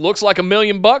Nese looks like $1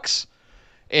 million,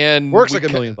 and works like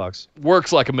 $1 million.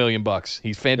 Works like $1 million.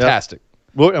 He's fantastic.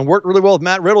 Yep. And worked really well with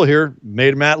Matt Riddle here.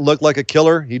 Made Matt look like a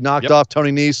killer. He knocked off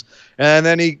Tony Nese, and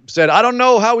then he said, "I don't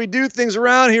know how we do things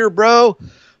around here, bro,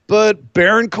 but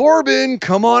Baron Corbin,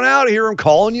 come on out here. I'm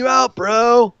calling you out,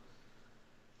 bro."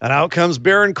 And out comes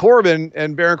Baron Corbin,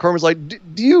 and Baron Corbin's like,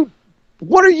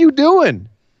 what are you doing?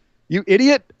 You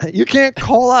idiot. You can't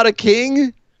call out a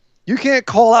king. You can't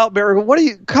call out Baron.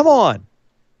 Come on.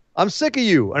 I'm sick of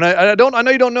you. And I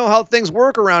know you don't know how things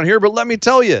work around here, but let me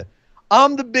tell you,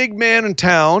 I'm the big man in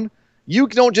town. You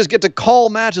don't just get to call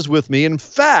matches with me. In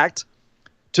fact,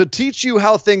 to teach you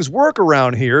how things work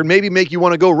around here and maybe make you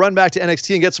want to go run back to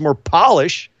NXT and get some more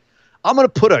polish, I'm going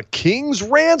to put a king's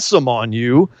ransom on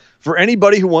you for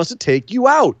anybody who wants to take you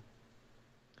out.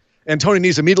 And Tony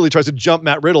Nese immediately tries to jump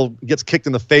Matt Riddle, gets kicked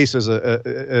in the face as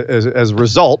a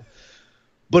result.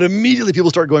 But immediately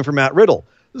people start going for Matt Riddle.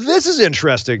 This is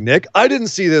interesting, Nick. I didn't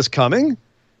see this coming.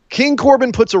 King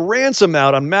Corbin puts a ransom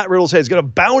out on Matt Riddle's head. He's got a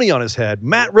bounty on his head.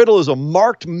 Matt Riddle is a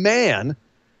marked man,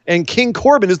 and King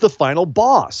Corbin is the final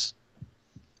boss.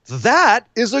 That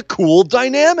is a cool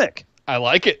dynamic. I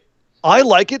like it. I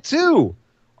like it too.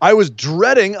 I was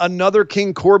dreading another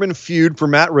King Corbin feud for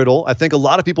Matt Riddle. I think a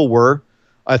lot of people were.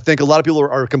 I think a lot of people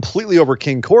are completely over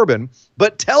King Corbin.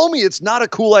 But tell me it's not a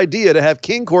cool idea to have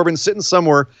King Corbin sitting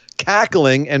somewhere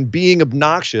cackling and being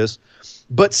obnoxious,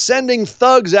 but sending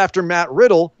thugs after Matt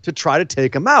Riddle to try to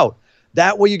take him out.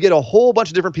 That way you get a whole bunch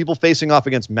of different people facing off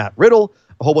against Matt Riddle,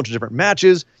 a whole bunch of different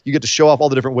matches. You get to show off all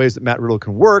the different ways that Matt Riddle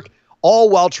can work,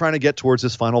 all while trying to get towards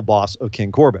his final boss of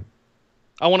King Corbin.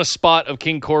 I want a spot of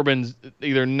King Corbin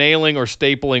either nailing or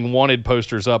stapling wanted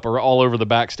posters up or all over the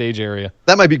backstage area.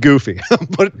 That might be goofy,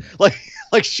 but like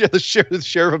the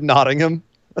sheriff of Nottingham.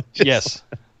 Yes.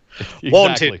 Exactly.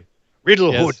 Wanted.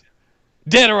 Riddle Hood.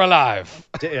 Dead or alive.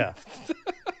 Yeah.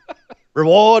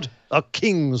 Reward a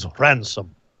king's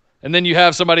ransom. And then you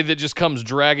have somebody that just comes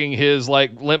dragging his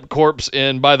limp corpse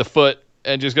in by the foot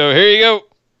and just go, here you go.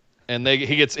 And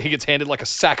he gets handed like a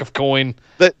sack of coin.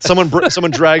 That someone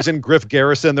drags in Griff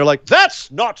Garrison. They're like, "That's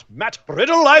not Matt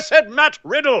Riddle. I said Matt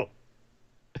Riddle.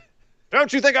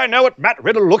 Don't you think I know what Matt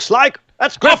Riddle looks like?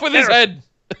 That's Griff Off with his Garrison.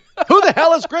 head. Who the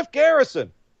hell is Griff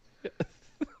Garrison?"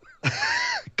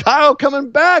 Kyle coming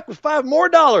back with $5 more.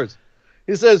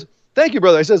 He says, "Thank you,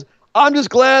 brother." He says, "I'm just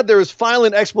glad there is finally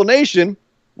an explanation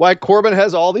why Corbin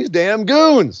has all these damn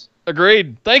goons."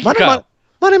 Agreed. Thank you, Kyle.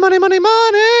 Money.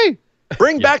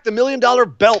 Bring back the $1 million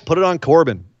belt. Put it on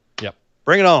Corbin. Yep.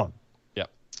 Bring it on. Yep.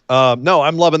 No,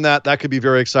 I'm loving that. That could be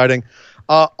very exciting.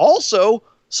 Also,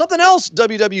 something else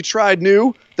WWE tried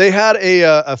new. They had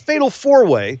a fatal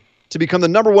 4-way to become the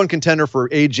number 1 contender for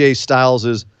AJ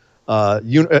Styles'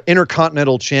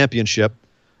 Intercontinental Championship.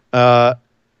 And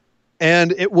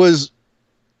it was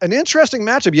an interesting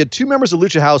matchup. You had 2 members of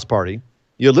Lucha House Party.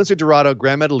 You had Lince Dorado,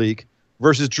 Grand Metalik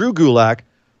versus Drew Gulak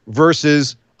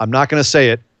versus, I'm not going to say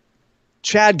it,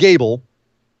 Chad Gable.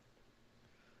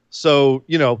 So,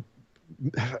 a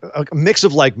mix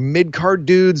of like mid-card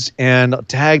dudes and a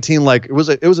tag team. Like it was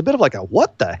a bit of like a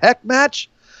what the heck match.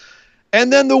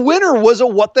 And then the winner was a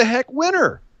what the heck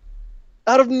winner.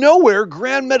 Out of nowhere,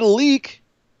 Grand Metalik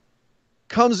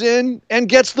comes in and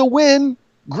gets the win.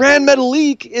 Grand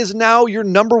Metalik is now your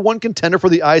number 1 contender for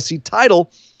the IC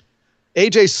title.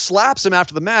 AJ slaps him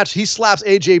after the match. He slaps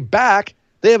AJ back.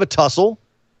 They have a tussle.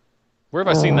 Where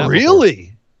have I seen that?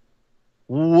 Really?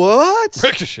 What?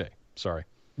 Ricochet. Sorry.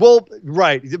 Well,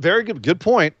 right. Very good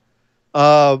point.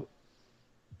 But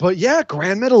yeah,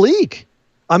 Grand Metalik.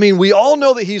 I mean, we all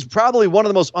know that he's probably one of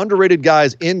the most underrated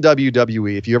guys in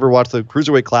WWE. If you ever watched the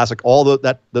Cruiserweight Classic,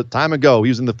 the time ago, he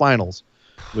was in the finals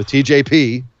with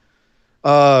TJP.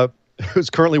 Who's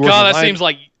currently working. God, that seems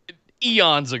like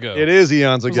eons ago. It is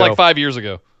eons ago. It was like 5 years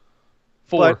ago.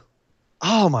 4. But,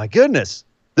 oh my goodness,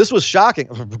 this was shocking.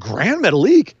 Grand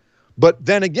Metalik. But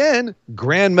then again,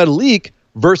 Grand Metalik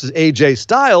versus AJ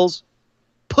Styles,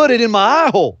 put it in my eye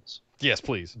holes. Yes,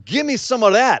 please. Give me some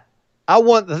of that. I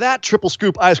want that triple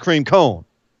scoop ice cream cone.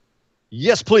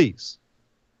 Yes, please.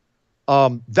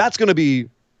 That's going to be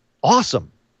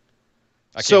awesome.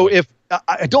 So wait. If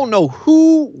I don't know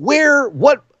who went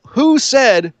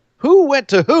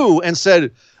to who and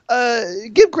said,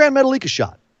 give Grand Metalik a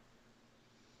shot.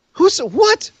 Who said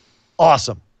what?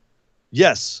 Awesome.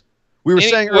 Yes. We were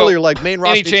saying earlier, like main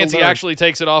roster. Any chance he actually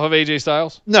takes it off of AJ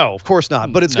Styles? No, of course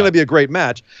not. But it's going to be a great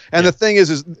match. And the thing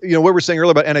is, what we were saying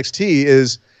earlier about NXT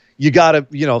is you got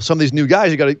to, some of these new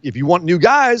guys, if you want new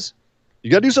guys,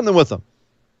 you got to do something with them.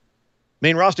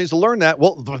 Main roster needs to learn that.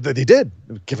 Well, they did.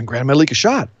 Giving Grand Metalik a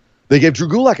shot. They gave Drew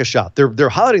Gulak a shot. They're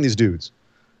highlighting these dudes.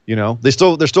 They're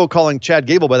still calling Chad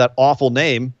Gable by that awful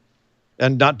name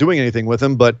and not doing anything with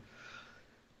him. But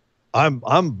I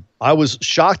was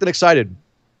shocked and excited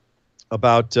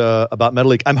about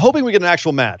Metalik. I'm hoping we get an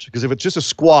actual match, because if it's just a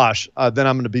squash, then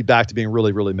I'm going to be back to being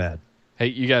really, really mad. Hey,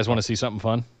 you guys want to see something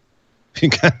fun?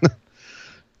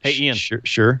 Hey, Ian.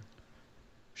 Sure.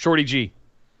 Shorty G.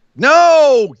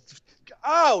 No!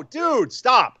 Oh, dude,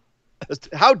 stop.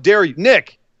 How dare you?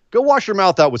 Nick, go wash your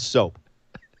mouth out with soap.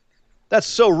 That's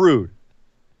so rude.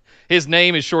 His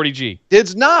name is Shorty G.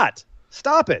 It's not.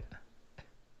 Stop it.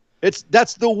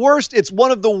 That's the worst. It's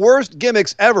one of the worst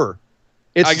gimmicks ever.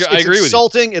 I agree with you.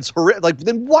 Insulting. It's horrific. Like,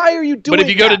 then why are you doing that? But if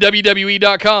you go to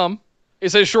WWE.com, it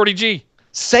says Shorty G.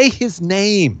 Say his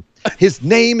name. His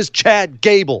name is Chad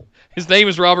Gable. His name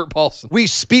is Robert Paulson. We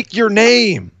speak your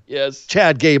name. Yes.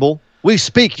 Chad Gable. We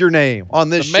speak your name on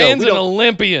this show. The man's an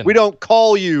Olympian. We don't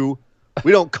call you by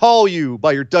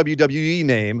your WWE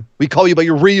name. We call you by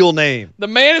your real name. The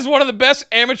man is one of the best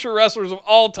amateur wrestlers of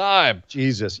all time.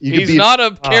 Jesus. He's not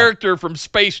a character from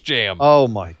Space Jam. Oh,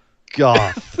 my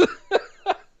God.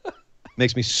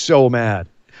 Makes me so mad.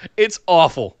 It's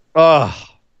awful. Anyway.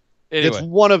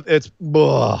 It's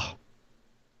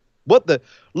What the?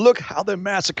 Look how they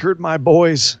massacred my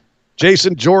boys.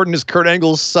 Jason Jordan is Kurt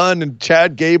Angle's son, and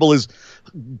Chad Gable is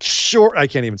short. I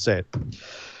can't even say it.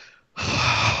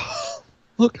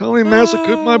 Look how they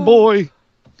massacred my boy.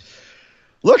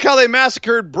 Look how they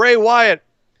massacred Bray Wyatt.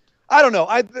 I don't know.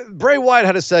 Bray Wyatt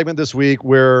had a segment this week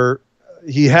where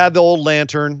he had the old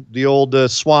lantern. The old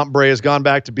Swamp Bray has gone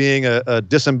back to being a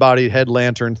disembodied head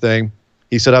lantern thing.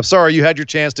 He said, "I'm sorry, you had your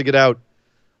chance to get out,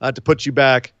 to put you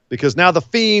back, because now the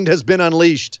Fiend has been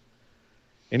unleashed."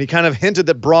 And he kind of hinted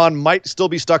that Braun might still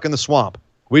be stuck in the swamp.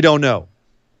 We don't know.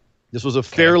 This was a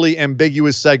fairly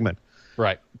ambiguous segment.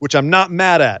 Right. Which I'm not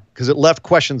mad at, because it left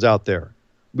questions out there.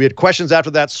 We had questions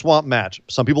after that swamp match.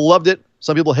 Some people loved it.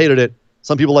 Some people hated it.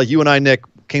 Some people like you and I, Nick,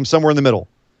 came somewhere in the middle,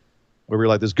 where we were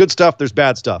like, there's good stuff, there's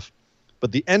bad stuff.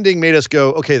 But the ending made us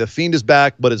go, okay, the Fiend is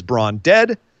back, but is Braun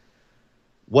dead?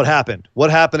 What happened?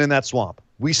 What happened in that swamp?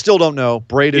 We still don't know.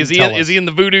 Bray didn't tell us. Is he in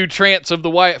the voodoo trance of the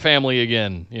Wyatt family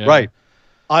again? You know? Right.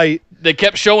 They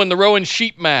kept showing the Rowan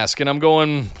sheep mask, and I'm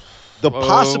going, the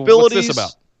possibilities. What's this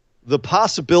about? The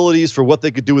possibilities for what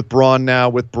they could do with Braun now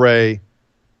with Bray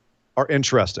are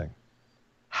interesting.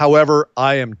 However,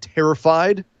 I am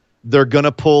terrified they're going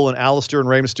to pull an Alistair and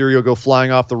Rey Mysterio go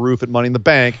flying off the roof at Money in the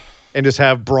Bank and just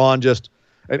have Braun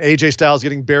and AJ Styles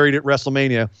getting buried at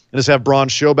WrestleMania and just have Braun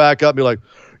show back up and be like,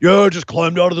 yeah, I just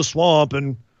climbed out of the swamp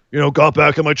and, got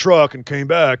back in my truck and came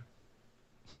back.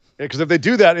 Because if they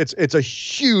do that, it's a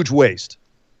huge waste.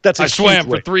 I swam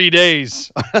for 3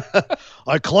 days.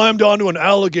 I climbed onto an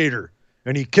alligator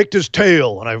and he kicked his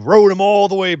tail and I rode him all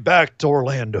the way back to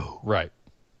Orlando. Right.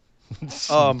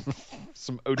 Some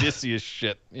Odysseus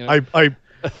shit.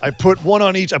 I put one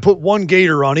on each. I put one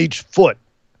gator on each foot.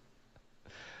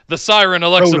 The siren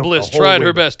Alexa Bliss tried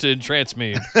her best to entrance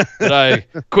me, but I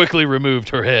quickly removed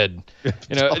her head.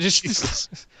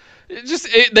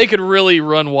 They could really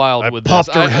run wild with this.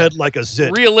 Popped her head like a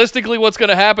zit. Realistically, what's going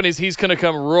to happen is he's going to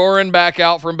come roaring back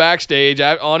out from backstage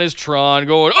on his Tron,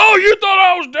 going, "Oh, you thought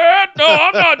I was dead? No,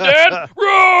 I'm not dead.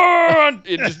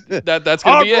 Run!" That's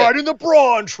going to be it. I'm riding the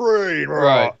Braun train.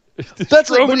 Right. That's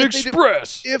Roman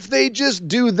Express. If they just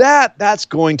do that, that's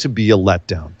going to be a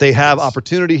letdown. They have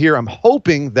opportunity here. I'm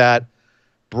hoping that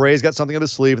Bray's got something up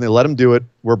his sleeve and they let him do it,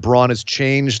 where Braun has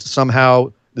changed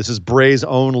somehow. This is Bray's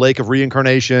own lake of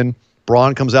reincarnation.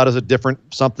 Braun comes out as a different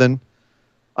something.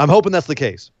 I'm hoping that's the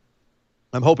case.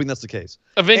 A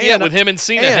vignette with him and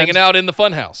Cena hanging out in the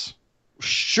funhouse.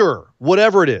 Sure,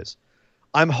 whatever it is.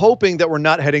 I'm hoping that we're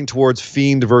not heading towards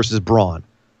Fiend versus Braun.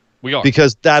 We are.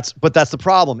 Because that's the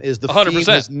problem is the 100%. Fiend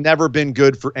has never been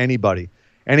good for anybody.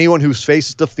 Anyone who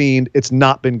faces the Fiend, it's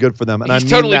not been good for them. And he's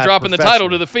totally dropping the title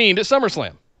to the Fiend at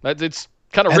SummerSlam. It's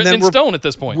kind of written in stone at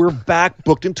this point. We're back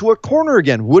booked into a corner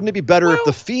again. Wouldn't it be better if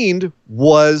the Fiend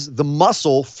was the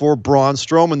muscle for Braun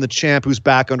Strowman, the champ who's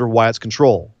back under Wyatt's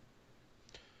control?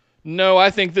 No, I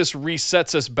think this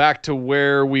resets us back to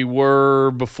where we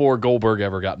were before Goldberg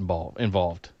ever got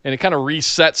involved. And it kind of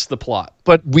resets the plot.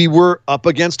 But we were up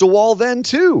against a wall then,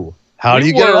 too. How do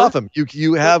you get it off him?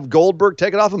 You have Goldberg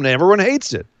take it off him, and everyone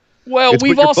hates it. Well,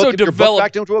 we've also developed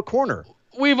back into a corner.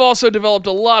 We've also developed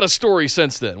a lot of story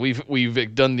since then.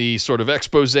 We've done the sort of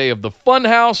expose of the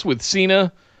Funhouse with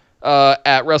Cena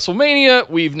at WrestleMania.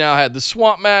 We've now had the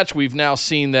swamp match. We've now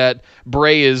seen that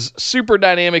Bray is super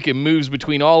dynamic and moves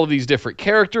between all of these different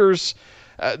characters.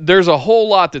 There's a whole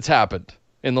lot that's happened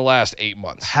in the last 8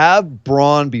 months. Have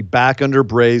Braun be back under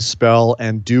Bray's spell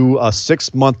and do a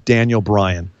 6-month Daniel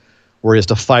Bryan where he has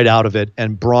to fight out of it,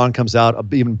 and Braun comes out an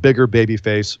even bigger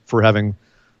babyface for having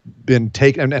been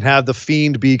taken, and have the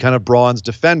Fiend be kind of Braun's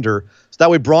defender. So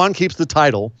that way Braun keeps the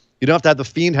title. You don't have to have the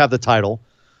Fiend have the title.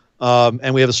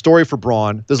 And we have a story for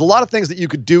Braun. There's a lot of things that you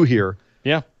could do here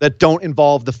that don't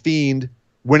involve the Fiend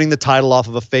winning the title off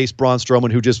of a face Braun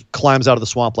Strowman who just climbs out of the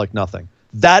swamp like nothing.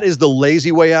 That is the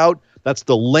lazy way out. That's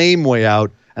the lame way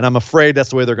out. And I'm afraid that's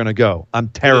the way they're going to go. I'm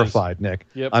terrified, Nick.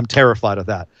 Yep. I'm terrified of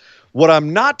that. What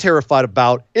I'm not terrified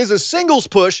about is a singles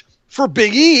push for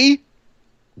Big E.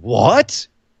 What?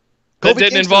 That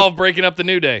didn't involve breaking up the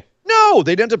New Day. No,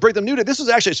 they didn't break the New Day. This was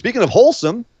actually, speaking of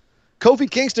wholesome, Kofi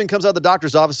Kingston comes out of the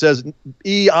doctor's office, says,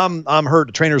 E, I'm hurt,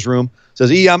 the trainer's room. Says,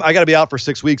 E, I got to be out for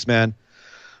 6 weeks, man.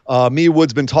 Me and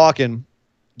Wood's been talking,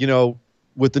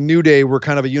 with the New Day, we're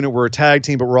kind of a unit. We're a tag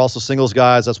team, but we're also singles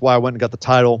guys. That's why I went and got the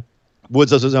title.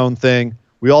 Woods does his own thing.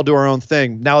 We all do our own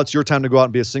thing. Now it's your time to go out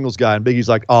and be a singles guy. And Big E's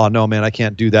like, oh, no, man, I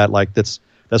can't do that. Like, that's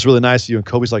really nice of you. And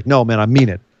Kofi's like, no, man, I mean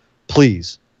it.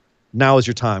 Please. Now is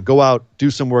your time. Go out,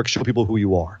 do some work, show people who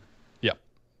you are. Yep.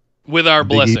 With our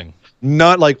blessing.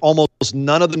 Not like almost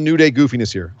none of the New Day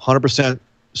goofiness here. 100%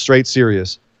 straight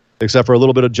serious, except for a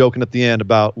little bit of joking at the end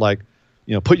about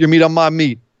put your meat on my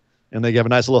meat. And they have a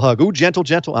nice little hug. Ooh, gentle.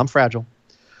 I'm fragile.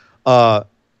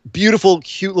 Beautiful,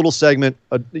 cute little segment,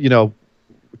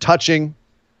 touching.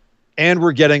 And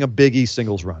we're getting a Big E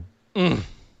singles run.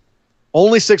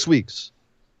 Only 6 weeks.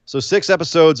 So 6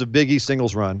 episodes of Big E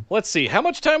singles run. Let's see. How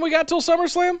much time we got till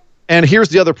SummerSlam? And here's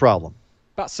the other problem.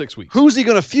 About 6 weeks. Who's he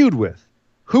going to feud with?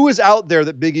 Who is out there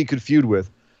that Big E could feud with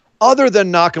other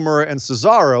than Nakamura and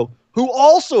Cesaro, who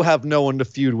also have no one to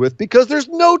feud with because there's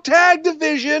no tag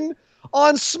division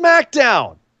on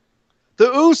SmackDown? The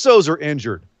Usos are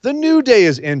injured. The New Day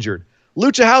is injured.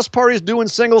 Lucha House Party is doing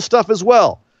single stuff as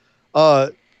well.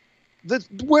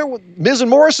 Miz and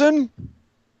Morrison,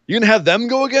 you can have them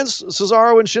go against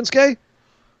Cesaro and Shinsuke?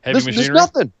 There's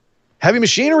nothing. Heavy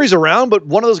Machinery's around, but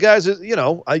one of those guys is,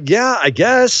 I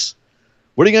guess.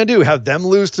 What are you going to do? Have them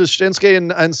lose to Shinsuke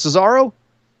and Cesaro?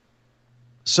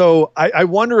 So I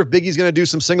wonder if Big E's going to do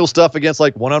some single stuff against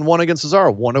like one-on-one against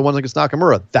Cesaro, one-on-one against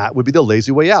Nakamura. That would be the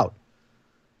lazy way out.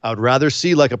 I would rather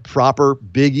see like a proper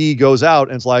Big E goes out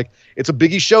and it's like, it's a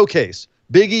Big E showcase,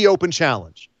 Big E open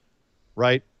challenge,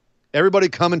 right? Everybody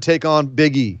come and take on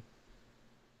Big E.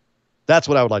 That's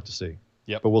what I would like to see.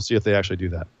 Yep. But we'll see if they actually do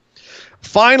that.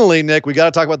 Finally, Nick, we got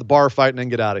to talk about the bar fight and then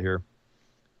get out of here.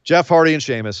 Jeff Hardy and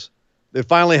Sheamus. It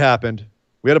finally happened.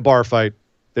 We had a bar fight.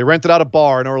 They rented out a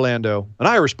bar in Orlando, an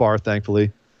Irish bar,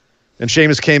 thankfully. And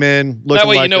Sheamus came in looking that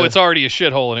way like you know it's already a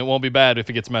shithole and it won't be bad if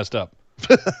it gets messed up.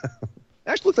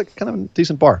 Actually looked like kind of a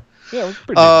decent bar. Yeah, it was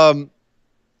pretty decent.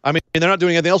 I mean, they're not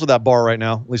doing anything else with that bar right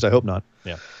now. At least I hope not.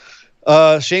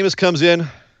 Yeah. Sheamus comes in,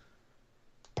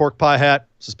 pork pie hat,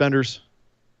 suspenders.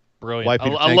 Brilliant. White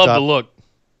Peter I tank love top. the look.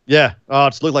 Yeah. Oh,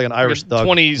 it's looked like an Irish thug.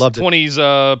 20s, Loved it.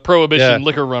 20s prohibition Yeah.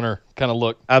 liquor runner kind of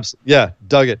look. Yeah,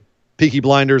 dug it. Peaky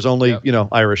Blinders, only, Yep.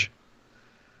 Irish.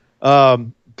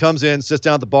 Comes in, sits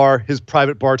down at the bar. His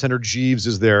private bartender, Jeeves,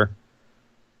 is there.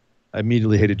 I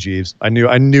immediately hated Jeeves. I knew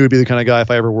he'd be the kind of guy,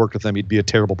 if I ever worked with him, he'd be a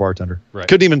terrible bartender. Right.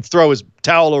 Couldn't even throw his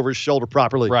towel over his shoulder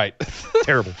properly. Right.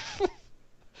 Terrible.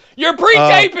 You're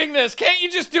pre-taping this. Can't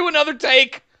you just do another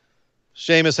take?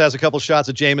 Sheamus has a couple shots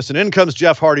of Jameson. In comes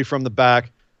Jeff Hardy from the back.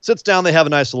 Sits down. They have a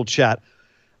nice little chat.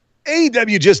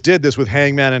 AEW just did this with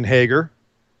Hangman and Hager.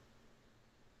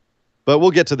 But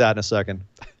we'll get to that in a second.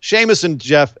 Sheamus and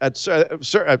Jeff,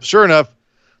 sure enough,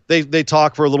 they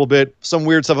talk for a little bit. Some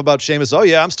weird stuff about Sheamus. Oh,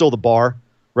 yeah, I'm still the bar,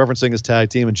 referencing his tag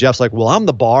team. And Jeff's like, well, I'm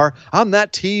the bar. I'm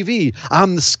that TV.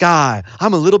 I'm the sky.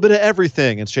 I'm a little bit of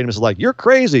everything. And Sheamus is like, you're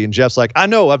crazy. And Jeff's like, I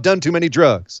know. I've done too many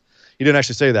drugs. He didn't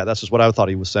actually say that. That's just what I thought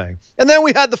he was saying. And then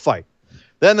we had the fight.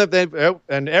 Then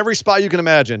and every spot you can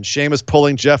imagine, Sheamus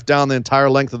pulling Jeff down the entire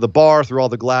length of the bar through all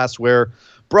the glassware,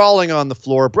 brawling on the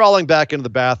floor, brawling back into the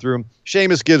bathroom.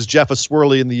 Sheamus gives Jeff a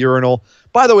swirly in the urinal.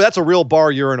 By the way, that's a real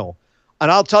bar urinal.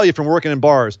 And I'll tell you from working in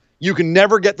bars, you can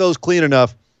never get those clean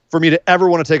enough for me to ever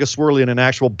want to take a swirly in an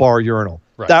actual bar urinal.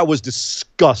 Right. That was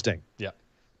disgusting. Yeah.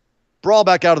 Brawl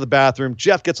back out of the bathroom.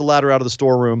 Jeff gets a ladder out of the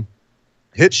storeroom,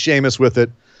 hits Sheamus with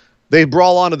it. They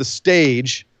brawl onto the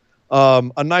stage.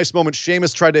 A nice moment.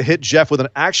 Sheamus tried to hit Jeff with an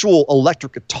actual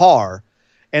electric guitar,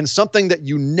 and something that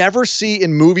you never see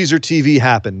in movies or TV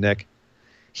happen, Nick.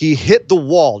 He hit the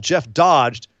wall. Jeff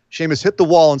dodged. Sheamus hit the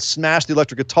wall and smashed the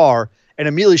electric guitar, and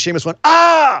immediately Sheamus went,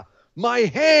 ah, my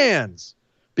hands.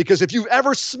 Because if you've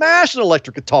ever smashed an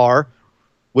electric guitar,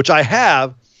 which I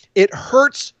have, it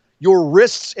hurts your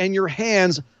wrists and your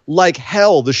hands like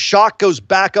hell. The shock goes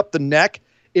back up the neck.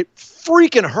 It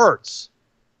freaking hurts.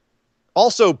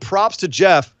 Also, props to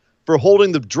Jeff for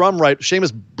holding the drum right.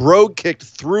 Sheamus brogue kicked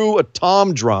through a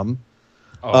tom drum.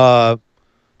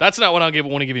 That's not what I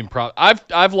want to give him props.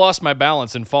 I've lost my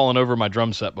balance and fallen over my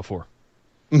drum set before.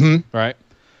 Mm-hmm. Right?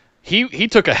 He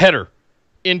took a header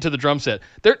into the drum set.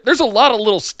 There's a lot of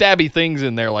little stabby things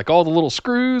in there, like all the little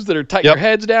screws that are tighten your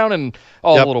heads down and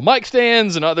all the little mic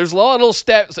stands, and there's a lot of little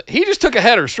stabs. He just took a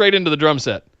header straight into the drum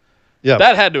set. Yeah,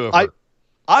 that had to have hurt.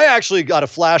 I actually got a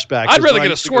flashback. I'd rather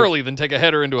get a swirly than take a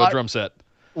header into a drum set.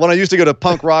 When I used to go to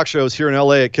punk rock shows here in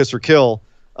LA at Kiss or Kill,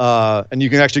 and you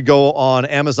can actually go on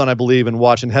Amazon, I believe, and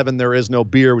watch In Heaven There Is No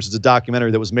Beer, which is a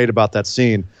documentary that was made about that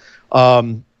scene.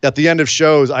 At the end of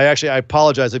shows, I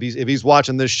apologize if he's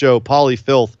watching this show, Paulie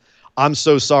Filth. I'm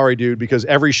so sorry, dude, because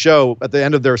every show at the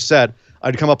end of their set,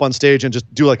 I'd come up on stage and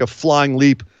just do like a flying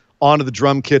leap onto the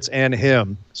drum kits and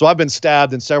him. So I've been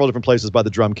stabbed in several different places by the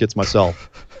drum kits myself.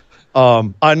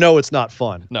 I know it's not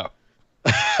fun. No.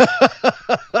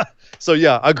 So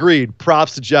yeah, agreed.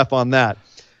 Props to Jeff on that.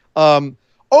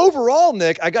 Overall,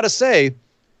 Nick, I got to say,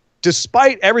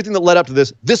 despite everything that led up to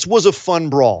this, this was a fun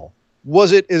brawl.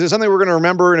 Is it something we're going to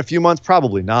remember in a few months?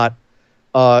 Probably not.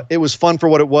 It was fun for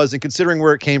what it was, and considering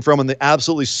where it came from and the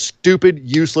absolutely stupid,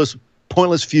 useless,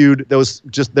 pointless feud that was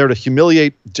just there to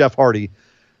humiliate Jeff Hardy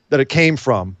that it came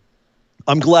from,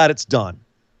 I'm glad it's done.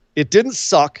 It didn't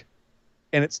suck,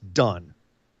 and it's done.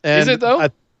 And is it, though?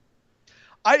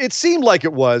 It seemed like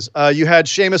it was. You had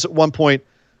Sheamus at one point.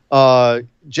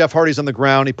 Jeff Hardy's on the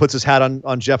ground. He puts his hat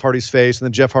on Jeff Hardy's face, and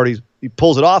then Jeff Hardy he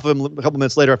pulls it off of him a couple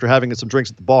minutes later after having some drinks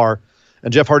at the bar.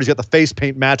 And Jeff Hardy's got the face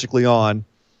paint magically on,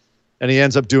 and he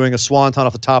ends up doing a swanton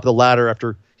off the top of the ladder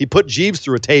after he put Jeeves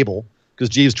through a table because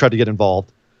Jeeves tried to get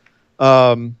involved.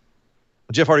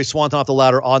 Jeff Hardy swanton off the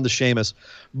ladder on the Sheamus.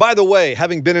 By the way,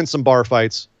 having been in some bar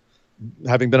fights,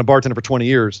 having been a bartender for 20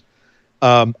 years,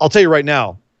 I'll tell you right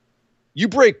now, you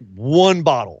break one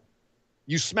bottle,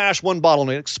 you smash one bottle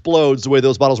and it explodes the way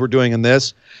those bottles were doing in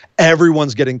this,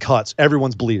 everyone's getting cuts.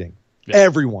 Everyone's bleeding. Yeah.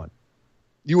 Everyone.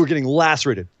 You were getting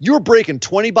lacerated. You were breaking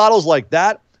 20 bottles like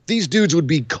that, these dudes would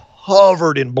be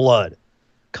covered in blood.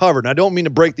 covered. And I don't mean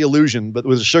to break the illusion, but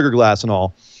with a sugar glass and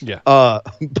all. Yeah.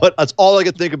 But that's all I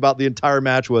could think about the entire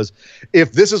match was,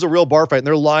 if this is a real bar fight and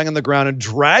they're lying on the ground and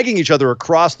dragging each other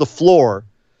across the floor,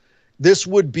 this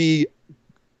would be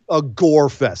a gore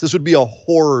fest. This would be a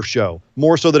horror show,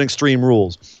 more so than Extreme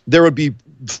Rules. There would be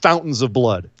fountains of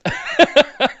blood.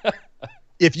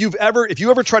 If you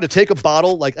ever try to take a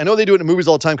bottle, like I know they do it in movies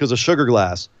all the time because of sugar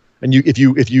glass, and if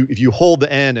you hold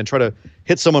the end and try to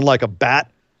hit someone like a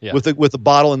bat with the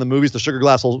bottle in the movies, the sugar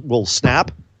glass will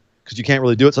snap because you can't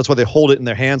really do it. So that's why they hold it in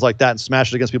their hands like that and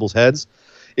smash it against people's heads.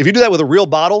 If you do that with a real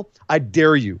bottle, I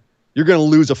dare you, you're going to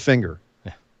lose a finger.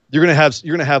 Yeah. You're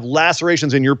going to have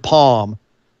lacerations in your palm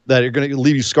that are going to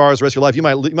leave you scars the rest of your life. You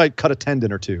might cut a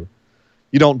tendon or two.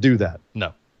 You don't do that.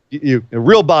 No. A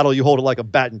real bottle, you hold it like a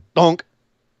bat and donk.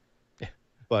 Yeah.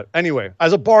 But anyway,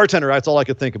 as a bartender, that's all I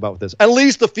could think about with this. At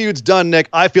least the feud's done, Nick.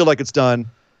 I feel like it's done.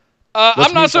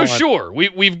 I'm not so sure.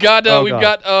 We've got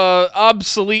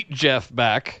obsolete Jeff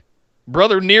back,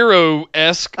 Brother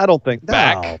Nero-esque. I don't think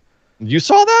back. No. You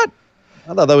saw that?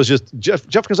 I thought that was just Jeff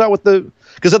comes out with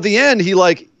because at the end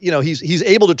he's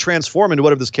able to transform into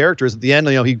whatever this character is. At the end,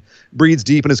 he breathes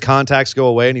deep and his contacts go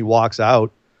away and he walks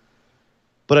out.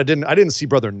 But I didn't see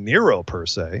Brother Nero per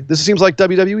se. This seems like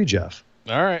WWE Jeff.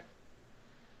 All right.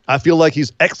 I feel like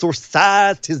he's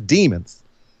exorcised his demons.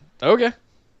 Okay.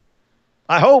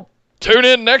 I hope. Tune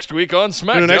in next week on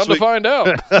SmackDown to find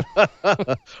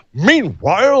out.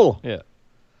 Meanwhile. Yeah.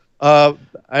 But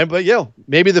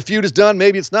maybe the feud is done,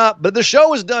 maybe it's not. But the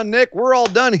show is done, Nick. We're all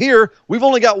done here. We've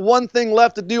only got one thing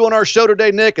left to do on our show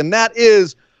today, Nick, and that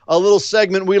is a little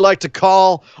segment we like to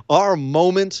call our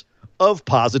moment of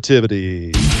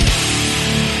positivity.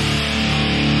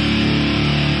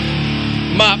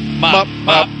 Mop, mop,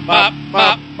 mop, mop,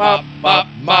 mop, mop, mop,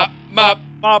 mop,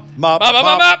 mop, mop,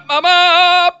 mop,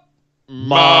 mop,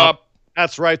 mop.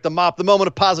 That's right, the mop, the moment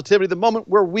of positivity, the moment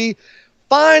where we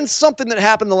find something that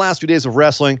happened in the last few days of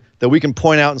wrestling that we can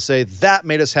point out and say, that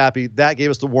made us happy, that gave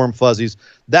us the warm fuzzies.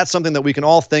 That's something that we can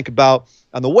all think about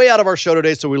on the way out of our show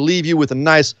today, so we leave you with a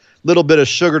nice little bit of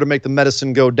sugar to make the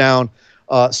medicine go down.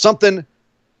 Something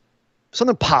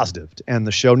positive to end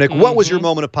the show. Nick, what was your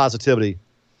moment of positivity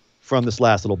from this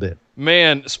last little bit?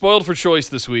 Man, spoiled for choice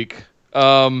this week.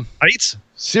 Right?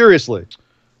 Seriously.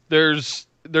 There's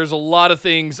a lot of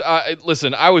things.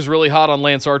 Listen, I was really hot on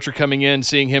Lance Archer coming in.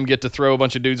 Seeing him get to throw a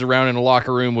bunch of dudes around in a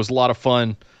locker room was a lot of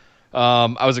fun.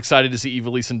 I was excited to see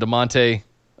Ivelisse and DeMonte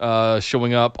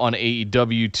showing up on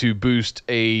AEW to boost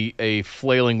a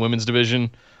flailing women's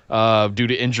division due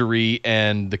to injury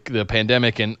and the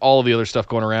pandemic and all of the other stuff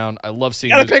going around. I love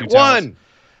seeing those two talents.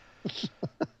 Gotta pick one!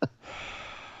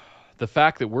 The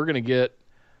fact that we're going to get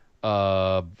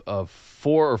a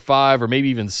 4 or 5 or maybe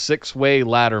even 6-way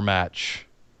ladder match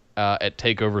at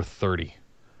TakeOver 30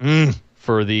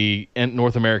 for the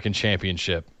North American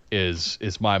Championship is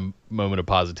my moment of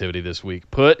positivity this week.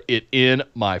 Put it in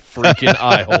my freaking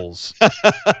eye holes.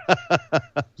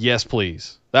 Yes,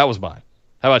 please. That was mine.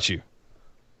 How about you?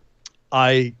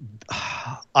 I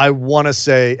want to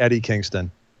say Eddie Kingston.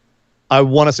 I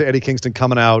want to say Eddie Kingston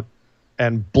coming out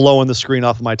and blowing the screen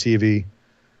off of my TV.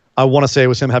 I want to say it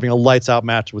was him having a lights out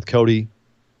match with Cody,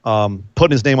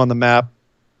 putting his name on the map.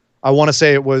 I want to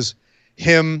say it was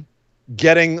him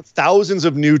getting thousands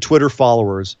of new Twitter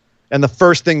followers. And the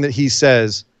first thing that he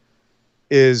says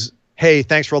is, hey,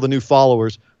 thanks for all the new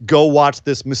followers. Go watch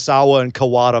this Misawa and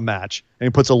Kawada match. And he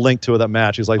puts a link to that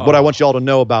match. He's like, what I want you all to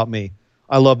know about me.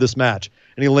 I love this match.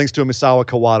 And he links to a Misawa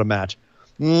Kawada match.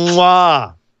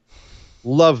 Mwah!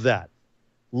 Love that.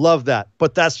 Love that.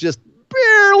 But that's just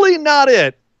barely not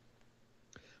it.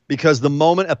 Because the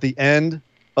moment at the end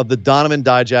of the Donovan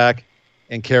Dijak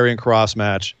and Karrion Kross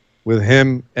match with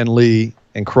him and Lee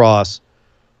and Kross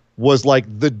was like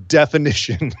the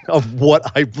definition of what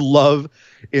I love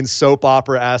in soap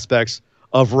opera aspects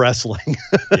of wrestling.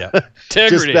 Yeah.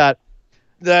 Integrity. Just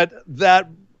that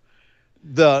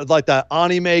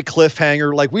anime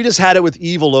cliffhanger. Like we just had it with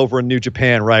Evil over in New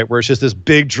Japan, right? Where it's just this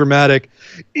big dramatic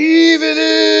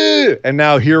Evil. And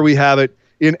now here we have it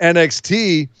in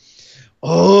NXT.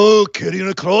 Oh,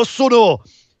 Karrion Kross no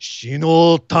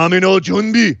shino tame no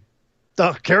junbi.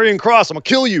 Karrion Kross, I'm gonna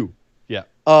kill you. Yeah.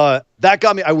 That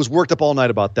got me. I was worked up all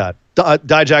night about that.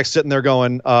 Dijak's sitting there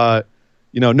going,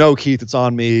 no, Keith, it's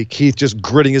on me. Keith just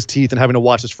gritting his teeth and having to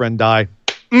watch his friend die.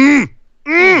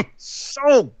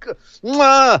 So good.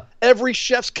 Mwah! Every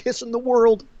chef's kiss in the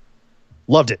world.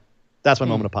 Loved it. That's my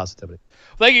moment of positivity.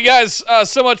 Thank you guys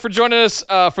so much for joining us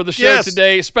for the show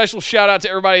today. Special shout out to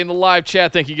everybody in the live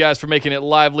chat. Thank you guys for making it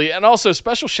lively. And also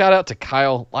special shout out to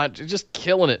Kyle, just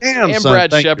killing it. And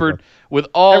Brad Shepard with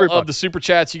all of the super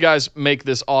chats. You guys make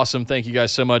this awesome. Thank you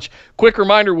guys so much. Quick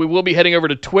reminder, we will be heading over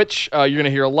to Twitch. You're going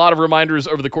to hear a lot of reminders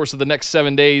over the course of the next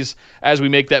 7 days as we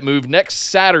make that move. Next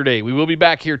Saturday, we will be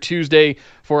back here Tuesday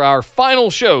for our final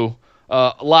show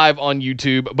live on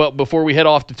YouTube. But before we head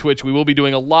off to Twitch, we will be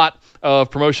doing a lot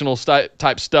of promotional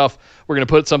type stuff. We're going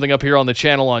to put something up here on the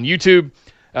channel on YouTube.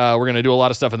 We're going to do a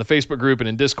lot of stuff in the Facebook group and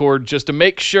in Discord just to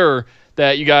make sure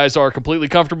that you guys are completely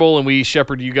comfortable and we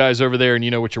shepherd you guys over there and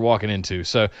you know what you're walking into.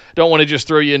 So don't want to just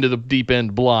throw you into the deep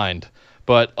end blind.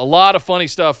 But a lot of funny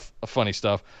stuff. A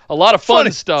lot of fun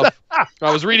stuff.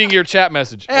 I was reading your chat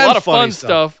message. A lot of fun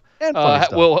stuff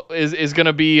is going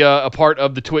to be a part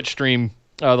of the Twitch stream,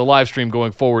 the live stream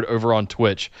going forward over on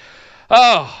Twitch.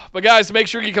 Oh, but guys, make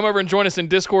sure you come over and join us in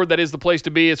Discord. That is the place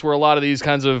to be. It's where a lot of these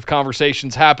kinds of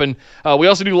conversations happen. We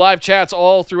also do live chats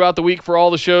all throughout the week for all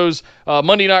the shows.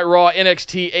 Monday Night Raw,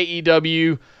 NXT,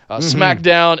 AEW,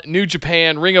 SmackDown, New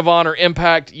Japan, Ring of Honor,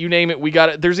 Impact, you name it, we got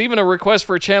it. There's even a request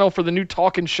for a channel for the new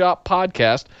Talkin' Shop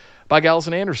podcast by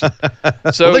Gallison Anderson.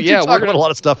 So we're talking about a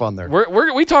lot of stuff on there.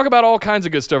 We talk about all kinds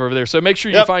of good stuff over there. So make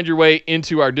sure you find your way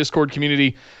into our Discord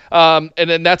community. And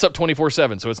then that's up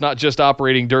 24/7. So it's not just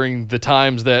operating during the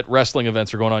times that wrestling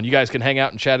events are going on. You guys can hang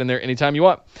out and chat in there anytime you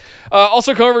want.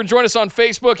 Also come over and join us on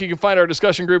Facebook. You can find our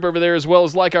discussion group over there as well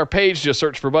as like our page. Just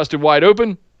search for Busted Wide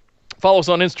Open. Follow us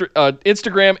on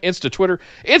Instagram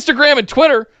and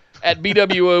Twitter at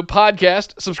BWO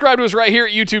Podcast. Subscribe to us right here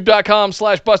at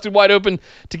youtube.com/BustedWideOpen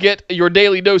to get your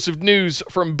daily dose of news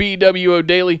from BWO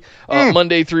Daily,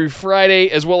 Monday through Friday,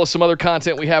 as well as some other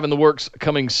content we have in the works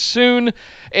coming soon.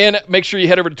 And make sure you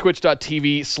head over to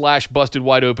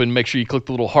twitch.tv/BustedWideOpen. Make sure you click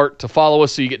the little heart to follow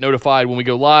us so you get notified when we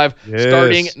go live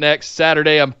starting next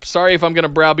Saturday. I'm sorry if I'm going to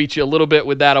browbeat you a little bit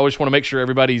with that. I just want to make sure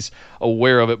everybody's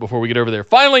aware of it before we get over there.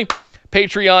 Finally,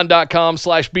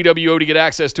 Patreon.com/BWO to get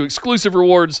access to exclusive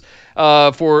rewards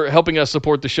for helping us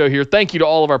support the show here. Thank you to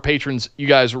all of our patrons. You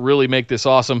guys really make this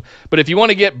awesome. But if you want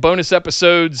to get bonus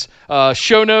episodes,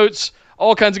 show notes,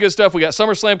 all kinds of good stuff, we got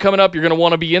SummerSlam coming up. You're going to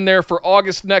want to be in there for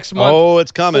August next month. Oh,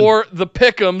 it's coming. For the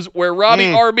Pick'ems, where Robbie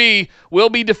RB will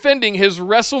be defending his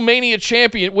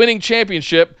WrestleMania winning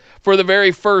championship for the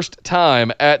very first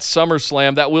time at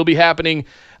SummerSlam. That will be happening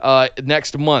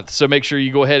next month. So make sure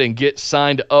you go ahead and get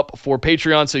signed up for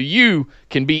Patreon so you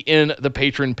can be in the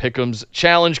Patron Pick'ems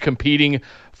Challenge competing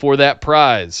for that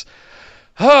prize.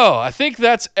 Oh, I think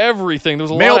that's everything. There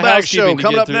was a lot of housekeeping show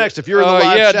coming up next. If you're in the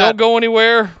live chat, don't go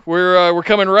anywhere. We're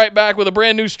coming right back with a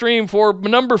brand new stream for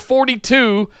number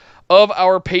 42 of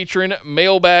our patron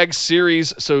mailbag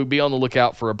series. So be on the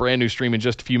lookout for a brand new stream in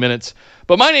just a few minutes.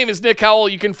 But my name is Nick Howell.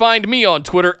 You can find me on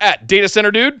Twitter at Data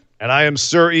Center Dude. And I am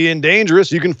Sir Ian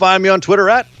Dangerous. You can find me on Twitter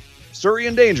at Sir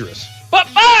Ian Dangerous. But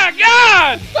my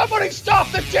God! Somebody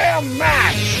stop the damn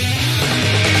match!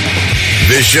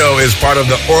 This show is part of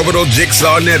the Orbital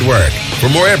Jigsaw Network. For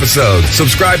more episodes,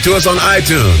 subscribe to us on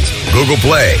iTunes, Google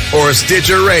Play, or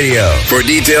Stitcher Radio. For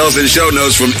details and show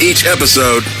notes from each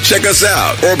episode, check us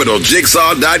out,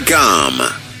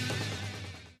 orbitaljigsaw.com.